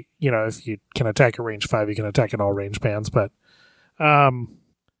 Obviously, if you can attack at range 5, you can attack in all range bands, but,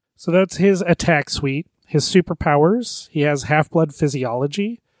 so that's his attack suite. His superpowers, he has Half-Blood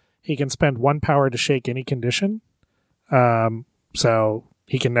Physiology. He can spend 1 power to shake any condition. So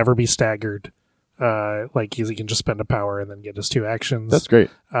he can never be staggered. He can just spend a power and then get his 2 actions. That's great.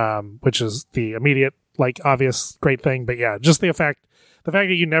 Which is the immediate, obvious great thing. But yeah, just the fact that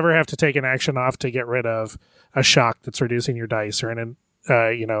you never have to take an action off to get rid of a shock that's reducing your dice or an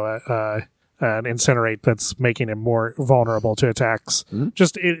incinerate that's making him more vulnerable to attacks. Mm-hmm.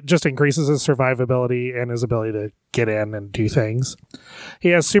 It just increases his survivability and his ability to get in and do things. He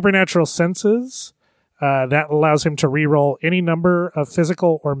has supernatural senses that allows him to reroll any number of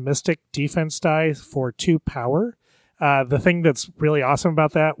physical or mystic defense die for 2 power. The thing that's really awesome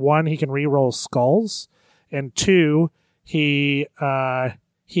about that, one, he can reroll skulls, and two, he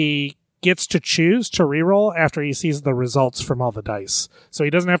gets to choose to reroll after he sees the results from all the dice. So he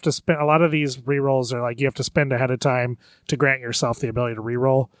doesn't have to spend. A lot of these rerolls are like you have to spend ahead of time to grant yourself the ability to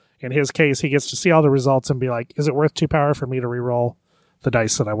reroll. In his case, he gets to see all the results and be like, is it worth 2 power for me to reroll the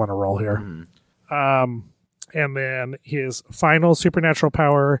dice that I want to roll here? And then his final supernatural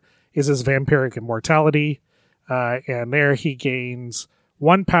power is his vampiric immortality. And there he gains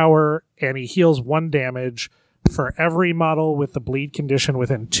 1 power and he heals 1 damage for every model with the bleed condition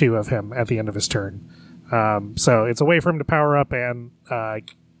within 2 of him at the end of his turn. So it's a way for him to power up and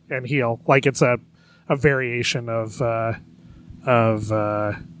heal. Like it's a variation of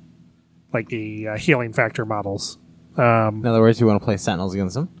like the healing factor models. In other words, you want to play Sentinels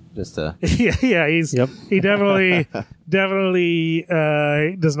against him? Just to... yeah, he definitely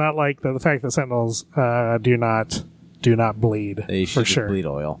does not like the fact that Sentinels do not bleed. They should for sure. bleed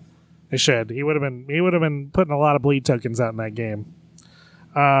oil. They should. He would have been putting a lot of bleed tokens out in that game.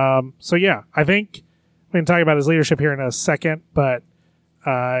 So yeah, I think we can talk about his leadership here in a second, but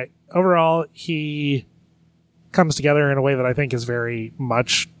overall he comes together in a way that I think is very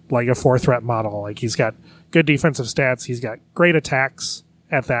much like a 4-threat model. Like he's got good defensive stats, he's got great attacks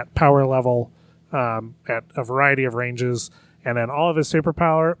at that power level, at a variety of ranges, and then all of his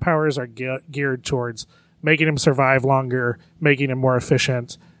powers are geared towards making him survive longer, making him more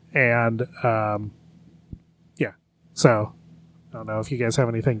efficient, and yeah. So I don't know if you guys have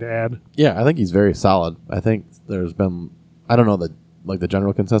anything to add. Yeah, I think he's very solid. I think there's been, I don't know, the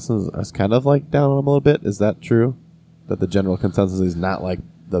general consensus is kind of like down on him a little bit. Is that true? That the general consensus is not like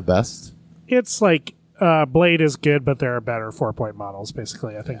the best? It's like Blade is good, but there are better 4-point models,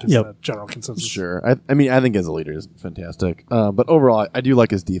 basically, I think is the general consensus. Sure. I mean, I think as a leader is fantastic. But overall, I do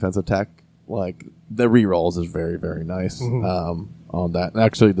like his defensive tech. Like, the rerolls is very, very nice on that. And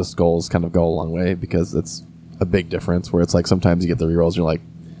actually, the skulls kind of go a long way because it's a big difference where it's like sometimes you get the rerolls and you're like,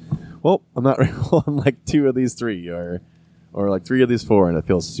 well, I'm not rerolling like 2 of these 3 or like 3 of these 4, and it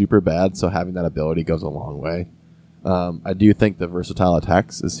feels super bad. So having that ability goes a long way. I do think the versatile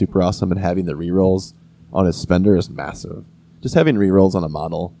attacks is super awesome, and having the rerolls on his spender is massive. Just having rerolls on a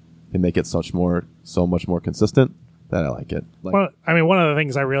model can make it so much more consistent that I like it. Like, well, I mean, one of the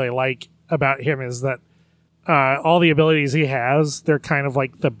things I really like about him is that all the abilities he has, they're kind of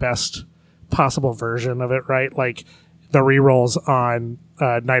like the best possible version of it, right? Like the rerolls on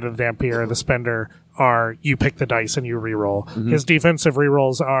Knight of the Dampier, the spender, are you pick the dice and you reroll. His defensive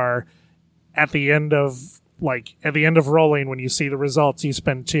rerolls are at the end of rolling, when you see the results, you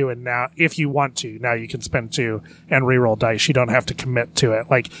spend 2, and now if you want to, now you can spend 2 and reroll dice. You don't have to commit to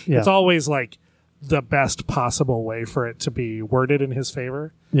it. Like it's always like the best possible way for it to be worded in his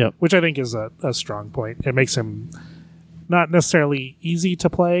favor. Which I think is a strong point. It makes him not necessarily easy to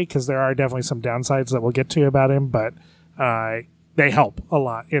play because there are definitely some downsides that we'll get to about him, but they help a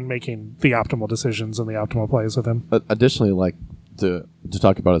lot in making the optimal decisions and the optimal plays with him. But additionally, like to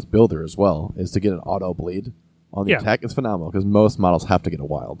talk about his builder as well, is to get an auto bleed on the attack is phenomenal because most models have to get a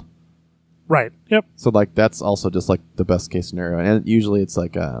wild. Right. Yep. So like that's also just like the best case scenario, and usually it's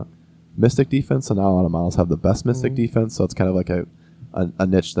like a mystic defense, and not a lot of models have the best mystic defense, so it's kind of like a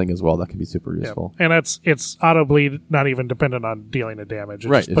niche thing as well that can be super useful. And it's auto bleed, not even dependent on dealing a damage.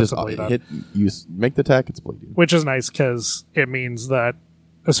 It just hit, you make the attack, it's bleeding, which is nice because it means that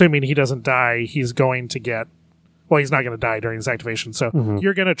assuming he doesn't die, he's going to get. Well, he's not going to die during his activation, so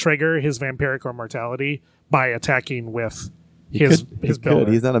you're going to trigger his vampiric immortality by attacking with his builder.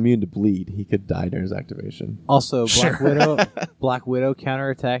 He's not immune to bleed. He could die during his activation. Also, Black Widow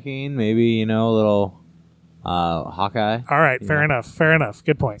counterattacking, maybe, a little Hawkeye. All right, fair enough.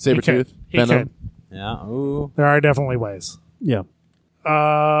 Good point. Sabretooth, Venom. Yeah, ooh. There are definitely ways. Yeah.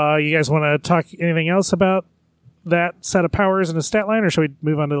 You guys want to talk anything else about that set of powers in a stat line, or should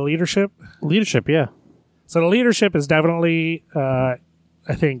we move on to the leadership? Leadership, yeah. So the leadership is definitely, I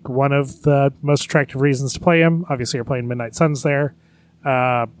think, one of the most attractive reasons to play him. Obviously, you're playing Midnight Suns there.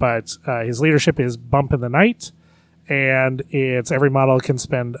 But his leadership is Bump in the Night, and it's every model can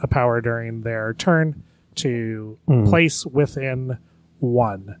spend a power during their turn to place within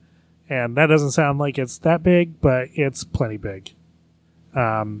 1. And that doesn't sound like it's that big, but it's plenty big.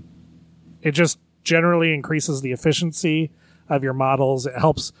 It just generally increases the efficiency of your models. It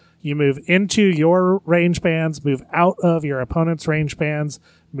helps you move into your range bands, move out of your opponent's range bands,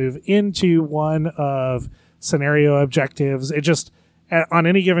 move into one of scenario objectives. It just, on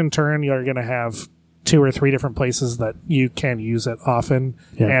any given turn, you're going to have 2 or 3 different places that you can use it often,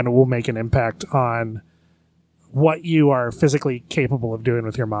 and it will make an impact on what you are physically capable of doing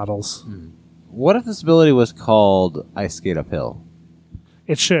with your models. What if this ability was called Ice Skate Uphill?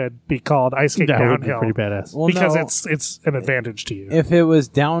 It should be called Ice Skate That would be Downhill pretty badass. Well, because no. it's an advantage to you. If it was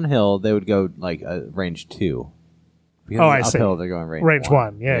downhill, they would go like range 2. Because Oh, I see. uphill, they're going Range 1.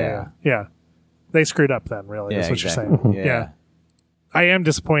 one. Yeah. They screwed up then, really, is what exactly. you're saying. Yeah. I am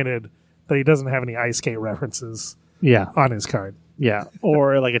disappointed that he doesn't have any ice skate references Yeah, on his card. yeah,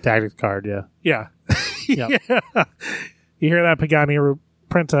 or like a tactics card. Yeah, Yeah. Yep. Yeah. You hear that, Pagani?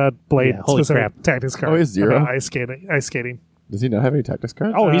 Print a Blade Yeah, holy specific crap. tactics card. Oh, he's 0? about ice skating. Does he not have any tactics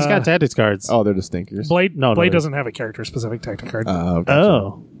cards? Oh, he's got tactics cards. Oh, they're just stinkers. Blade No, Blade there's- doesn't have a character specific tactic card. Gotcha.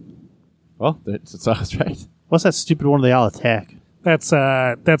 Oh, Well, it's us, right? what's that stupid one they all attack? That's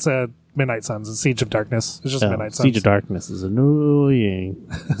a Midnight Suns. It's Siege of Darkness. It's just Oh, Midnight Suns. Siege of Darkness is annoying.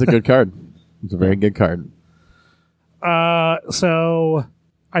 It's a good card. It's a very good card. So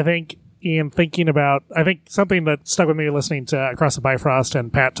I think Ian, I think something that stuck with me listening to Across the Bifrost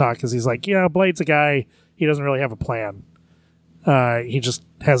and Pat talk is he's like, Blade's a guy, he doesn't really have a plan. He just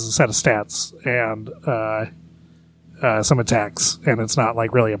has a set of stats and some attacks, and it's not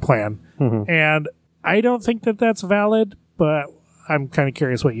like really a plan. Mm-hmm. And I don't think that that's valid, but I'm kind of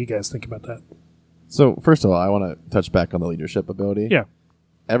curious what you guys think about that. So, first of all, I want to touch back on the leadership ability. Yeah.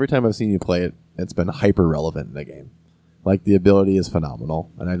 Every time I've seen you play it, it's been hyper relevant in the game. Like, the ability is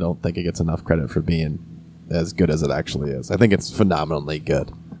phenomenal, and I don't think it gets enough credit for being as good as it actually is. I think it's phenomenally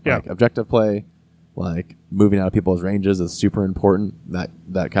good. Yeah. Like, objective play, like, moving out of people's ranges is super important. That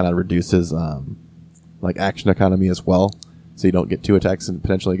kind of reduces, like, action economy as well. So you don't get 2 attacks and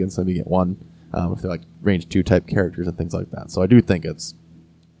potentially against them, you get 1. If they're, like, range 2 type characters and things like that. So I do think it's,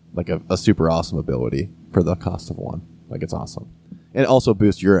 like, a super awesome ability for the cost of 1. Like, it's awesome. And it also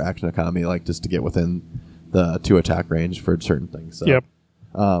boosts your action economy, like, just to get within the 2 attack range for certain things. So, Yep.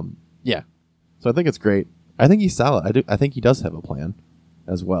 yeah. So I think it's great. I think he's solid. I think he does have a plan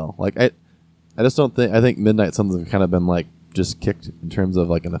as well. Like, I just don't think, I think Midnight Suns have kind of been, like, just kicked in terms of,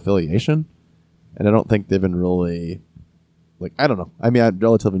 like, an affiliation. And I don't think they've been really, like, I don't know. I mean, I'm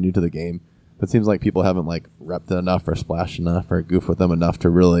relatively new to the game. But it seems like people haven't, like, repped it enough or splashed enough or goofed with them enough to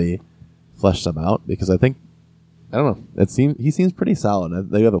really flesh them out. Because I think, I don't know, he seems pretty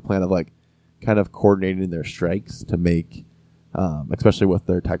solid. They have a plan of, like, kind of coordinating their strikes to make, especially with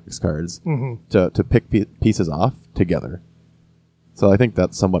their tactics cards, to pick pieces off together. So I think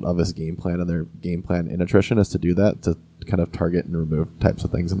that's somewhat of his game plan, and their game plan in attrition is to do that, to kind of target and remove types of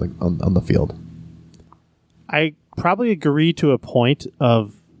things on the field. I probably agree to a point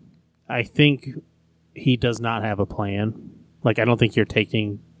of, I think he does not have a plan. Like, I don't think you're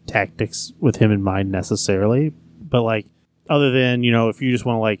taking tactics with him in mind necessarily. But, like, other than, if you just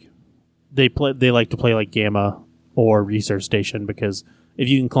want to, like, they like to play, like, Gamma or Research Station, because if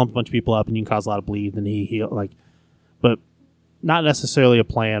you can clump a bunch of people up and you can cause a lot of bleed, then he like, but not necessarily a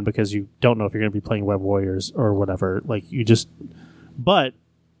plan because you don't know if you're going to be playing Web Warriors or whatever. Like, but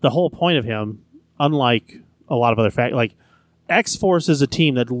the whole point of him, unlike a lot of other like, X-Force is a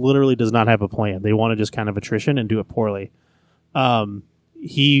team that literally does not have a plan. They want to just kind of attrition and do it poorly.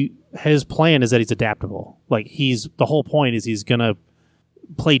 His plan is that he's adaptable. Like, the whole point is he's gonna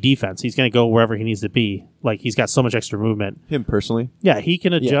play defense. He's gonna go wherever he needs to be. Like, he's got so much extra movement. Him personally? Yeah, he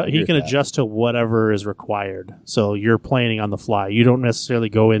can adjust. I agree He can with that. adjust to whatever is required. So you're planning on the fly. You don't necessarily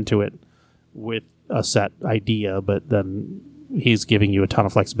go into it with a set idea, but then he's giving you a ton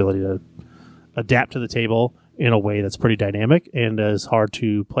of flexibility to adapt to the table in a way that's pretty dynamic and is hard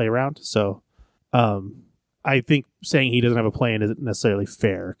to play around. So I think saying he doesn't have a plan isn't necessarily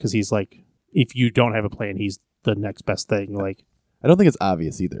fair, because he's like, if you don't have a plan, he's the next best thing. Like, I don't think it's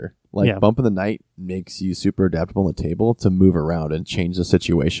obvious either. Like, Yeah. Bump in the Night makes you super adaptable on the table to move around and change the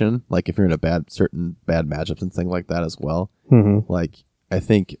situation. Like, if you're in certain bad matchups and things like that as well. Like, I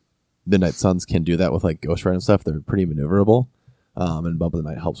think Midnight Suns can do that with, like, Ghost Rider and stuff. They're pretty maneuverable. And Bump in the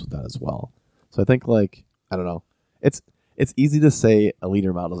Night helps with that as well. So I think, like, I don't know. It's easy to say a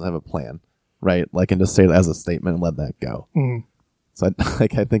leader model doesn't have a plan, right? Like, and just say it as a statement and let that go. So I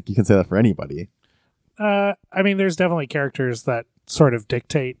think you can say that for anybody. I mean, there's definitely characters that sort of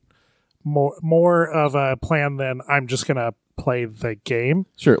dictate more of a plan than I'm just gonna play the game.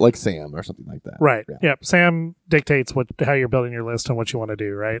 Sure, like Sam or something like that. Right. Yeah. Yep. Sam dictates how you're building your list and what you want to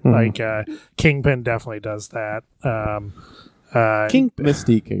do. Right. Like Kingpin definitely does that.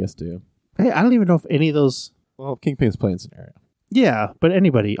 Mystique, I guess, too. hey, I don't even know if any of those. Well, Kingpin's playing scenario. Yeah, but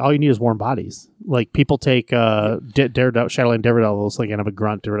anybody, all you need is warm bodies. Like, people take Daredevil, Shadowland Daredevils, like, and have a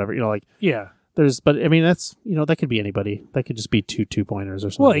grunt or whatever. Like, Yeah. but I mean, that's, that could be anybody. That could just be two pointers or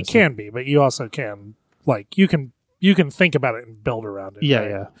something. Well, it can be, but you also can, like, you can think about it and build around it. Yeah, right?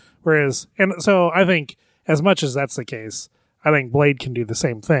 yeah. Whereas, and so I think as much as that's the case, I think Blade can do the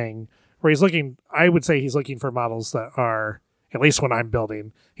same thing, where he's looking. I would say he's looking for models that are, at least when I'm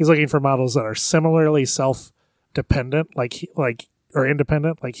building, he's looking for models that are similarly self-dependent, or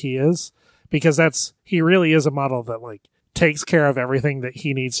independent, like he is, because he really is a model that like takes care of everything that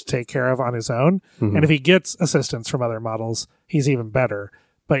he needs to take care of on his own. Mhm. And if he gets assistance from other models, he's even better.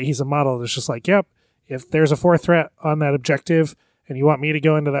 But he's a model that's just like, yep, if there's a 4th threat on that objective and you want me to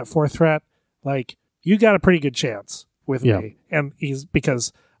go into that 4th threat, like, you got a pretty good chance with me. And he's,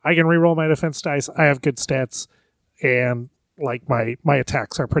 because I can reroll my defense dice, I have good stats, and like my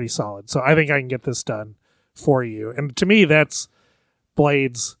attacks are pretty solid. So I think I can get this done for you. And to me, that's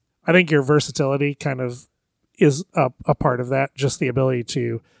Blade's, I think your versatility kind of is a part of that, just the ability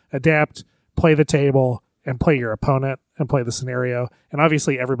to adapt, play the table, and play your opponent and play the scenario. And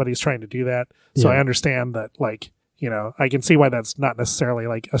obviously everybody's trying to do that. So I understand that, like, you know, I can see why that's not necessarily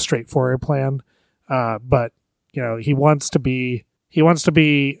like a straightforward plan. But, you know, he wants to be a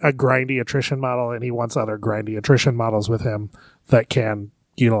grindy attrition model, and he wants other grindy attrition models with him that can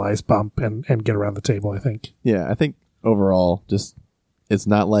utilize bump and get around the table, I think. Yeah, I think overall, just it's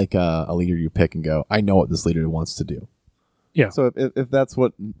not like a leader you pick and go, I know what this leader wants to do. Yeah. So if that's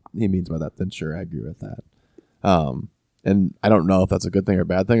what he means by that, then sure, I agree with that. And I don't know if that's a good thing or a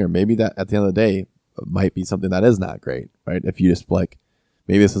bad thing, or maybe that at the end of the day might be something that is not great, right? If you just like,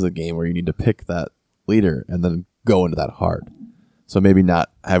 maybe this is a game where you need to pick that leader and then go into that hard. So maybe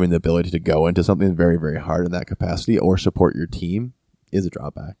not having the ability to go into something very, very hard in that capacity or support your team is a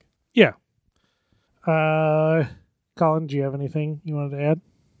drawback. Yeah. Colin, do you have anything you wanted to add?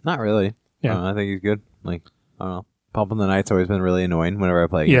 Not really. Yeah. I think he's good. Like, I don't know. Pumping the Knight's always been really annoying whenever I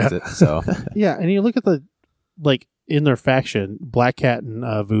play against it. So Yeah, and you look at the, like, in their faction, Black Cat and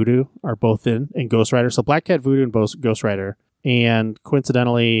Voodoo are both in, and Ghost Rider. So Black Cat, Voodoo, and Ghost Rider. And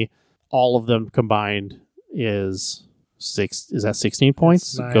coincidentally, all of them combined is 16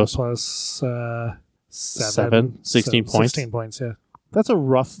 points? 9 Ghost plus 7, 16 points. 16 points, yeah. That's a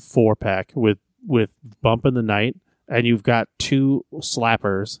rough 4-pack with Bump in the Night, and you've got 2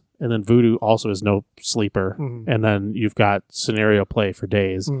 slappers, and then Voodoo also is no sleeper, and then you've got scenario play for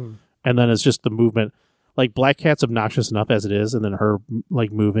days, and then it's just the movement. Like, Black Cat's obnoxious enough as it is, and then her,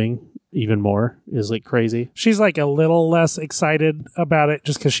 like, moving even more is, like, crazy. She's, like, a little less excited about it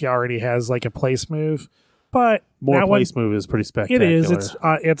just because she already has, like, a place move. But More place move is pretty spectacular. It is. It's She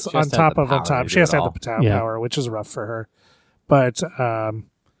on has to have top the of on power top. to She do has it to have all. the power, which is rough for her. But,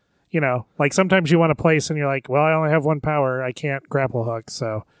 you know, like, sometimes you want to place and you're like, well, I only have 1 power. I can't grapple hook,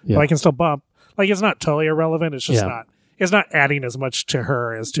 so but I can still bump. Like, it's not totally irrelevant. It's just not. It's not adding as much to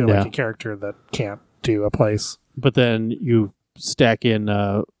her as to like a character that can't do a place. But then you stack in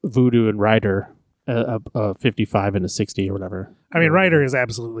Voodoo and Rider, a 55 and a 60 or whatever. I mean, Ryder is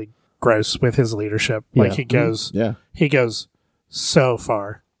absolutely gross with his leadership. Like, he goes so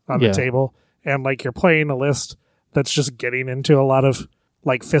far on the table, and like, you're playing a list that's just getting into a lot of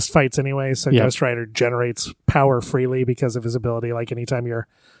like fist fights anyway. So Ghost Rider generates power freely because of his ability. Like, anytime your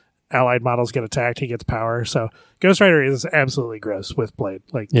allied models get attacked, he gets power. So Ghost Rider is absolutely gross with Blade.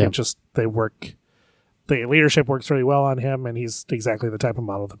 Like, they work. The leadership works really well on him, and he's exactly the type of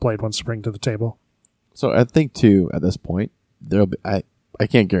model that Blade wants to bring to the table. So I think too, at this point, there'll be, I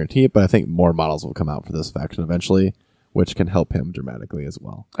can't guarantee it, but I think more models will come out for this faction eventually, which can help him dramatically as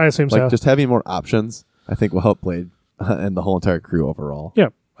well. I assume like, so. Just having more options, I think, will help Blade and the whole entire crew overall. Yeah,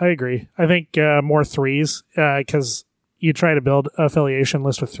 I agree. I think more 3s, because you try to build an affiliation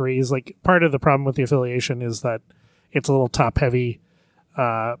list with 3s. Like, part of the problem with the affiliation is that it's a little top heavy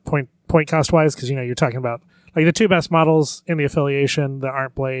point cost wise, because, you know, you're talking about like the 2 best models in the affiliation that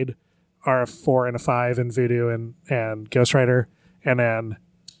aren't Blade are a 4 and a 5 in Voodoo and Ghost Rider, and then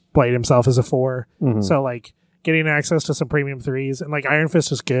Blade himself is a 4. So like, getting access to some premium 3s, and like, Iron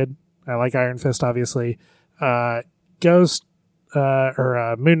Fist is good. I like Iron Fist, obviously. Ghost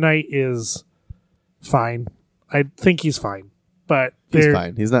or Moon Knight is fine. I think he's fine, but he's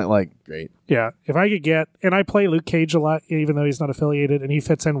fine. He's not like great. Yeah, if I could get, and I play Luke Cage a lot, even though he's not affiliated, and he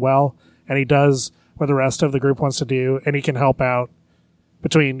fits in well, and he does what the rest of the group wants to do, and he can help out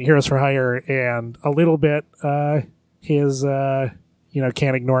between Heroes for Hire and a little bit his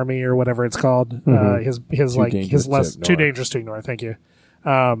Can't Ignore Me or whatever it's called. His like his less too dangerous to ignore. Thank you.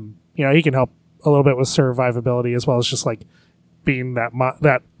 He can help a little bit with survivability, as well as just like being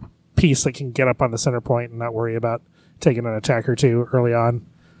that piece that can get up on the center point and not worry about taking an attack or 2 early on.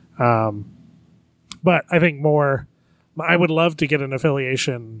 But I think I would love to get an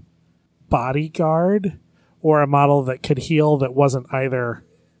affiliation bodyguard or a model that could heal that wasn't either.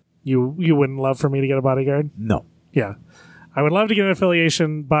 You wouldn't love for me to get a bodyguard? No. Yeah. I would love to get an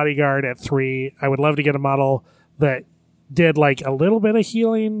affiliation bodyguard at 3. I would love to get a model that did like a little bit of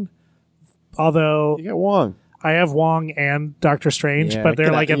healing Although You get Wong. I have Wong and Doctor Strange, Yeah, but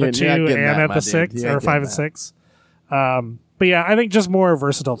they're like at the 2 you're not and getting that, at my the dude. 6 You ain't or 5 and getting 6. But yeah, I think just more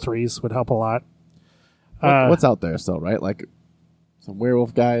versatile 3s would help a lot. What's out there still, right? Like some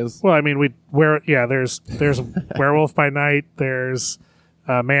werewolf guys. Well, I mean, there's Werewolf by Night, there's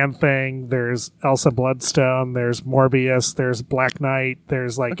Man-Thing, there's Elsa Bloodstone, there's Morbius, there's Black Knight,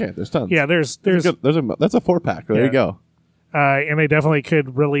 there's like Okay, there's tons. yeah, there's that's a 4-pack. There Yeah. you go. and they definitely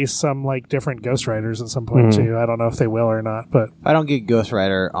could release some like different Ghost Riders at some point too. I don't know if they will or not, but I don't get Ghost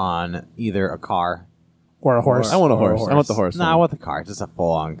Rider on either a car. or a horse. I want a Or horse. I want the horse. No, I want the car. Just a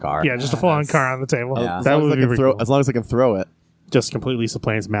full-on car. Yeah, just a full-on car on the table. Yeah. As That long as would I be can pretty throw. cool. As long as I can throw it, Just completely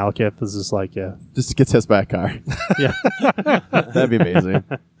supplants Malakith. This is like, yeah. just gets hit by a car. Yeah. That'd be amazing.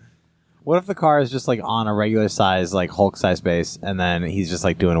 What if the car is just like on a regular size, like Hulk size base, and then he's just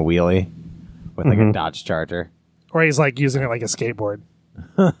like doing a wheelie with like a Dodge Charger? Or he's like using it like a skateboard.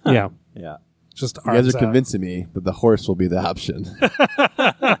 Yeah. Yeah. Just You guys arms are out. convincing me that the horse will be the option.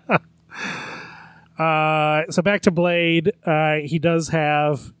 So back to Blade. He does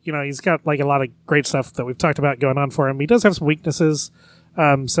have, he's got like a lot of great stuff that we've talked about going on for him. He does have some weaknesses.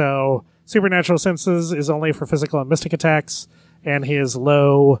 So supernatural senses is only for physical and mystic attacks, and his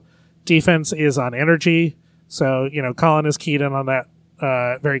low defense is on energy. So, Colin is keyed in on that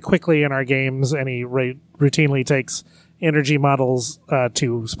very quickly in our games, and he routinely takes energy models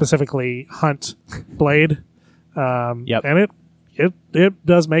to specifically hunt Blade. Yep. And it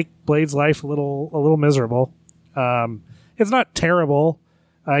does make Blade's life a little miserable. It's not terrible.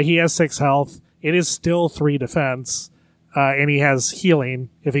 He has 6 health. It is still 3 defense, and he has healing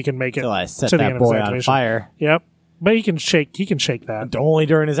if he can make it Till I set to the that end of his boy on activation. fire. Yep, but he can shake that. Only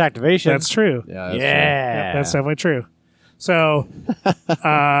during his activation. That's true. Yeah. That's yeah. That's definitely true. So,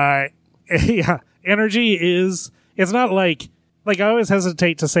 yeah, energy is. It's not like I always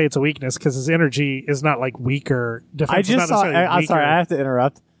hesitate to say it's a weakness because his energy is not like weaker. Defense I is not just saw. necessarily I'm sorry, weaker. I have to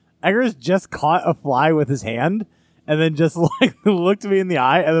interrupt. Eggers just caught a fly with his hand and then just like looked me in the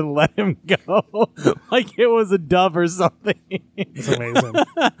eye and then let him go like it was a dove or something. It's amazing.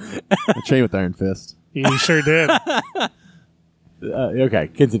 I train with Iron Fist. He sure did. Okay,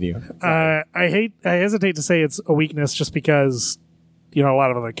 continue. I hesitate to say it's a weakness just because, a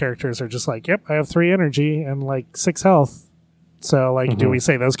lot of other characters are just like, yep, I have 3 energy and like 6 health. So like, do we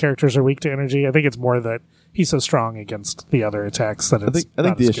say those characters are weak to energy? I think it's more that he's so strong against the other attacks that it's I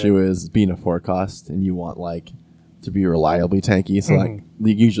think the issue is being a 4 cost, and you want like to be reliably tanky. So like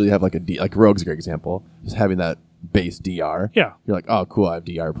you usually have like like Rogue's a great example. Just having that base DR. Yeah. You're like, oh cool, I have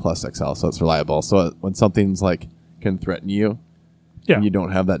DR plus XL, so it's reliable. So when something's like can threaten you, Yeah. and you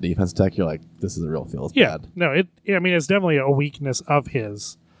don't have that defense tech, you're like, this is a real feels Yeah. bad. No, it's definitely a weakness of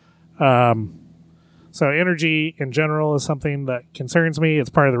his. So energy in general is something that concerns me. It's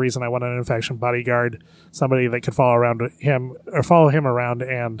part of the reason I want an infection bodyguard, somebody that could follow him around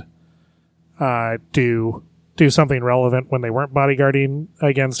and do something relevant when they weren't bodyguarding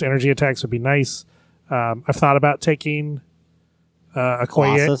against energy attacks would be nice. I've thought about taking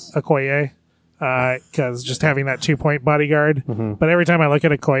Colossus? Okoye, because just having that 2-point bodyguard. But every time I look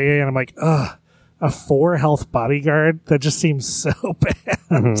at Okoye and I'm like, ugh, a 4 health bodyguard, that just seems so bad.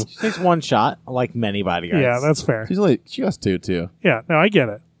 She takes 1 shot, like many bodyguards. Yeah, that's fair. She has 2 too. Yeah, no, I get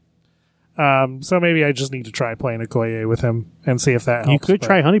it. So maybe I just need to try playing Okoye with him and see if that helps. You could but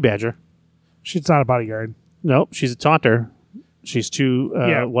try Honey Badger. She's not a bodyguard. Nope, she's a taunter. She's too,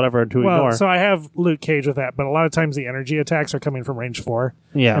 whatever to Well, ignore. so I have Luke Cage with that, but a lot of times the energy attacks are coming from range 4.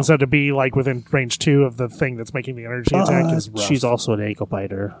 Yeah. And so to be like within range 2 of the thing that's making the energy attack is rough. She's also an ankle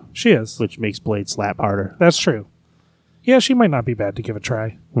biter, She is. which makes Blade slap harder. That's true. Yeah, she might not be bad to give a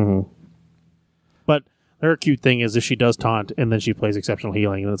try. But her cute thing is if she does taunt and then she plays exceptional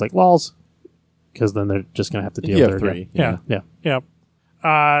healing, and it's like, lols. Because then they're just going to have to deal You with have her 3. again. Yeah. Yeah.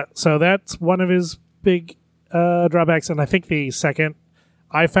 Yeah. So that's one of his big drawbacks. And I think the second,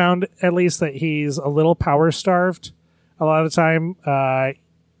 I found at least that he's a little power starved a lot of the time.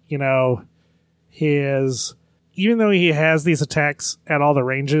 Even though he has these attacks at all the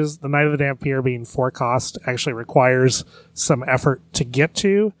ranges, the Knight of the Dampier being 4 cost actually requires some effort to get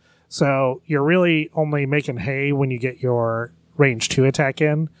to. So you're really only making hay when you get your range 2 attack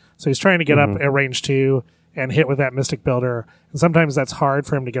in. So he's trying to get up at range 2 and hit with that Mystic Builder. And sometimes that's hard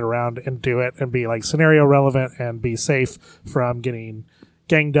for him to get around and do it and be like scenario relevant and be safe from getting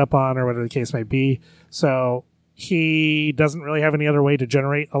ganged up on or whatever the case may be. So he doesn't really have any other way to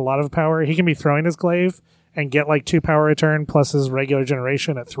generate a lot of power. He can be throwing his glaive and get like 2 power a turn plus his regular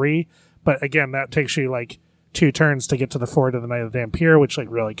generation at 3. But again, that takes you like 2 turns to get to the 4 to the Knight of the Dampier, which like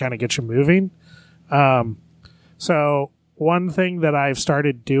really kind of gets you moving. So one thing that I've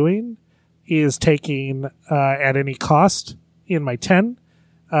started doing is taking at any cost in my 10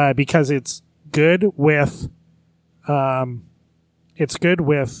 because it's good with Iron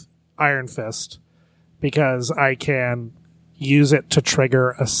Fist because I can use it to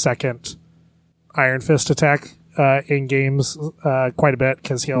trigger a second Iron Fist attack in games quite a bit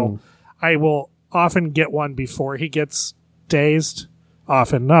because I will often get one before he gets dazed.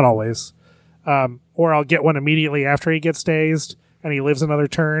 Often, not always. Or I'll get one immediately after he gets dazed and he lives another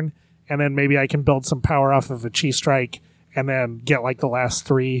turn, and then maybe I can build some power off of a Chi Strike and then get like the last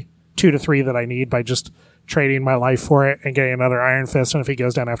 2 to 3 that I need by just trading my life for it and getting another Iron Fist. And if he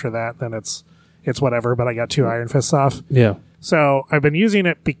goes down after that, then it's whatever, but I got 2 Iron Fists off. Yeah. So I've been using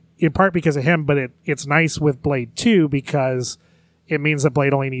it in part because of him, but it's nice with Blade 2 because it means that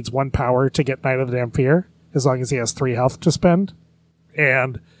Blade only needs 1 power to get Knight of the Damnfear as long as he has 3 health to spend.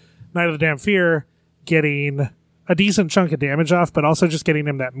 And Knight of the Damnfear getting a decent chunk of damage off, but also just getting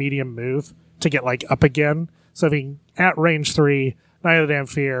him that medium move to get like up again. So if he at range 3, Knight of the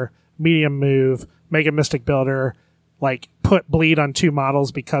Damnfear, medium move, make a Mystic Builder, like put bleed on 2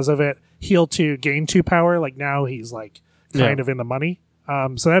 models because of it, heal 2, gain 2 power. Like now he's like kind of in the money.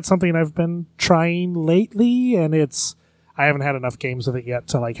 So that's something I've been trying lately, and I haven't had enough games with it yet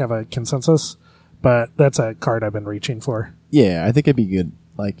to like have a consensus, but that's a card I've been reaching for. Yeah, I think it'd be good.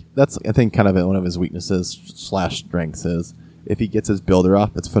 Like that's I think kind of one of his weaknesses / strengths is if he gets his builder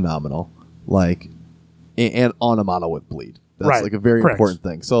up, it's phenomenal. Like and on a model with bleed. That's like a very important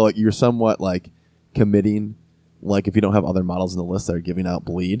thing. So like you're somewhat like committing, like if you don't have other models in the list that are giving out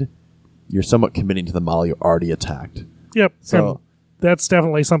bleed, you're somewhat committing to the model you already attacked. Yep. So that's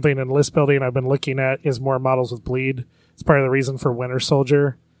definitely something in list building I've been looking at is more models with bleed. It's part of the reason for Winter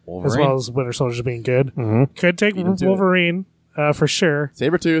Soldier, Wolverine. As well as Winter Soldier being good. Mm-hmm. Could take Wolverine for sure.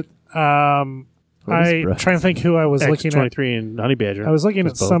 Sabretooth. I'm trying to think who I was looking at. 23 and Honey Badger. I was looking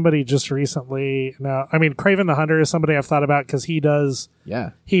at somebody just recently. Now, I mean, Kraven the Hunter is somebody I've thought about because he does.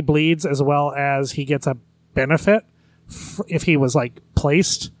 Yeah. He bleeds as well as he gets a benefit if he was like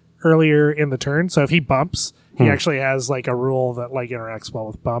placed earlier in the turn. So if he bumps, he actually has like a rule that like interacts well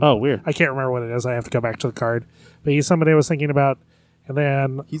with bump. Oh, weird. I can't remember what it is. I have to go back to the card. But he's somebody I was thinking about. And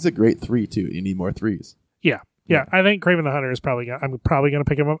then he's a great 3 too. You need more 3s. Yeah. I think Kraven the Hunter is I'm probably going to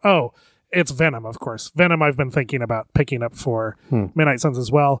pick him up. Oh, it's Venom, of course. Venom I've been thinking about picking up for Midnight Suns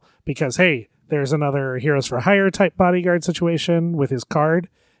as well because, hey, there's another Heroes for Hire type bodyguard situation with his card,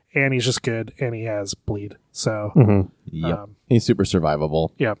 and he's just good, and he has bleed. So, he's super survivable.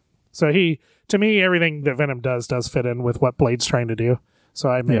 Yeah. So to me, everything that Venom does fit in with what Blade's trying to do. So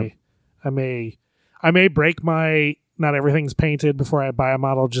I may break my not everything's painted before I buy a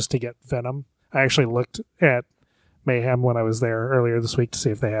model just to get Venom. I actually looked at Mayhem when I was there earlier this week to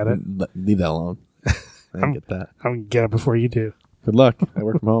see if they had it. Leave that alone. I get that. I'm going to get it before you do. Good luck. I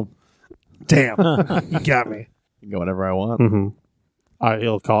work from home. Damn. You got me. You can go whenever I want. Mm-hmm.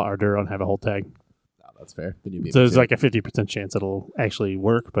 He'll call Arduro and have a whole tag. No, that's fair. Then you'd be so there's like a 50% chance it'll actually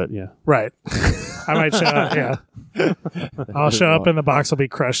work, but yeah. Right. I might show up, yeah. I'll show up and the box will be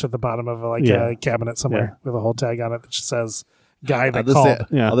crushed at the bottom of a cabinet somewhere with a whole tag on it that just says guy that called.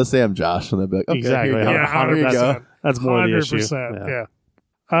 I'll just say I'm Josh and they'll be like, okay, exactly. Yeah, 100%. That's more 100%, the issue.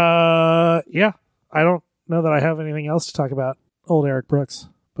 Yeah. I don't know that I have anything else to talk about old Eric Brooks,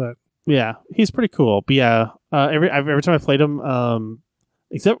 but yeah, he's pretty cool. But yeah, every time I played him,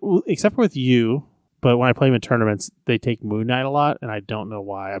 except for with you, but when I play him in tournaments, they take Moon Knight a lot, and I don't know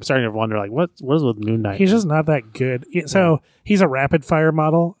why. I'm starting to wonder, like, what is with Moon Knight? He's just not that good. So he's a rapid fire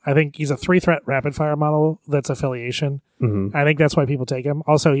model. I think he's a 3-threat rapid fire model that's affiliation. Mm-hmm. I think that's why people take him.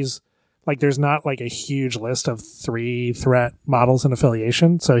 Also, he's like, there's not like a huge list of 3-threat models in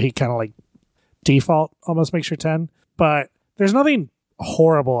affiliation, so he kind of like default almost makes your 10. But there's nothing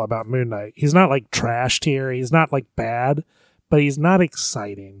horrible about Moon Knight. He's not like trash tier. He's not like bad, but he's not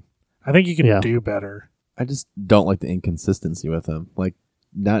exciting. I think you can do better. I just don't like the inconsistency with him. Like,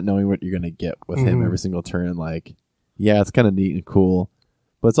 not knowing what you're going to get with him every single turn. Like, yeah, it's kind of neat and cool,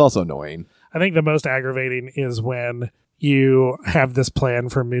 but it's also annoying. I think the most aggravating is when you have this plan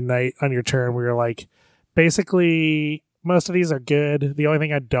for Moon Knight on your turn where you're like, basically, most of these are good. The only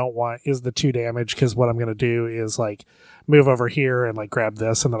thing I don't want is the 2 damage, because what I'm going to do is like move over here and like grab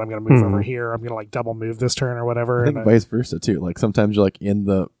this, and then I'm going to move over here. I'm going to like double move this turn or whatever. I think vice versa too. Like sometimes you're like in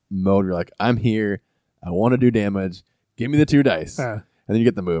the mode, you're like, I'm here, I want to do damage, give me the 2 dice, and then you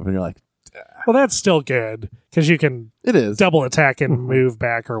get the move, and you're like, well, that's still good because you can double attack and move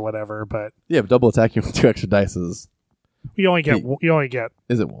back or whatever. But yeah, but double attacking with 2 extra dice is you only get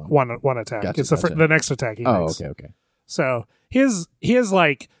is it one attack? Gotcha, it's the next attack he makes. Okay. So his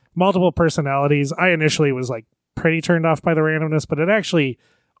like multiple personalities. I initially was like pretty turned off by the randomness, but it actually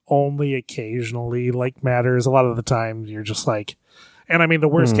only occasionally like matters. A lot of the time you're just like, and I mean the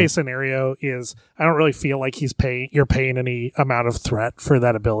worst case scenario is I don't really feel like you're paying any amount of threat for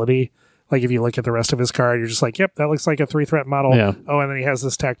that ability. Like if you look at the rest of his card, you're just like, yep, that looks like a 3-threat model. Yeah. Oh, and then he has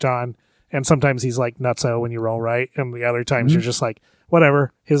this tacked on. And sometimes he's like nutso when you roll right, and the other times you're just like,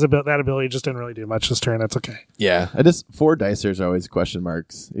 whatever. That ability just didn't really do much this turn. That's okay. Yeah, 4 dicers are always question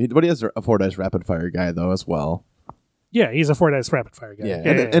marks. But he has a 4 dice rapid fire guy though as well. Yeah, he's a 4 dice rapid fire guy.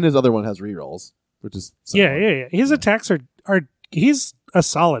 Yeah, and his other one has rerolls, which is yeah. His attacks are he's a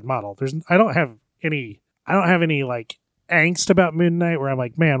solid model. I don't have any like angst about Moon Knight where I'm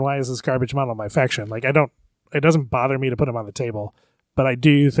like, man, why is this garbage model in my faction? Like it doesn't bother me to put him on the table. But I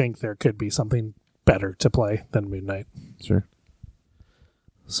do think there could be something better to play than Moon Knight. Sure.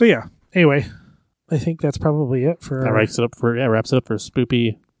 So yeah. Anyway, I think that's probably it for That wraps it up for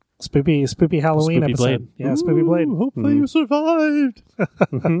Spoopy Halloween Spoopy episode. Blade. Yeah, Spoopy Blade. Hopefully you survived.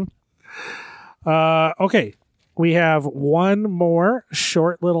 Okay. We have one more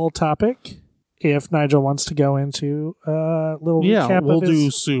short little topic. If Nigel wants to go into a little recap we'll of his...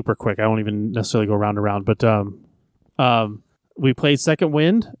 do super quick. I won't even necessarily go round and round, but we played Second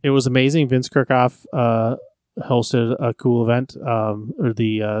Wind. It was amazing. Vince Kirchhoff hosted a cool event, or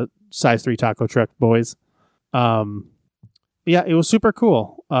the Size 3 Taco Truck boys. Yeah, it was super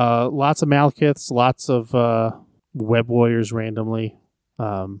cool. Lots of Malakiths, lots of Web Warriors randomly.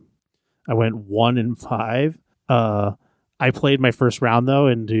 I went 1-5. I played my first round, though,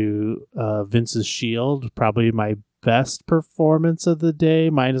 into Vince's Shield. Probably my best performance of the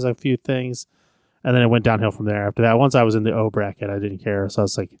day, minus a few things. And then it went downhill from there after that. Once I was in the O bracket, I didn't care. So I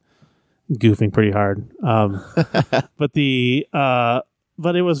was like goofing pretty hard. But it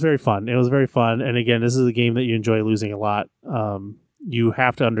was very fun. It was very fun. And again, this is a game that you enjoy losing a lot. You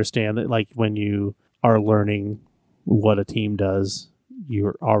have to understand that, like, when you are learning what a team does,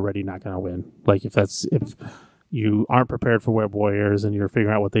 you're already not going to win. Like, if you aren't prepared for Web Warriors and you're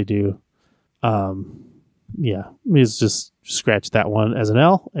figuring out what they do, yeah, it's just scratch that one as an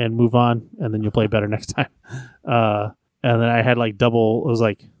L and move on, and then you'll play better next time. And then I had like double, it was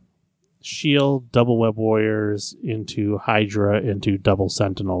like Shield, double Web Warriors into Hydra into double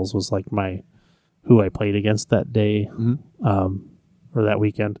Sentinels was like who I played against that day, or that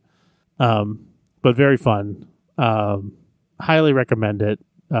weekend. But very fun. Highly recommend it.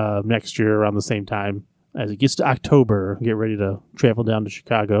 Next year around the same time as it gets to October, get ready to travel down to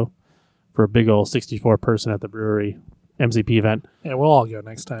Chicago for a big old 64 person at the brewery MCP event. Yeah, we'll all go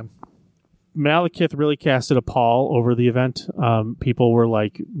next time. Malakith really casted a pall over the event. People were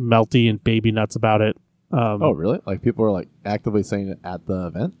like melty and baby nuts about it. Oh, really? Like people were like actively saying it at the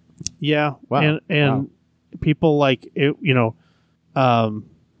event? Yeah. Wow. And people like it,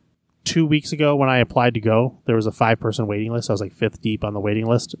 2 weeks ago when I applied to go, there was a 5-person waiting list. I was like 5th deep on the waiting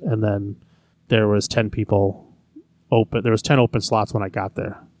list. And then there was 10 people open. There was 10 open slots when I got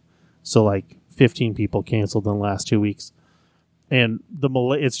there. So like 15 people canceled in the last 2 weeks. And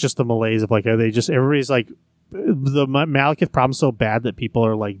it's just the malaise of like, everybody's like, the Malakith problem's so bad that people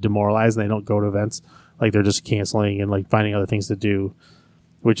are like demoralized and they don't go to events. Like they're just canceling and like finding other things to do,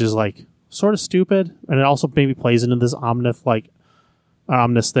 which is like sort of stupid. And it also maybe plays into this ominous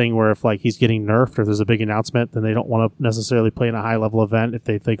thing where if like he's getting nerfed or there's a big announcement, then they don't want to necessarily play in a high level event if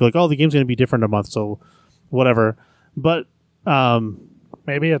they think like, oh, the game's going to be different a month, so whatever. But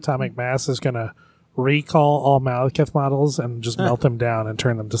maybe Atomic Mass is going to recall all Malakith models and just melt them down and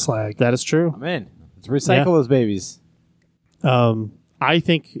turn them to slag. That is true. I'm in. Let's recycle those babies. I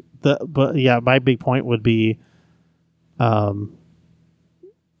think my big point would be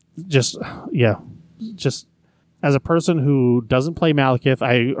just as a person who doesn't play Malakith,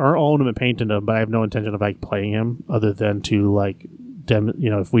 I own him and painted him, but I have no intention of like playing him other than to like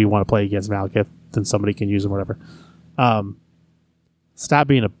if we want to play against Malakith, then somebody can use him, whatever. Stop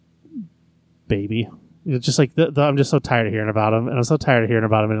being a baby. It's just like I'm just so tired of hearing about him, and I'm so tired of hearing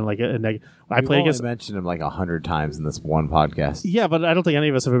about him. And like I played against. Mentioned him like 100 times in this one podcast. Yeah, but I don't think any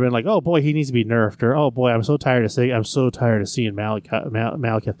of us have ever been like, "Oh boy, he needs to be nerfed," or "Oh boy, I'm so tired of seeing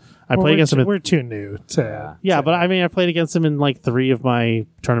Malakith." I played against him. We're too new to. Yeah, but I mean, I played against him in like 3 of my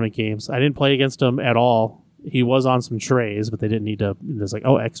tournament games. I didn't play against him at all. He was on some trays, but they didn't need to. It's like,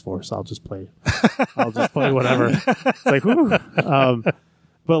 oh, X-Force, I'll just play. I'll just play whatever. It's like, whoo.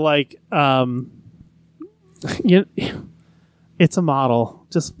 But like, it's a model.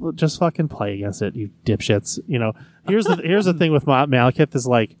 Just fucking play against it, you dipshits. Here's the thing with Malakith is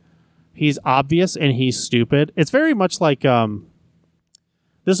like, he's obvious and he's stupid. It's very much like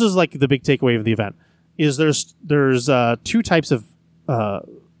this is like the big takeaway of the event is there's 2 types of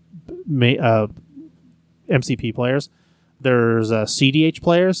MCP players. there's CDH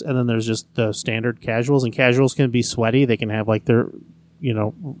players, and then there's just the standard casuals. And casuals can be sweaty. They can have like their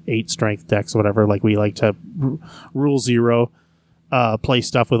 8 strength decks, or whatever. Like we like to rule 0. Play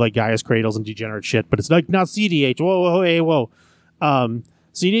stuff with like Gaia's Cradles and degenerate shit, but it's like not CDH. Whoa.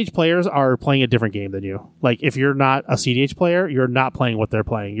 CDH players are playing a different game than you. Like if you're not a CDH player, you're not playing what they're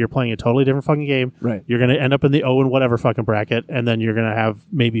playing. You're playing a totally different fucking game. Right. You're gonna end up in the O and whatever fucking bracket, and then you're gonna have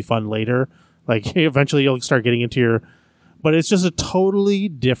maybe fun later. Like eventually you'll start getting into your, but it's just a totally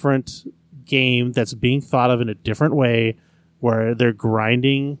different game that's being thought of in a different way, where they're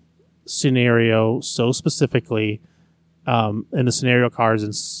grinding scenario so specifically. And the scenario cards,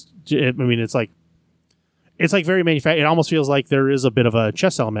 and it's like very manufactured. It almost feels like there is a bit of a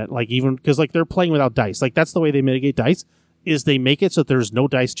chess element, like even because like they're playing without dice. Like that's the way they mitigate dice, is they make it so that there's no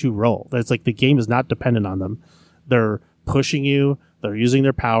dice to roll. That's like the game is not dependent on them. They're pushing you. They're using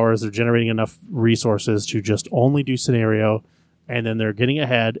their powers. They're generating enough resources to just only do scenario, and then they're getting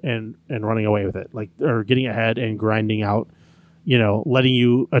ahead and running away with it. Like or getting ahead and grinding out. Letting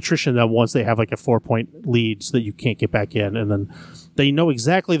you attrition them once they have like a 4-point lead so that you can't get back in. And then they know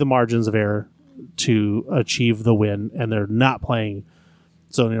exactly the margins of error to achieve the win, and they're not playing.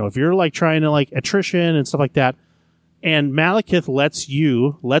 So, if you're like trying to like attrition and stuff like that, and Malakith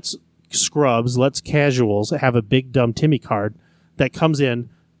lets scrubs, lets casuals have a big dumb Timmy card that comes in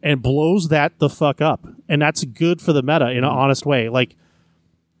and blows that the fuck up. And that's good for the meta in an honest way. Like,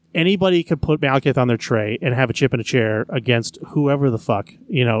 anybody could put Malakith on their tray and have a chip in a chair against whoever the fuck,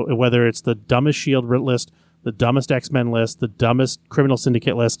 whether it's the dumbest Shield list, the dumbest X-Men list, the dumbest Criminal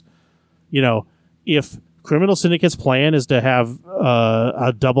Syndicate list. If Criminal Syndicate's plan is to have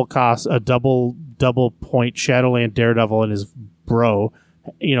a double point Shadowland Daredevil and his bro,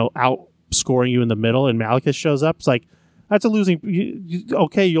 outscoring you in the middle, and Malakith shows up, it's like, that's a losing.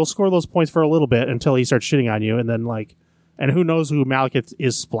 Okay, you'll score those points for a little bit until he starts shitting on you, and then like. And who knows who Malakith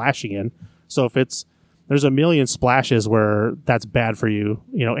is splashing in. So if there's a million splashes where that's bad for you,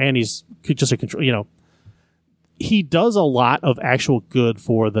 and he's just a control, he does a lot of actual good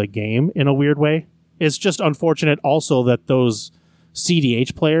for the game in a weird way. It's just unfortunate also that those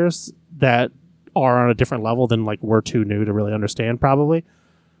CDH players that are on a different level than like we're too new to really understand probably,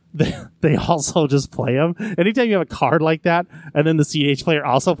 they also just play him. Anytime you have a card like that and then the CDH player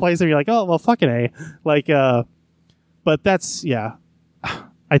also plays him, you're like, oh, well, fucking A. Like, but that's, yeah.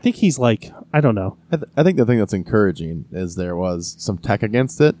 I think he's like, I don't know. I think the thing that's encouraging is there was some tech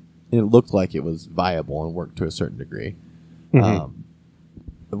against it, and it looked like it was viable and worked to a certain degree. Mm-hmm.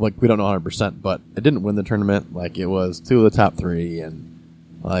 Like, we don't know 100%, but it didn't win the tournament. Like, it was 2 of the top 3 and,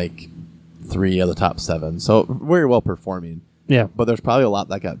 like, 3 of the top 7. So, very well performing. Yeah. But there's probably a lot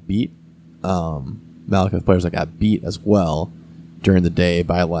that got beat. Malakith players that got beat as well during the day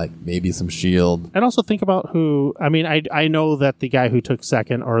by like maybe some Shield. And also think about who, I know that the guy who took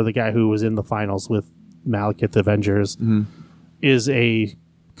second or the guy who was in the finals with Malakith Avengers is a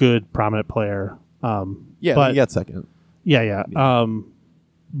good prominent player. Yeah, but he got second. Yeah.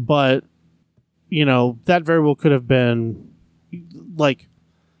 But that very well could have been like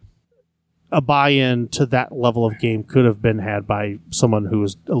a buy-in to that level of game could have been had by someone who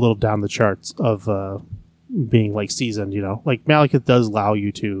was a little down the charts of being like seasoned, like Malakith does allow you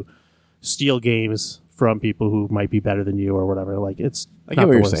to steal games from people who might be better than you or whatever. Like it's, I get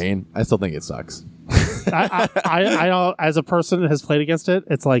what you're saying. I still think it sucks. I don't, as a person that has played against it,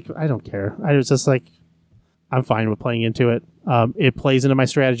 it's like, I don't care. I was just like, I'm fine with playing into it. It plays into my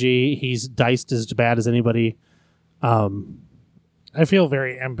strategy. He's diced as bad as anybody. I feel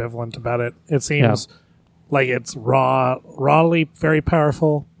very ambivalent about it. It seems like it's rawly very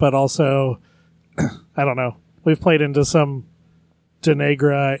powerful, but also I don't know. We've played into some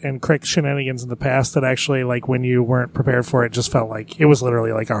Denegra and Crick shenanigans in the past that actually, like, when you weren't prepared for it, just felt like it was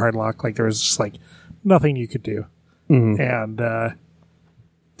literally like a hard lock. Like there was just like nothing you could do. Mm-hmm. And the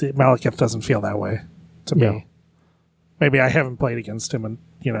Malakith doesn't feel that way to me. Maybe I haven't played against him, and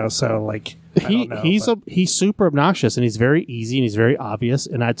so like he's super obnoxious and he's very easy and he's very obvious,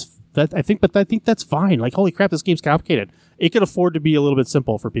 and I think that's fine. Like, holy crap, this game's complicated. It could afford to be a little bit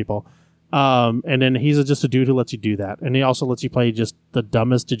simple for people. And then he's just a dude who lets you do that. And he also lets you play just the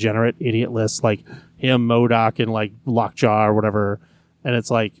dumbest degenerate idiot lists like him, MODOK, and like Lockjaw or whatever. And it's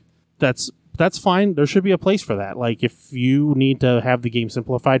like, that's fine. There should be a place for that. Like if you need to have the game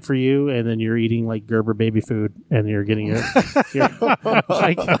simplified for you and then you're eating like Gerber baby food and you're getting your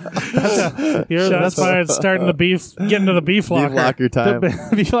like, that's fine. Starting getting to the beef locker. Beef locker time.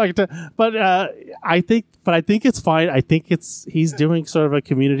 Beef locker time. But I think it's fine. I think he's doing sort of a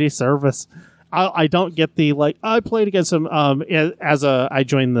community service. I don't get the like. I played against him I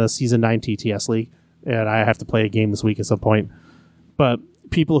joined the season 9 TTS league and I have to play a game this week at some point. But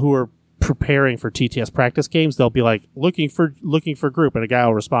people who are preparing for TTS practice games, they'll be like looking for group, and a guy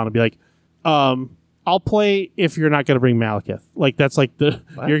will respond and be like, I'll play if you're not going to bring Malakith. Like that's like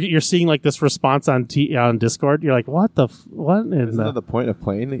you're seeing like this response on Discord. You're like, what the what? And Isn't that the point of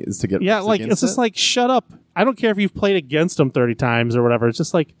playing is to get like it's just like shut up. I don't care if you've played against them 30 times or whatever. It's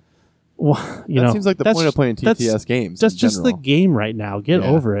just like, that seems like the point of playing TTS games. That's just the game right now. Get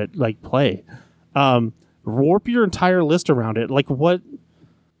over it. Like play. Warp your entire list around it. Like what?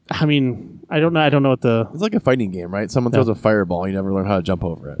 I mean, I don't know what the... It's like a fighting game, right? Someone throws a fireball, you never learn how to jump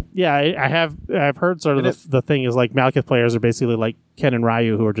over it. Yeah, I've heard sort of the thing is like Malakith players are basically like Ken and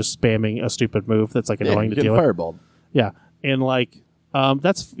Ryu who are just spamming a stupid move that's like annoying to deal with. Fireballed. Yeah, and like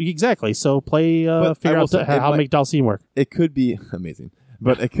that's exactly. So play figure out how to make Dalcine work. It could be amazing,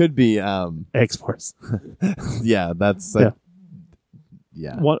 but it could be X-Force. Yeah, that's like,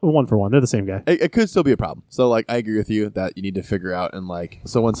 yeah. One for one. They're the same guy. It could still be a problem. So, like, I agree with you that you need to figure out and, like,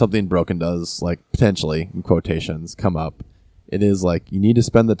 so when something broken does, like, potentially, in quotations, come up, it is like you need to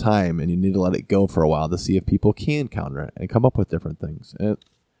spend the time and you need to let it go for a while to see if people can counter it and come up with different things. And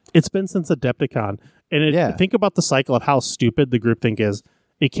it's been since Adepticon. And think about the cycle of how stupid the groupthink is.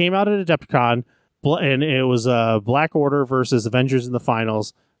 It came out at Adepticon, and it was Black Order versus Avengers in the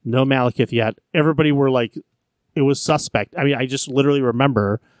finals. No Malakith yet. Everybody were like... It was suspect. I mean, I just literally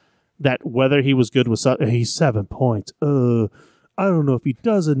remember that whether he was good was he's 7 points. I don't know if he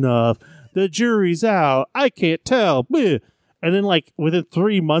does enough. The jury's out. I can't tell. Bleh. And then, like, within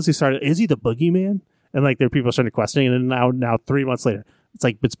 3 months, he started, is he the boogeyman? And, like, there are people starting questioning. And then now 3 months later, it's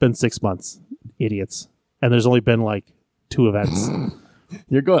like, it's been 6 months. Idiots. And there's only been, like, 2 events.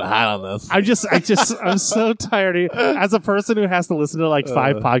 You're going hot on this. I'm so tired. As a person who has to listen to, like,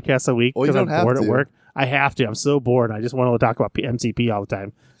 5 podcasts a week because I'm bored at work. I have to. I'm so bored. I just want to talk about MCP all the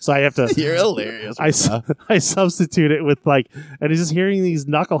time. So I have to. You're hilarious. I substitute it with like, and it's just hearing these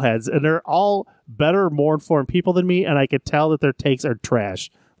knuckleheads, and they're all better, more informed people than me, and I could tell that their takes are trash.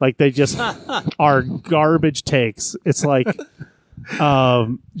 Like they just are garbage takes. It's like,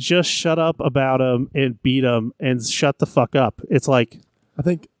 just shut up about them and beat them and shut the fuck up. It's like, I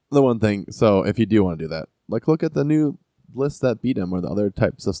think the one thing. So if you do want to do that, like look at the new lists that beat him or the other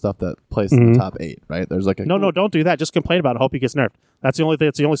types of stuff that place in the top 8, right? There's like a no, don't do that. Just complain about it. Hope he gets nerfed. That's the only thing.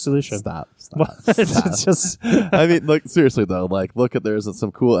 That's the only solution. Stop. It's just. I mean, like seriously though, like look at there's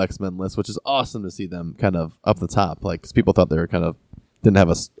some cool X-Men lists, which is awesome to see them kind of up the top. Like, because people thought they were kind of didn't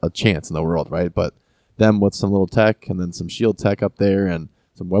have a chance in the world, right? But them with some little tech and then some shield tech up there and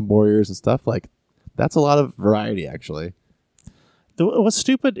some web warriors and stuff, like that's a lot of variety actually. What's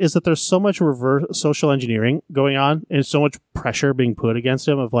stupid is that there's so much reverse social engineering going on and so much pressure being put against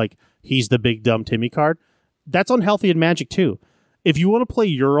him of like, he's the big dumb Timmy card. That's unhealthy in Magic too. If you want to play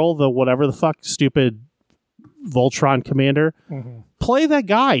Ural, the whatever the fuck stupid Voltron commander, play that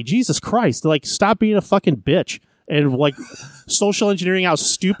guy. Jesus Christ. Like, stop being a fucking bitch and like social engineering out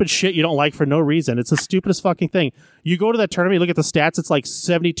stupid shit you don't like for no reason. It's the stupidest fucking thing. You go to that tournament, you look at the stats, it's like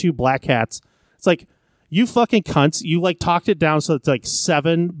 72 Black Hats. It's like, you fucking cunts. You like talked it down so it's like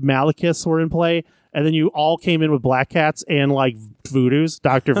 7 Malakiths were in play, and then you all came in with Black Cats and like Voodoos,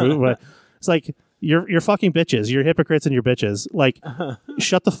 Dr. Voodoo. It's like you're fucking bitches. You're hypocrites and you're bitches. Like,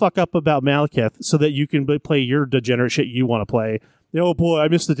 shut the fuck up about Malakith so that you can play your degenerate shit you want to play. Oh boy, I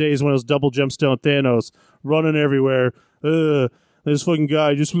miss the days when it was double gemstone Thanos running everywhere. This fucking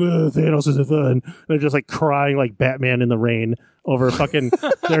guy just Thanos is fun. They're just like crying like Batman in the rain over fucking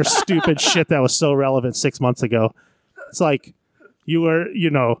their stupid shit that was so relevant 6 months ago. It's like you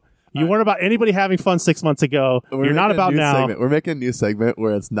weren't about anybody having fun 6 months ago. You're not about now. Segment. We're making a new segment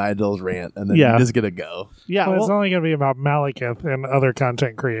where it's Nigel's rant, and then you just get to go. Yeah, well, it's only going to be about Malakith and other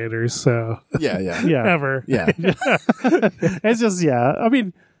content creators. So yeah, ever. Yeah. It's just I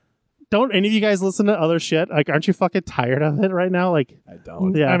mean. Don't any of you guys listen to other shit? Like, aren't you fucking tired of it right now? Like, I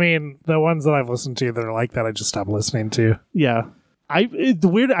don't. Yeah. I mean, the ones that I've listened to that are like that, I just stopped listening to. Yeah. I'm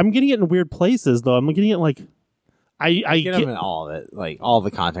getting it in weird places though. I'm getting it like, I get them in all of it. Like all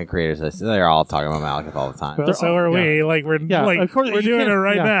the content creators, they're all talking about Malakith all the time. Well, so are we. Like we're of course, we're doing it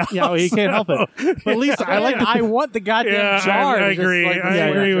right now. Yeah, well, you can't help it. But at least I want the goddamn jar. I agree. I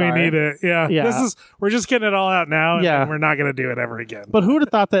agree. We need it. Yeah. We're just getting it all out now. And we're not going to do it ever again. But who would have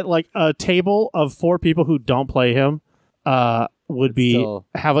thought that like a table of 4 people who don't play him would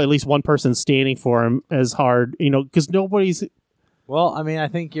have at least one person standing for him as hard, because nobody's. Well, I mean, I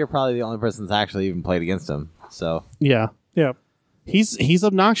think you're probably the only person that's actually even played against him. So yeah. He's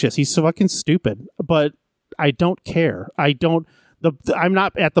obnoxious. He's so fucking stupid. But I don't care. I'm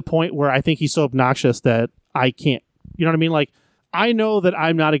not at the point where I think he's so obnoxious that I can't. You know what I mean? Like, I know that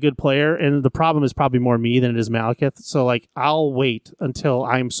I'm not a good player, and the problem is probably more me than it is Malakith. So, like, I'll wait until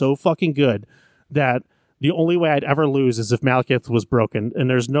I'm so fucking good that the only way I'd ever lose is if Malakith was broken, and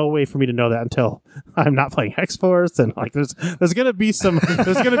there's no way for me to know that until I'm not playing X-Force, and like there's gonna be some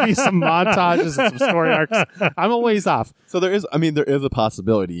montages and some story arcs. I'm a ways off. So there is a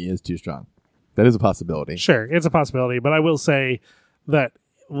possibility he is too strong. That is a possibility. Sure, it's a possibility, but I will say that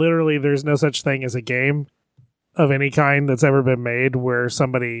literally there's no such thing as a game of any kind that's ever been made where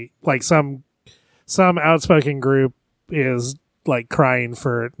somebody like some outspoken group is like crying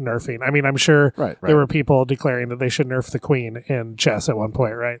for nerfing. I mean, I'm sure there were people declaring that they should nerf the queen in chess at one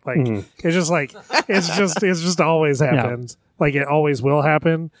point, right? Like it's just like it's just always happened. Yeah. Like it always will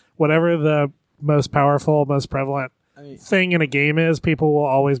happen. Whatever the most powerful, most prevalent thing in a game is, people will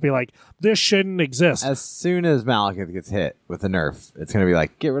always be like, this shouldn't exist. As soon as Malakith gets hit with a nerf, it's going to be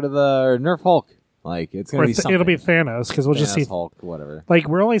like, get rid of the nerf Hulk. Like, it's going to be something. It'll be Thanos, because we'll just see Hulk, whatever. Like,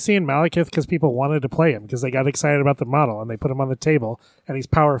 we're only seeing Malakith because people wanted to play him, because they got excited about the model, and they put him on the table, and he's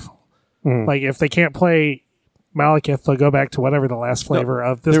powerful. Like, if they can't play Malakith, they'll go back to whatever the last flavor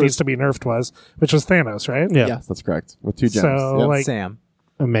of this needs to be nerfed was, which was Thanos, right? Yeah. Yes, that's correct. With 2 gems. So, like, Sam.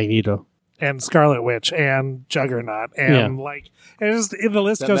 And Magneto. And Scarlet Witch, and Juggernaut, and like, and just, the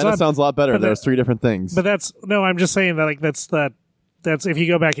list goes on. That sounds a lot better. There's 3 different things. But I'm just saying that, like, that's if you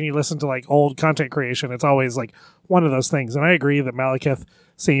go back and you listen to like old content creation, it's always like one of those things. And I agree that Malakith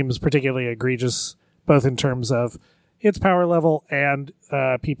seems particularly egregious, both in terms of its power level and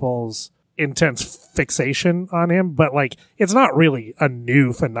people's intense fixation on him. But like, it's not really a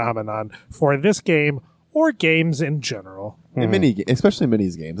new phenomenon for this game or games in general. Especially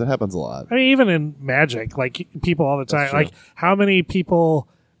minis games, it happens a lot. I mean, even in Magic, like people all the time, like how many people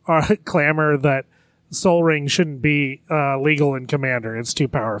clamor that Soul Ring shouldn't be legal in Commander. It's too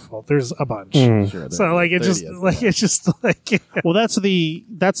powerful. There's a bunch. Sure, so like it's just like well, that's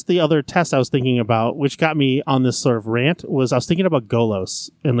the other test I was thinking about, which got me on this sort of rant. Was I was thinking about Golos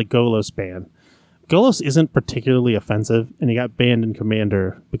and the Golos ban. Golos isn't particularly offensive, and he got banned in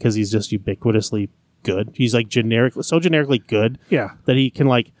Commander because he's just ubiquitously good. He's like generically good. Yeah. That he can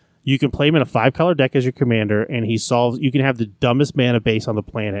like you can play him in a 5-color deck as your commander, and he solves. You can have the dumbest mana base on the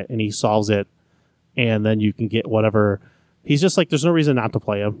planet, and he solves it. And then you can get whatever. He's just like, there's no reason not to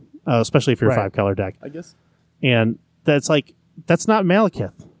play him, especially if you're a 5-color deck. I guess. And that's not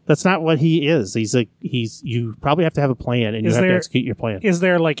Malakith. That's not what he is. You probably have to have a plan, and you have to execute your plan. Is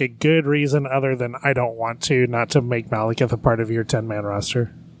there like a good reason other than I don't want to not to make Malakith a part of your 10-man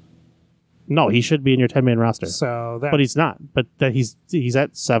roster? No, he should be in your 10-man roster. But he's not. But that he's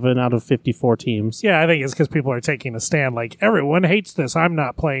at 7 out of 54 teams. Yeah, I think it's because people are taking a stand. Like, everyone hates this. I'm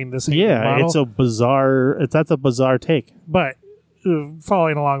not playing this. Model. It's a bizarre. That's a bizarre take. But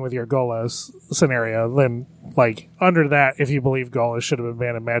following along with your Golos scenario, then like under that, if you believe Golos should have been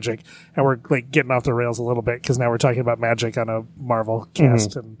banned in Magic, and we're like getting off the rails a little bit because now we're talking about Magic on a Marvel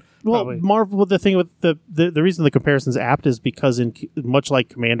cast and. Well, Marvel. The thing with the reason the comparison's apt is because in much like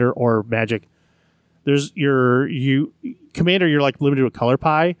Commander or Magic, there's Commander you're like limited to a color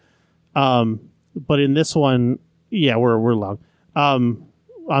pie, but in this one, we're long.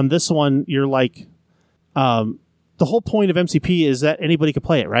 On this one, you're like, the whole point of MCP is that anybody could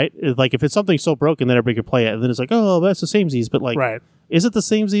play it, right? Like if it's something so broken that everybody could play it, and then it's like, oh, that's the same Z's, but like, is it the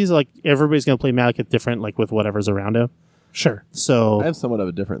same Z's? Like everybody's gonna play Malakith different, like with whatever's around him. Sure. So I have somewhat of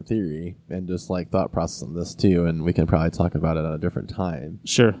a different theory and just like thought process on this too, and we can probably talk about it at a different time.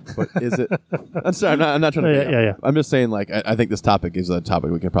 Sure. But is it? I'm sorry. I'm not trying to. Yeah. I'm just saying. Like, I think this topic is a topic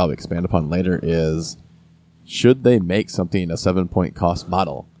we can probably expand upon later. Is should they make something a 7-point cost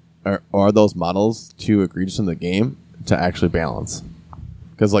model, or are those models too egregious in the game to actually balance?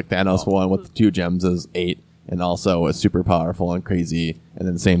 Because like Thanos one with 2 gems is 8. And also it's super powerful and crazy. And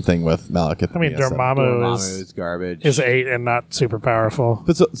then same thing with Malakith. I mean, Dormammu is garbage. Is 8 and not super powerful.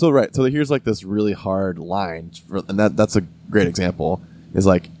 But so here's like this really hard line, and that's a great example. Is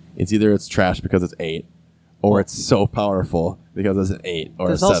like it's either it's trash because it's 8, or it's so powerful because it's an 8 or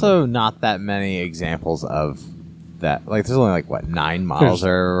there's a 7. also not that many examples of that. Like there's only like 9 models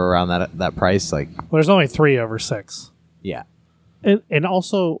are around that price. Like there's only 3 over 6. Yeah. And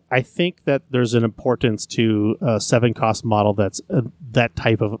also, I think that there's an importance to a 7-cost model that's that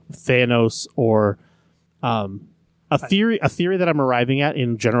type of Thanos or a theory that I'm arriving at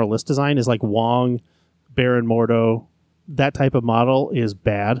in general list design is like Wong, Baron Mordo. That type of model is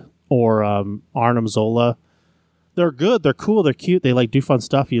bad. Or Arnim Zola. They're good. They're cool. They're cute. They like do fun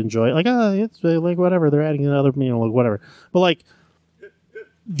stuff. You enjoy it. Like it's like whatever. They're adding another like whatever. But like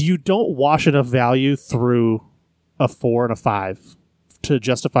you don't wash enough value through a 4 and a 5 to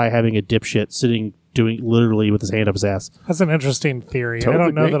justify having a dipshit sitting doing literally with his hand up his ass. That's an interesting theory. Toad's I don't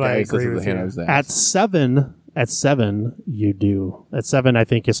a know great that I guy, says agree with with the hand you. on his ass. At 7, you do. At 7, I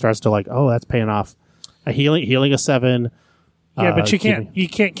think it starts to like, oh, that's paying off. A healing a 7. Yeah, but you keeping-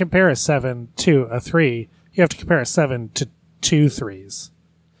 can't compare a 7 to a 3. You have to compare a 7 to 2 3s.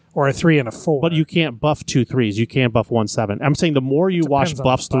 Or a 3 and a 4. But you can't buff 2 3s. You can't buff 1 7. I'm saying the more you watch Depends on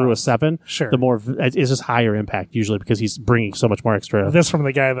buffs the through a buff. 7, Sure. the more it's just higher impact usually because he's bringing so much more extra. This from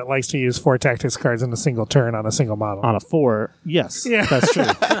the guy that likes to use 4 tactics cards in a single turn on a single model. On a 4, yes, Yeah. that's true.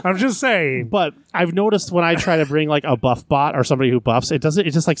 I'm just saying. But I've noticed when I try to bring like a buff bot or somebody who buffs, it's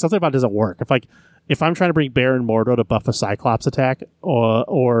just like something about it doesn't work. If I'm trying to bring Baron Mordo to buff a Cyclops attack,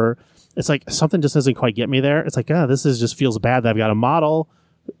 or it's like something just doesn't quite get me there. It's like, this just feels bad that I've got a model.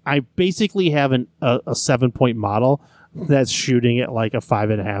 I basically have a 7-point model that's shooting at like a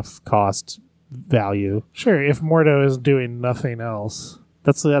 5.5 cost value. Sure, if Mordo is doing nothing else.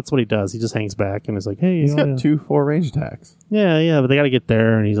 That's what he does. He just hangs back and is like, hey, He's got 2 4 range attacks. yeah, but they got to get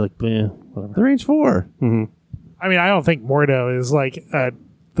there, and he's like, whatever. The range 4. Mm-hmm. I mean, I don't think Mordo is like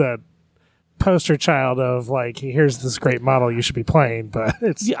the poster child of like, here's this great model you should be playing, but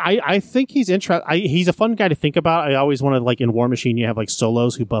it's Yeah, I think he's he's a fun guy to think about. I always wanted, like, in War Machine, you have like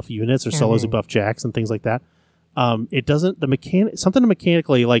solos who buff units or solos who buff jacks and things like that. It doesn't something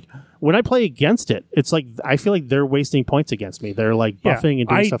mechanically, like when I play against it, it's like I feel like they're wasting points against me. They're like buffing and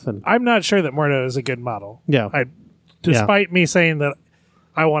doing stuff. And I'm not sure that Mordo is a good model. yeah, Despite me saying that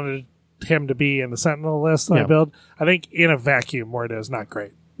I wanted him to be in the Sentinel list that I Yeah. build, I think in a vacuum Mordo is not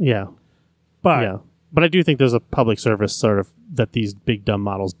great. yeah, But yeah. But I do think there's a public service sort of that these big dumb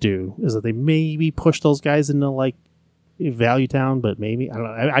models do, is that they maybe push those guys into like value town, but maybe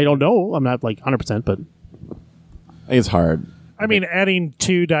I don't know. I'm not like 100%, but I think it's hard. I mean, adding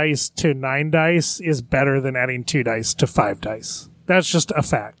 2 dice to 9 dice is better than adding 2 dice to 5 dice. That's just a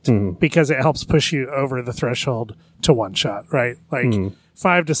fact because it helps push you over the threshold to one shot, right? Like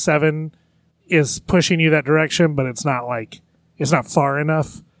 5 to 7 is pushing you that direction, but it's not far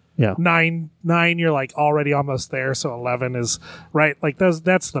enough. yeah, 9, you're like already almost there. So 11 is right. Like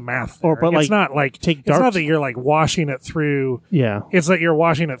that's the math. Or, there. but, It's like, not like take it's not darks- that you're like washing it through. yeah. It's that you're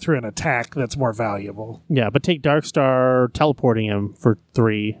washing it through an attack that's more valuable. Yeah, but take Darkstar teleporting him for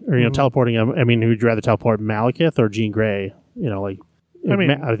 3, or teleporting him. I mean, would you rather teleport Malakith or Jean Grey? Like, I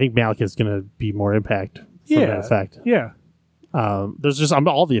mean- I think Malakith's going to be more impact from that effect. Yeah. There's just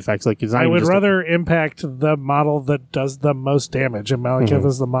all the effects. Like, it's not I even would just rather impact the model that does the most damage, and Malakith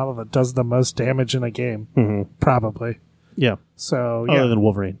is the model that does the most damage in a game, probably. yeah. So Other yeah, than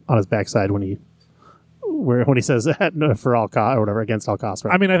Wolverine on his backside when he says no, for all cost or whatever, against all costs.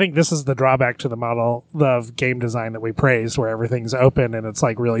 Right? I mean, I think this is the drawback to the model of game design that we praised, where everything's open and it's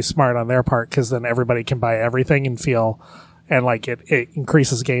like really smart on their part because then everybody can buy everything and feel, and like it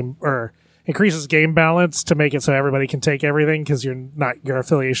increases game balance to make it so everybody can take everything because your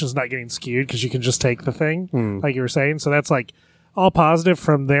affiliation is not getting skewed because you can just take the thing like you were saying. So that's like all positive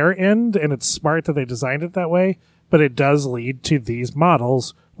from their end, and it's smart that they designed it that way. But it does lead to these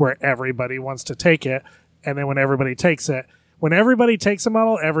models where everybody wants to take it, and then when everybody takes a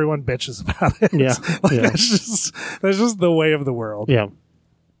model, everyone bitches about it. Yeah. Like, Yeah. that's just the way of the world. yeah.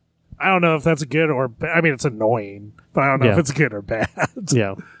 I don't know if that's good or bad. I mean, it's annoying, but I don't know Yeah. if it's good or bad.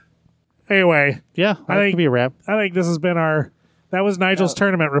 Yeah. Anyway, Yeah. I That think- could be a wrap. I think this has been that was Nigel's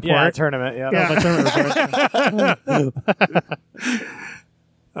tournament report. Yeah, tournament. Yeah. Yeah. My tournament report.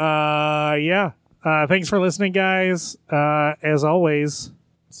 Yeah. Thanks for listening, guys. As always,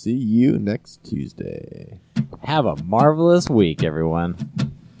 See you next Tuesday. Have a marvelous week, everyone.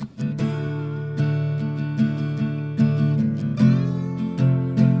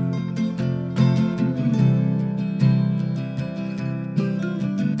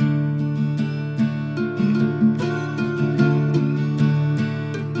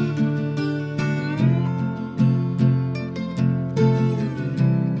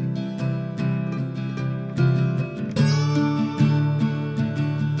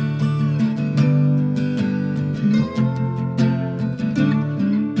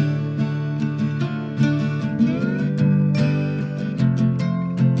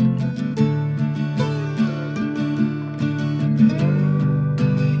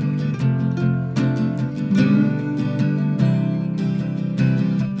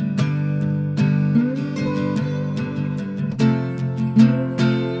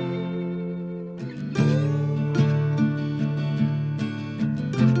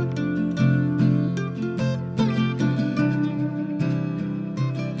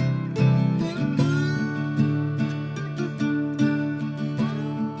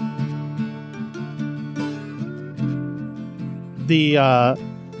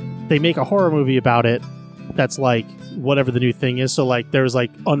 they make a horror movie about it that's like whatever the new thing is. So like there was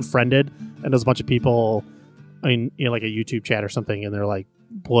like Unfriended, and there's a bunch of people in like a YouTube chat or something, and they're like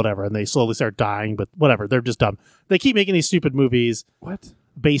whatever, and they slowly start dying, but whatever, they're just dumb. They keep making these stupid movies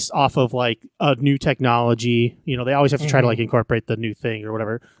based off of like a new technology. They always have to try to like incorporate the new thing or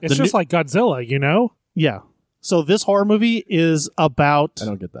whatever. It's just like Godzilla, Yeah. So this horror movie is about I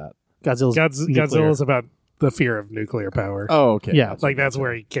don't get that. Godzilla's about the fear of nuclear power. Oh, okay. Yeah. Like that's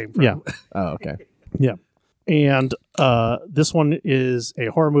where he came from. Yeah. Oh, okay. Yeah. And this one is a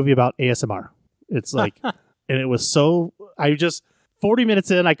horror movie about ASMR. It's like, and it was so, 40 minutes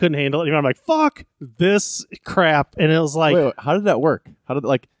in, I couldn't handle it anymore. I'm like, fuck this crap. And it was like, Wait, how did that work?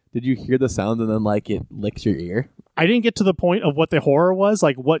 Did you hear the sound and then like it licks your ear? I didn't get to the point of what the horror was,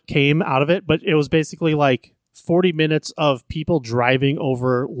 like what came out of it, but it was basically like 40 minutes of people driving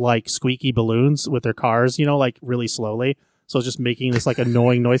over like squeaky balloons with their cars, like really slowly. So it's just making this like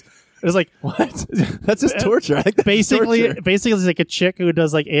annoying noise. It was like, what? That's just torture. I think that's basically torture. it's like a chick who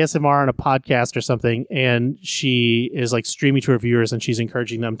does like ASMR on a podcast or something, and she is like streaming to her viewers, and she's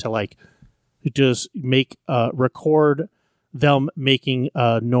encouraging them to like just record them making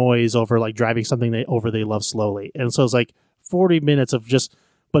noise over like driving something they love slowly. And so it's like 40 minutes of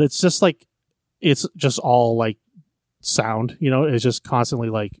but it's just like, it's just all like sound, it's just constantly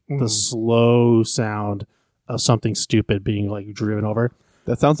like the slow sound of something stupid being like driven over.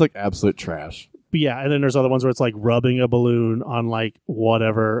 That sounds like absolute trash. But yeah, and then there's other ones where it's like rubbing a balloon on like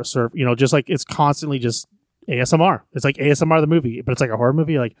whatever surf, just like it's constantly just ASMR. It's like ASMR the movie, but it's like a horror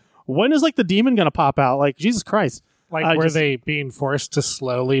movie. Like, when is like the demon gonna pop out? Like, Jesus Christ! Like, were they being forced to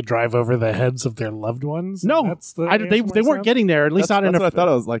slowly drive over the heads of their loved ones? No, they weren't getting there. At least that's not in. What I thought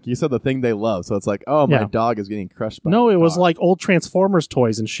it was like. You said the thing they love, so it's like, oh, my dog is getting crushed by. No, a it was car. like old Transformers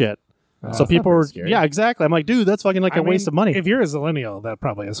toys and shit. So people were, scary. Exactly. I'm like, dude, that's fucking like a waste of money. If you're a zillennial, that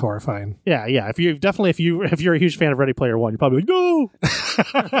probably is horrifying. Yeah. If you're a huge fan of Ready Player One, you're probably like, no.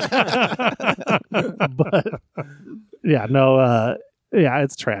 But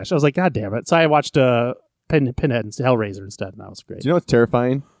it's trash. I was like, God damn it. So I watched Pinhead and Hellraiser instead, and that was great. Do you know what's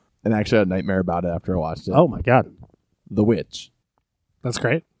terrifying? And actually, I had a nightmare about it after I watched it. Oh my God, The Witch. That's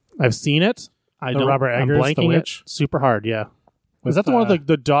great. I've seen it. Robert Eggers, I'm blanking The Witch? it super hard. Yeah. Was that the one with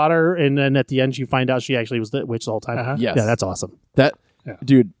the daughter, and then at the end you find out she actually was the witch the whole time? Uh-huh. Yes. Yeah, that's awesome.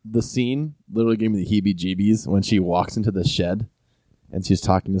 Dude, the scene literally gave me the heebie-jeebies when she walks into the shed and she's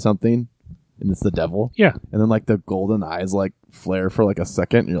talking to something, and it's the devil. Yeah. And then like the golden eyes like flare for like a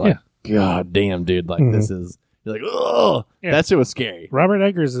second, and you're like, God damn, dude, like this is. You're like, oh, that shit was scary. Robert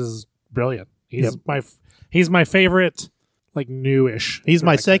Eggers is brilliant. He's my favorite, like newish. He's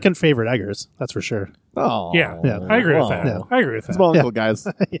my second favorite Eggers. That's for sure. Oh, yeah. I agree with that. Yeah. I agree with that. Small uncle, guys.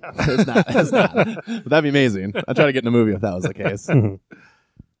 It's not. But that'd be amazing. I'd try to get in a movie if that was the case.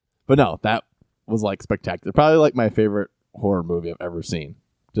 But no, that was like spectacular. Probably like my favorite horror movie I've ever seen,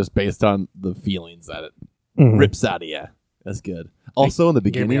 just based on the feelings that it rips out of you. That's good. Also, in the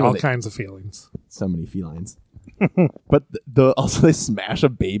Gave me beginning, all kinds of feelings. so many felines. But also they smash a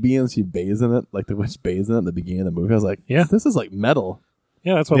baby and she bathes in it, like the witch bathes in it at the beginning of the movie. I was like, this is like metal.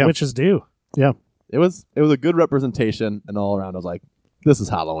 Yeah, that's what witches do. Yeah. It was a good representation, and all around I was like, this is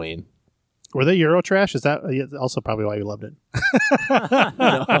Halloween. Were they Euro trash? Is that also probably why you loved it?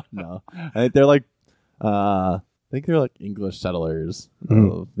 No. I think they're like English settlers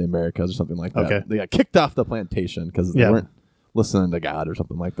of the Americas or something like that. Okay. They got kicked off the plantation because they weren't listening to God or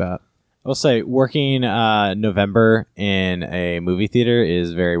something like that. I'll say working November in a movie theater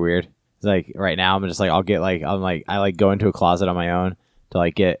is very weird. It's like right now I'm just like I go into a closet on my own to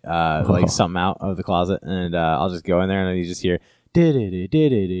like get like something out of the closet, and I'll just go in there and then you just hear just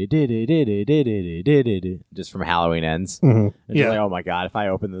from Halloween Ends. It's like, oh my God, if I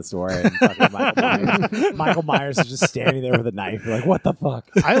open this door and fucking Michael Myers is just standing there with a knife, you're like, what the fuck?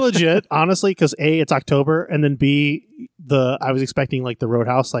 I legit, honestly, because A, it's October, and then B, I was expecting like the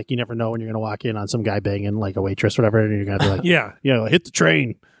Roadhouse, like you never know when you're gonna walk in on some guy banging like a waitress or whatever, and you're gonna be like, hit the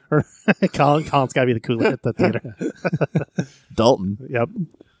train. Or Colin's gotta be the coolest at the theater. Dalton. Yep.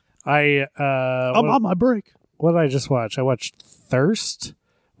 I'm on my break. What did I just watch? I watched Thirst,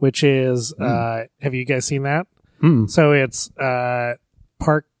 which is have you guys seen that? So it's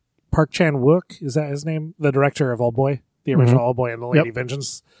Park Chan-wook, is that his name? The director of Old Boy, the original Old Boy and the Lady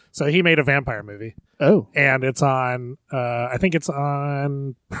Vengeance. So he made a vampire movie. Oh. And it's on I think it's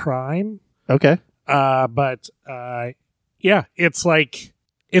on Prime. Okay. It's like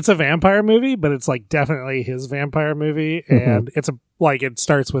it's a vampire movie, but it's like definitely his vampire movie, and it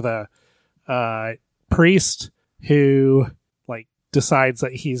starts with a priest who like decides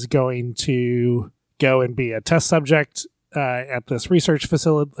that he's going to go and be a test subject at this research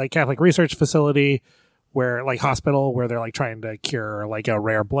facility, like Catholic research facility, where like hospital, where they're like trying to cure like a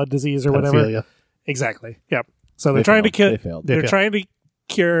rare blood disease or whatever. Pedophilia. Exactly. Yep. So they're trying to They failed. They're trying to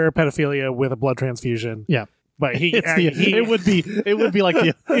cure pedophilia with a blood transfusion. Yeah. But it would be like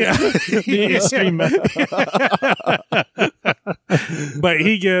the, the extreme. but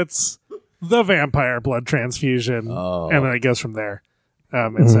he gets the vampire blood transfusion, and then it goes from there.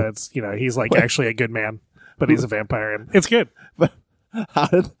 And so it's he's like actually a good man, but he's a vampire, and it's good. But how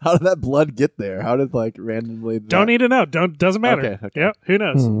did that blood get there? How did like randomly? Don't need to know. Doesn't matter. Okay. Yeah, who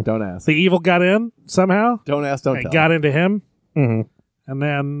knows? Don't ask. The evil got in somehow. Don't ask. Don't and tell. got into him, Mhm. and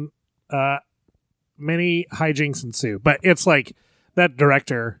then many hijinks ensue. But it's like that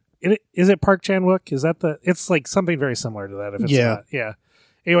director. Is it Park Chan-wook? Is that the? It's like something very similar to that. If it's not, yeah.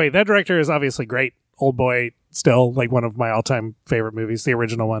 Anyway, that director is obviously great. Old Boy, still like one of my all-time favorite movies. The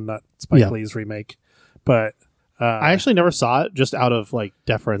original one, not Spike Lee's remake. But I actually never saw it, just out of like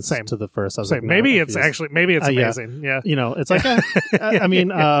deference Same. to the first. I was same. like, Maybe no, it's amazing. Yeah. it's like I mean,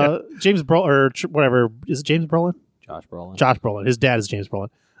 James Brolin or whatever, is it James Brolin? Josh Brolin. Josh Brolin. His dad is James Brolin.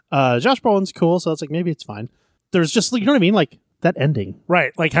 Josh Brolin's cool, so it's like maybe it's fine. There's just you know what I mean, like that ending.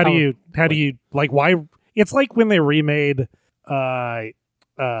 Right. Like how do you like why? It's like when they remade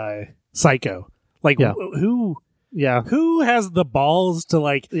Psycho. Like who has the balls to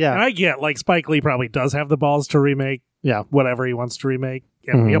like? Yeah. And I get like Spike Lee probably does have the balls to remake. Yeah. Whatever he wants to remake,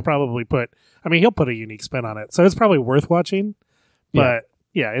 and he'll probably put a unique spin on it, so it's probably worth watching. But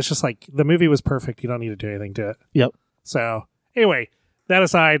yeah, it's just like the movie was perfect. You don't need to do anything to it. Yep. So anyway, that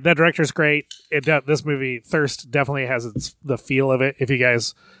aside, that director's great. This movie Thirst definitely has the feel of it. If you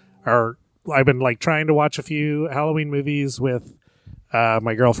guys are, I've been like trying to watch a few Halloween movies with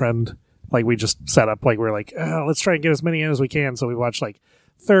my girlfriend. Like we just set up, like we're like, let's try and get as many in as we can. So we watched like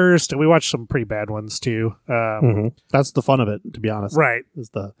Thirst, and we watched some pretty bad ones too. That's the fun of it, to be honest. Right. Is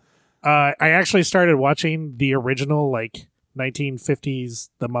the I actually started watching the original like 1950s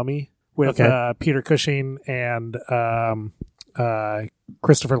The Mummy with Peter Cushing and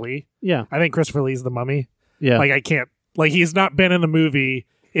Christopher Lee. Yeah. I think Christopher Lee's the Mummy. Yeah. Like I can't, like he's not been in the movie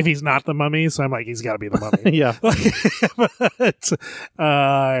if he's not the Mummy, so I'm like, he's got to be the Mummy. Yeah.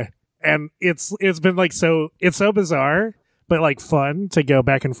 And it's been like it's so bizarre, but like fun to go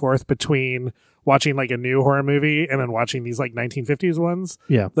back and forth between watching like a new horror movie and then watching these like 1950s ones.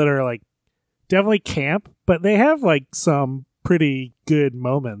 Yeah. That are like definitely camp, but they have like some pretty good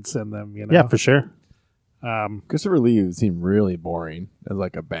moments in them. Yeah, for sure. Christopher Lee seemed really boring as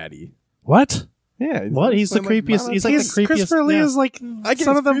like a baddie. What? Yeah. What? He's the creepiest. He's like the creepiest. Creepy is like I guess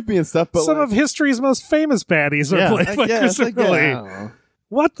some of them creepy and stuff, but some like, of history's most famous baddies are played by Christopher Lee. I don't know.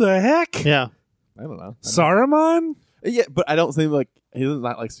 What the heck? Yeah. I don't know. Saruman? Yeah, but I don't think like he's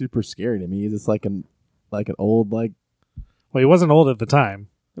not like super scary to me. He's just like an old like. Well, he wasn't old at the time.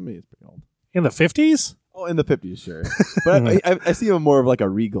 I mean, he's pretty old. In the 50s? Oh, in the 50s, sure. But I see him more of like a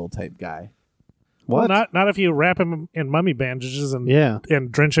regal type guy. Well, not if you wrap him in mummy bandages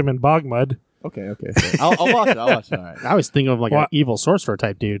and drench him in bog mud. Okay. So I'll watch it. All right. I was thinking of like an evil sorcerer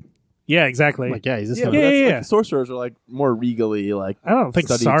type dude. Yeah, exactly. Like, he's this Like, sorcerers are like more regally like. I don't think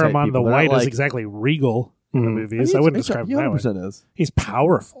Saruman the White is exactly regal in the movies. I wouldn't describe him that way. Is. He's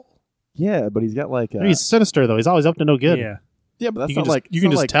powerful. Yeah, but he's got like. He's sinister though. He's always up to no good. Yeah, but that's you not can like you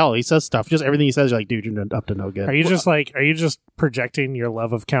can just tell. He says stuff. Just everything he says, you're like, dude, you're up to no good. Are you just projecting your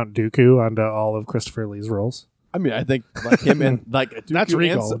love of Count Dooku onto all of Christopher Lee's roles? I mean, I think like him and like Dooku that's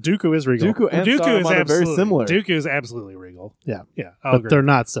regal. Dooku is regal. Dooku and Saruman are very similar. Dooku is absolutely regal. Yeah. I'll But agree. they're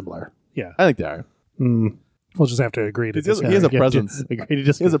not similar. Yeah, I think they are. we'll just have to agree to He has disagree. a presence. Agree to He has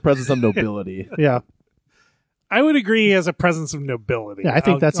disagree. a presence of nobility. Yeah. I would agree he has a presence of nobility. Yeah, I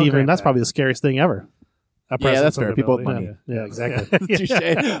think that's I'll grant that's that. probably the scariest thing ever. A Yeah, that's presence of fair. People with nobility. money. Yeah, exactly. Touche.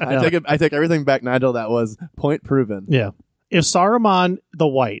 I take everything back, Nigel. That was point proven. Yeah. If Saruman the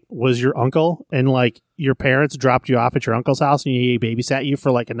White was your uncle and like your parents dropped you off at your uncle's house and he babysat you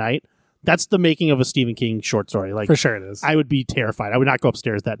for like a night, that's the making of a Stephen King short story. Like For sure it is. I would be terrified. I would not go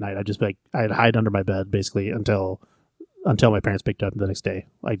upstairs that night. I'd just be like, I'd hide under my bed basically until my parents picked up the next day.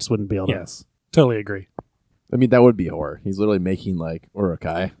 I just wouldn't be able to. Yes, totally agree. I mean, that would be horror. He's literally making like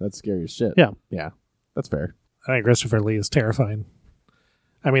Urukai. That's scary as shit. Yeah. That's fair. I think Christopher Lee is terrifying.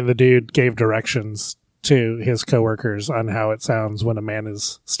 I mean, the dude gave directions to his coworkers on how it sounds when a man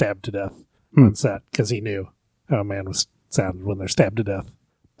is stabbed to death on set because he knew how a man was sounded when they're stabbed to death.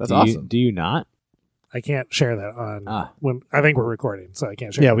 That's awesome. Do you not? I can't share that on when I think we're recording, so I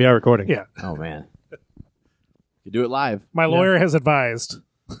can't share. Yeah, that. we are recording. Yeah, Oh man, You do it live. my lawyer has advised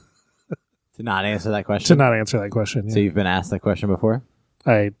to not answer that question. to not answer that question. So Yeah. you've been asked that question before?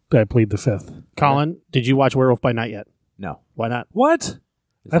 I plead the fifth. Colin, did you watch Werewolf by Night yet? No. Why not? What? Is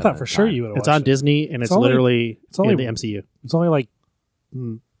I that thought for sure fine? you would have It's watched on it. Disney, and it's only- literally it's only- in the MCU. It's only like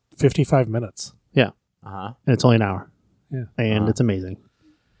 55 minutes. Uh-huh. And it's only an hour. Yeah. And it's amazing.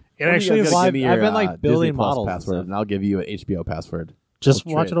 It actually is. Well, Give me I've your, been, like, building Disney Plus models and password, stuff. and I'll give you an HBO password. Just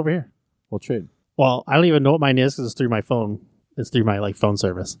We'll watch trade. it over here. We'll trade. Well, I don't even know what mine is because it's through my phone. It's through my like phone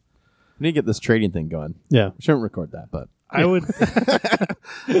service. We need to get this trading thing going. Yeah. We shouldn't record that, but I would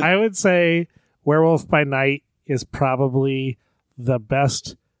I would say Werewolf by Night is probably the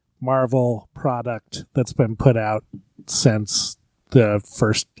best Marvel product that's been put out since the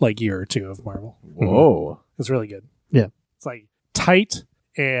first like year or two of Marvel. whoa. It's really good. Yeah. It's like tight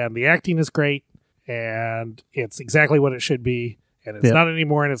and the acting is great and it's exactly what it should be and it's Yeah. not any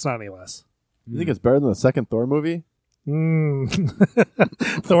more and it's not any less. You think it's better than the second Thor movie?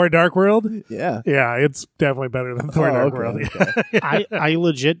 Thor Dark World? Yeah. Yeah, it's definitely better than Thor Oh, Dark okay, World. okay. I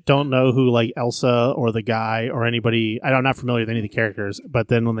legit don't know who like Elsa or the guy or anybody. I'm not familiar with any of the characters. But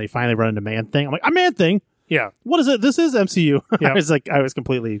then when they finally run into Man Thing, I'm like, Man Thing. Yeah. What is it? This is MCU. Yeah. I was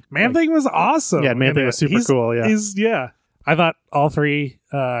completely Man like, Thing was awesome. Yeah, Man in Thing it. was super cool. Yeah. I thought all three.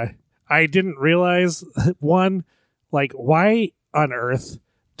 I didn't realize one, like why on earth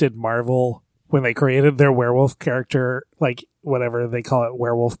did Marvel when they created their werewolf character, like whatever they call it,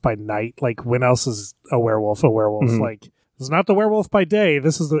 Werewolf by Night? Like when else is a werewolf? Mhm. Like it's not the werewolf by day.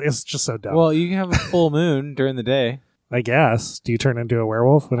 It's just so dumb. Well, you can have a full moon during the day. I guess. Do you turn into a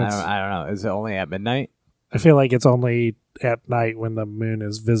werewolf when it's? I don't know. Is it only at midnight? I feel like it's only at night when the moon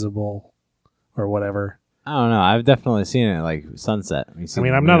is visible, or whatever. I don't know. I've definitely seen it like sunset. I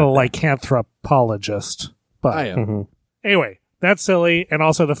mean, I'm not a lycanthropologist, but I am. Mhm. anyway, that's silly. And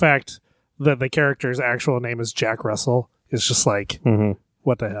also the fact that the character's actual name is Jack Russell is just like, Mhm.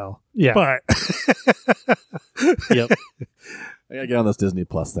 what the hell? Yeah. But Yep. I gotta get on this Disney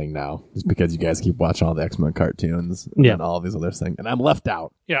Plus thing now, just because you guys keep watching all the X-Men cartoons Yeah. and all these other things, and I'm left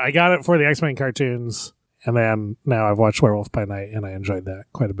out. yeah, I got it for the X-Men cartoons, and then now I've watched Werewolf by Night, and I enjoyed that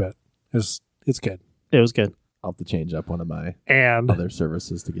quite a bit. It's good. It was good. I'll have to change up one of my And other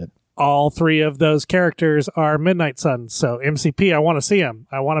services to get. all three of those characters are Midnight Suns. So MCP, I want to see them.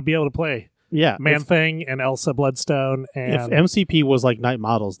 I want to be able to play Yeah. Man If, Thing and Elsa Bloodstone. if And MCP was like Night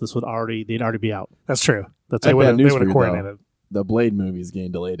Models, they'd already be out. that's true. That's They I would got have news for you, though. coordinated. The Blade movie is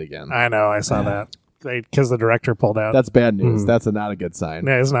getting delayed again. I know. I saw that because the director pulled out. That's bad news. Mhm. That's not a good sign.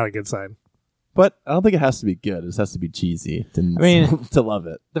 Yeah, it's not a good sign. But I don't think it has to be good. It just has to be cheesy to, I mean- to love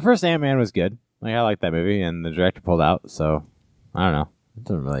it. The first Ant-Man was good. Like I liked that movie, and the director pulled out. So I don't know. It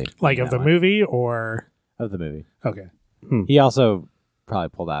doesn't really Like of the movie or of the movie. okay. He also probably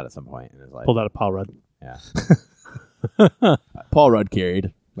pulled out at some point in his life. Pulled out of Paul Rudd. Yeah. Paul Rudd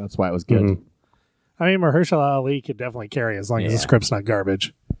carried. That's why it was good. Mhm. I mean, Mahershala Ali could definitely carry as long as the Yeah. script's not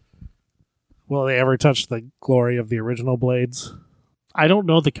garbage. Will they ever touch the glory of the original Blades? I don't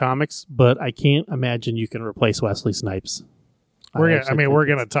know the comics, but I can't imagine you can replace Wesley Snipes. We're actually think going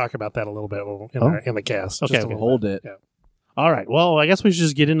it's- to talk about that a little bit in, Oh. in the cast. Okay, Just a okay. little Hold bit. it. Yeah. All right. Well, I guess we should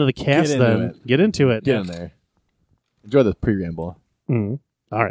just get into the cast into then. it. Get into it. Get in there. Enjoy the pre-ramble. Mhm.